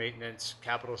major maintenance,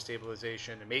 capital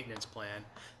stabilization, and maintenance plan.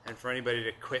 And for anybody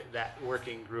to quit that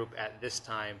working group at this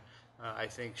time, I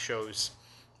think shows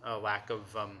a lack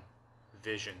of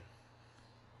vision.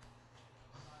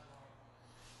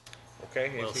 Okay,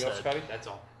 anything Well else, said. Scotty? That's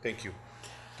all. Thank you.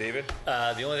 David?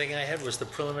 The only thing I had was the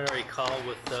preliminary call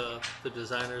with the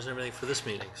designers and everything for this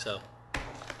meeting, so.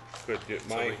 Good. Yeah,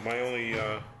 my only,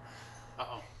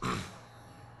 Uh-oh.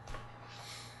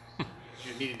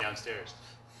 You're meeting downstairs.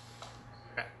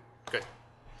 Okay, good.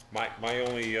 my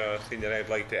only thing that I'd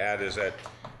like to add is that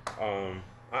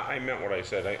I meant what I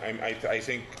said. I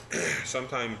think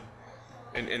sometimes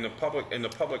in the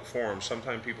public forum,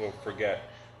 sometimes people forget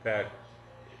that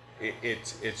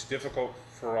it's difficult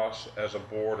for us as a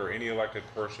board or any elected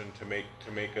person to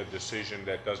make a decision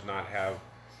that does not have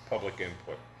public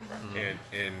input.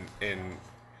 And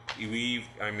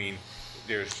I mean,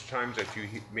 there's times that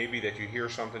maybe you hear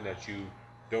something that you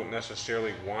don't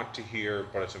necessarily want to hear,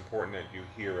 but it's important that you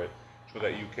hear it so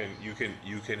that you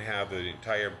can have the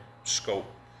entire scope,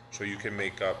 so you can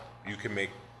make the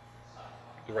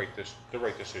right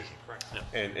decision. Correct. Yeah.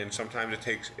 And sometimes it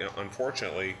takes,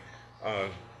 unfortunately,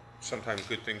 sometimes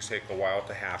good things take a while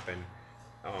to happen,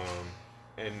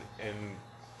 and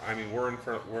I mean we're in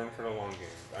for the long game.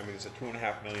 I mean, it's a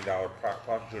 $2.5 million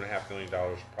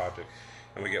project,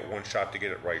 and we get one shot to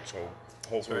get it right. So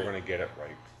hopefully we're going to get it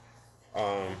right.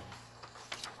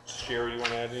 Sherry, you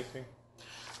want to add anything?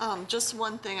 Just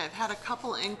one thing, I've had a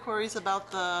couple inquiries about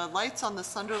the lights on the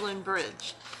Sunderland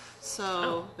Bridge,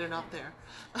 so they're not there.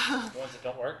 The ones that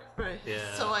don't work? Right.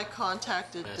 Yeah. So I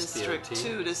contacted District SDOT.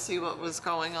 2 to see what was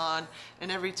going on, and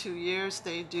every 2 years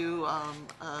they do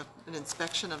an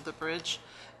inspection of the bridge,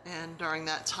 and during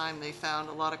that time they found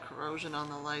a lot of corrosion on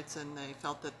the lights, and they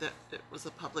felt that it was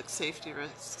a public safety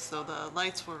risk, so the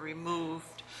lights were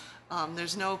removed.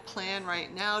 There's no plan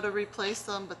right now to replace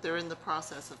them, but they're in the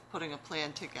process of putting a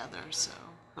plan together, so.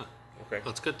 Okay.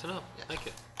 That's good to know. Yeah. Thank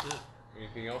you. Yeah.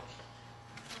 Anything else?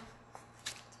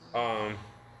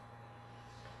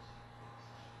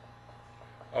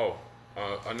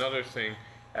 Another thing,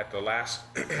 at the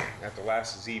last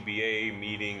ZBA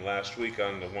meeting last week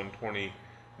on the 120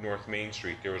 North Main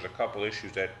Street, there was a couple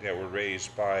issues that were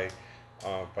raised by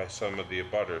some of the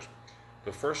abutters.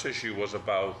 The first issue was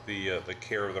about the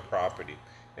care of the property,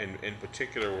 and in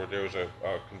particular, where there was a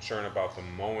concern about the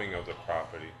mowing of the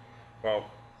property. Well,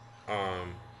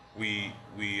 we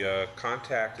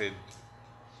contacted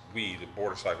the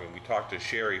Board of Selectmen. We talked to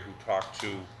Sherry, who talked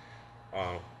to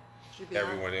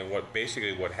everyone, and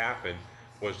what happened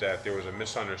was that there was a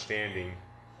misunderstanding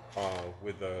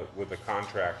with the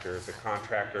contractor. The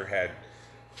contractor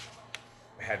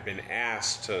had been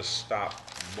asked to stop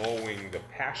mowing the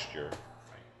pasture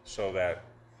so that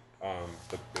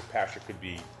the pasture could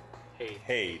be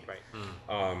hayed. Right.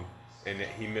 And that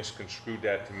he misconstrued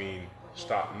that to mean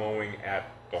stop mowing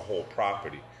at the whole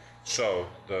property. So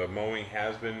the mowing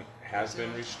has been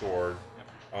restored,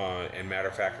 and matter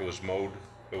of fact, it was mowed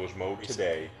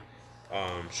today.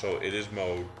 So it is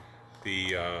mowed.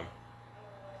 The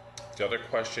other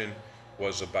question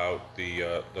was about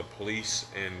the police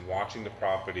and watching the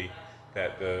property.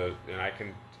 And I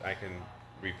can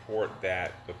report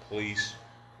that the police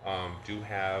do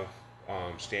have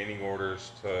standing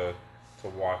orders to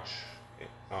watch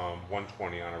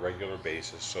 120 on a regular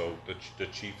basis. So the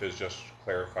chief has just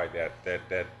clarified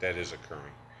that is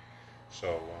occurring.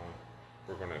 So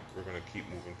we're gonna keep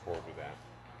moving forward with that.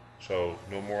 So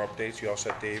no more updates. You all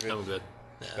set, David? I'm good.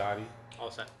 Scotty?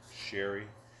 All set. Sherry?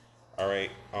 All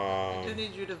right. I do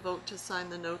need you to vote to sign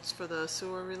the notes for the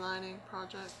sewer relining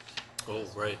project. Oh,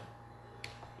 right.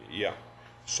 Yeah.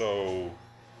 So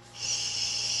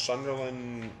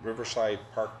Sunderland Riverside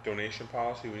Park donation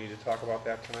policy. We need to talk about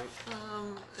that tonight.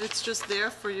 It's just there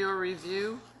for your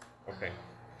review. Okay.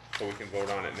 So we can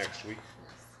vote on it next week.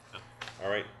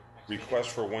 All right. Request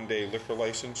for one-day liquor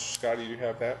license. Scotty, do you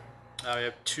have that? We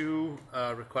have two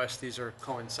requests. These are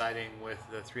coinciding with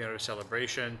the 300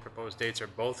 celebration. Proposed dates are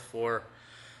both for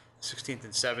 16th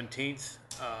and 17th.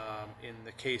 In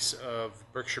the case of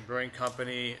Berkshire Brewing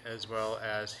Company as well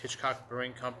as Hitchcock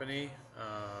Brewing Company,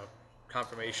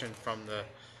 confirmation from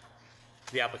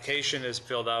the application is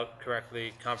filled out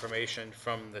correctly. Confirmation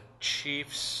from the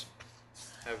chiefs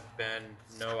have been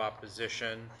no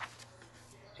opposition,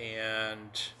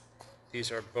 and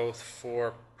these are both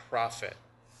for profit.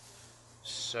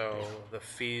 So the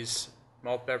fees,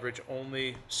 malt beverage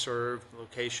only, served,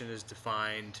 location is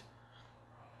defined,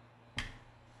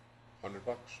 $100.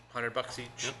 $100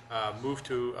 each. Move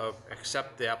to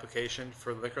accept the application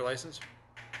for the liquor license.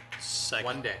 Second.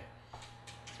 1 day.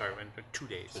 Sorry, 2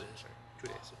 days. Sorry, 2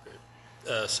 days.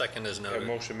 Second is A noted.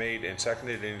 motion made and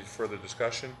seconded. Any further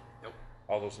discussion? Nope.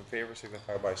 All those in favor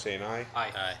signify by saying aye.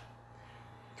 Aye. Aye.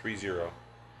 3-0.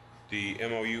 The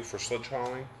MOU for sludge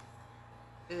hauling.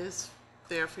 Is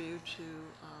there for you to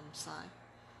sign.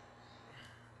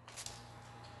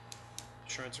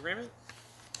 Insurance agreement?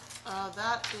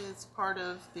 That is part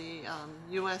of the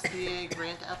USDA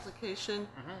grant application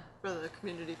for the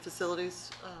community facilities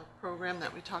program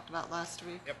that we talked about last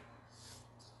week. Yep.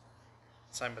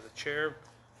 Signed by the chair.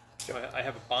 So I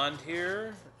have a bond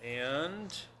here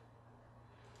and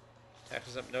tax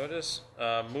exempt notice.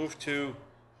 Move to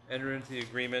enter into the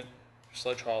agreement for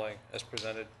sludge hauling as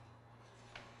presented.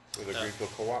 With a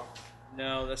Greenfield Co-op?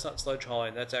 No, that's not sludge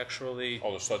hauling. That's actually.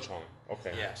 Oh, the sludge hauling.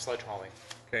 Okay. Yeah, sludge hauling.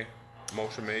 Okay.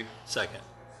 Motion made. Second.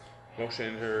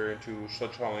 Motion enter into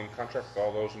sludge hauling contract.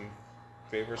 All those in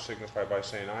favor signify by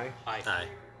saying aye. Aye. Aye.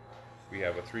 We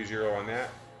have a 3-0 on that.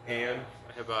 And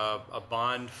I have a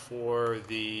bond for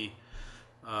the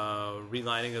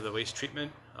relining of the waste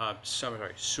treatment,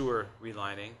 sewer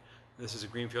relining. This is a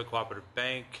Greenfield Cooperative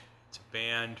Bank. It's a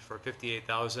band for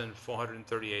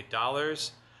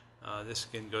 $58,438. This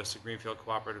again goes to Greenfield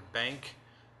Cooperative Bank,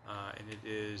 and it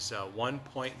is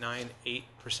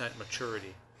 1.98%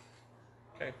 maturity.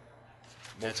 Okay.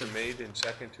 Motion made and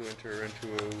second to enter into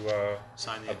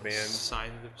Sign a band.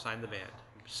 Sign the band.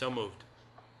 So moved.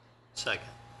 Second.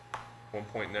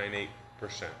 1.98%.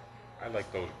 I like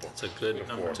those books. It's a good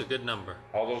number. It's a good number.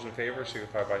 All those in favor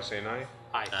signify by saying aye.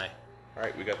 Aye. Aye. All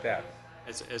right, we got that.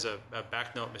 As a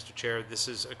back note, Mr. Chair, this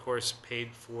is of course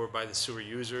paid for by the sewer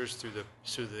users through the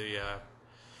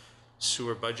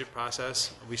sewer budget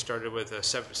process. We started with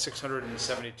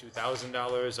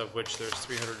 $672,000, of which there's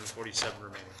 $347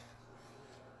 remaining.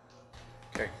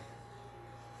 Okay.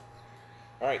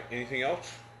 All right, anything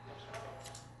else?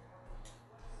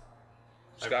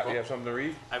 Scott, you have something to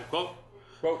read? I have a quote.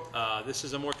 Quote. This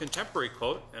is a more contemporary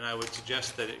quote, and I would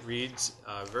suggest that it reads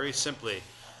very simply,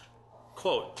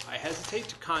 quote, "I hesitate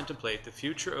to contemplate the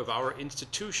future of our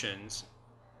institutions,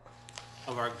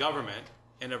 of our government,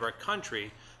 and of our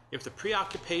country if the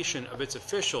preoccupation of its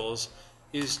officials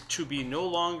is to be no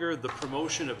longer the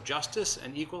promotion of justice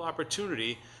and equal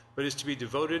opportunity, but is to be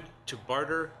devoted to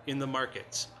barter in the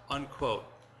markets." Unquote.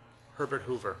 Herbert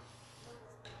Hoover.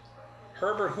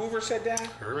 Herbert Hoover said that?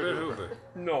 Herbert Hoover.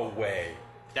 No way.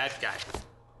 That guy.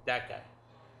 That guy.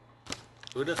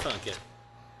 Who'd have thunk it?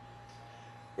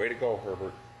 Way to go,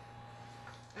 Herbert.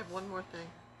 I have one more thing.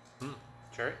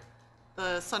 Sure.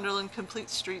 The Sunderland Complete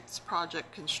Streets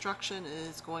project construction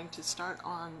is going to start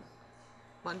on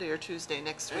Monday or Tuesday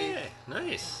next week. Hey,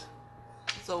 nice.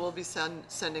 So we'll be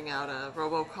sending out a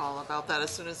robocall about that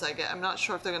as soon as I get. I'm not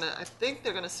sure if they're gonna. I think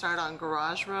they're gonna start on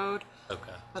Garage Road.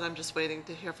 Okay. But I'm just waiting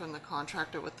to hear from the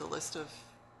contractor with the list of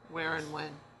where and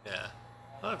when. Yeah.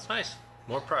 Oh, that's nice.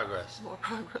 More progress. More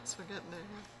progress we're getting there.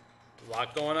 A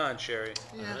lot going on, Sherry.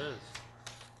 Yeah. It is.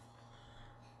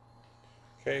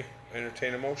 Okay,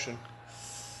 entertain a motion.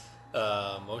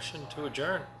 Motion to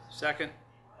adjourn. Second.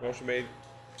 Motion made,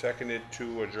 seconded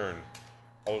to adjourn.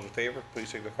 All those in favor, please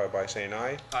signify by saying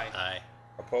aye. Aye. Aye.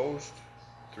 Opposed?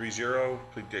 3-0.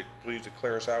 Please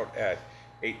declare us out at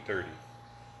 8:30.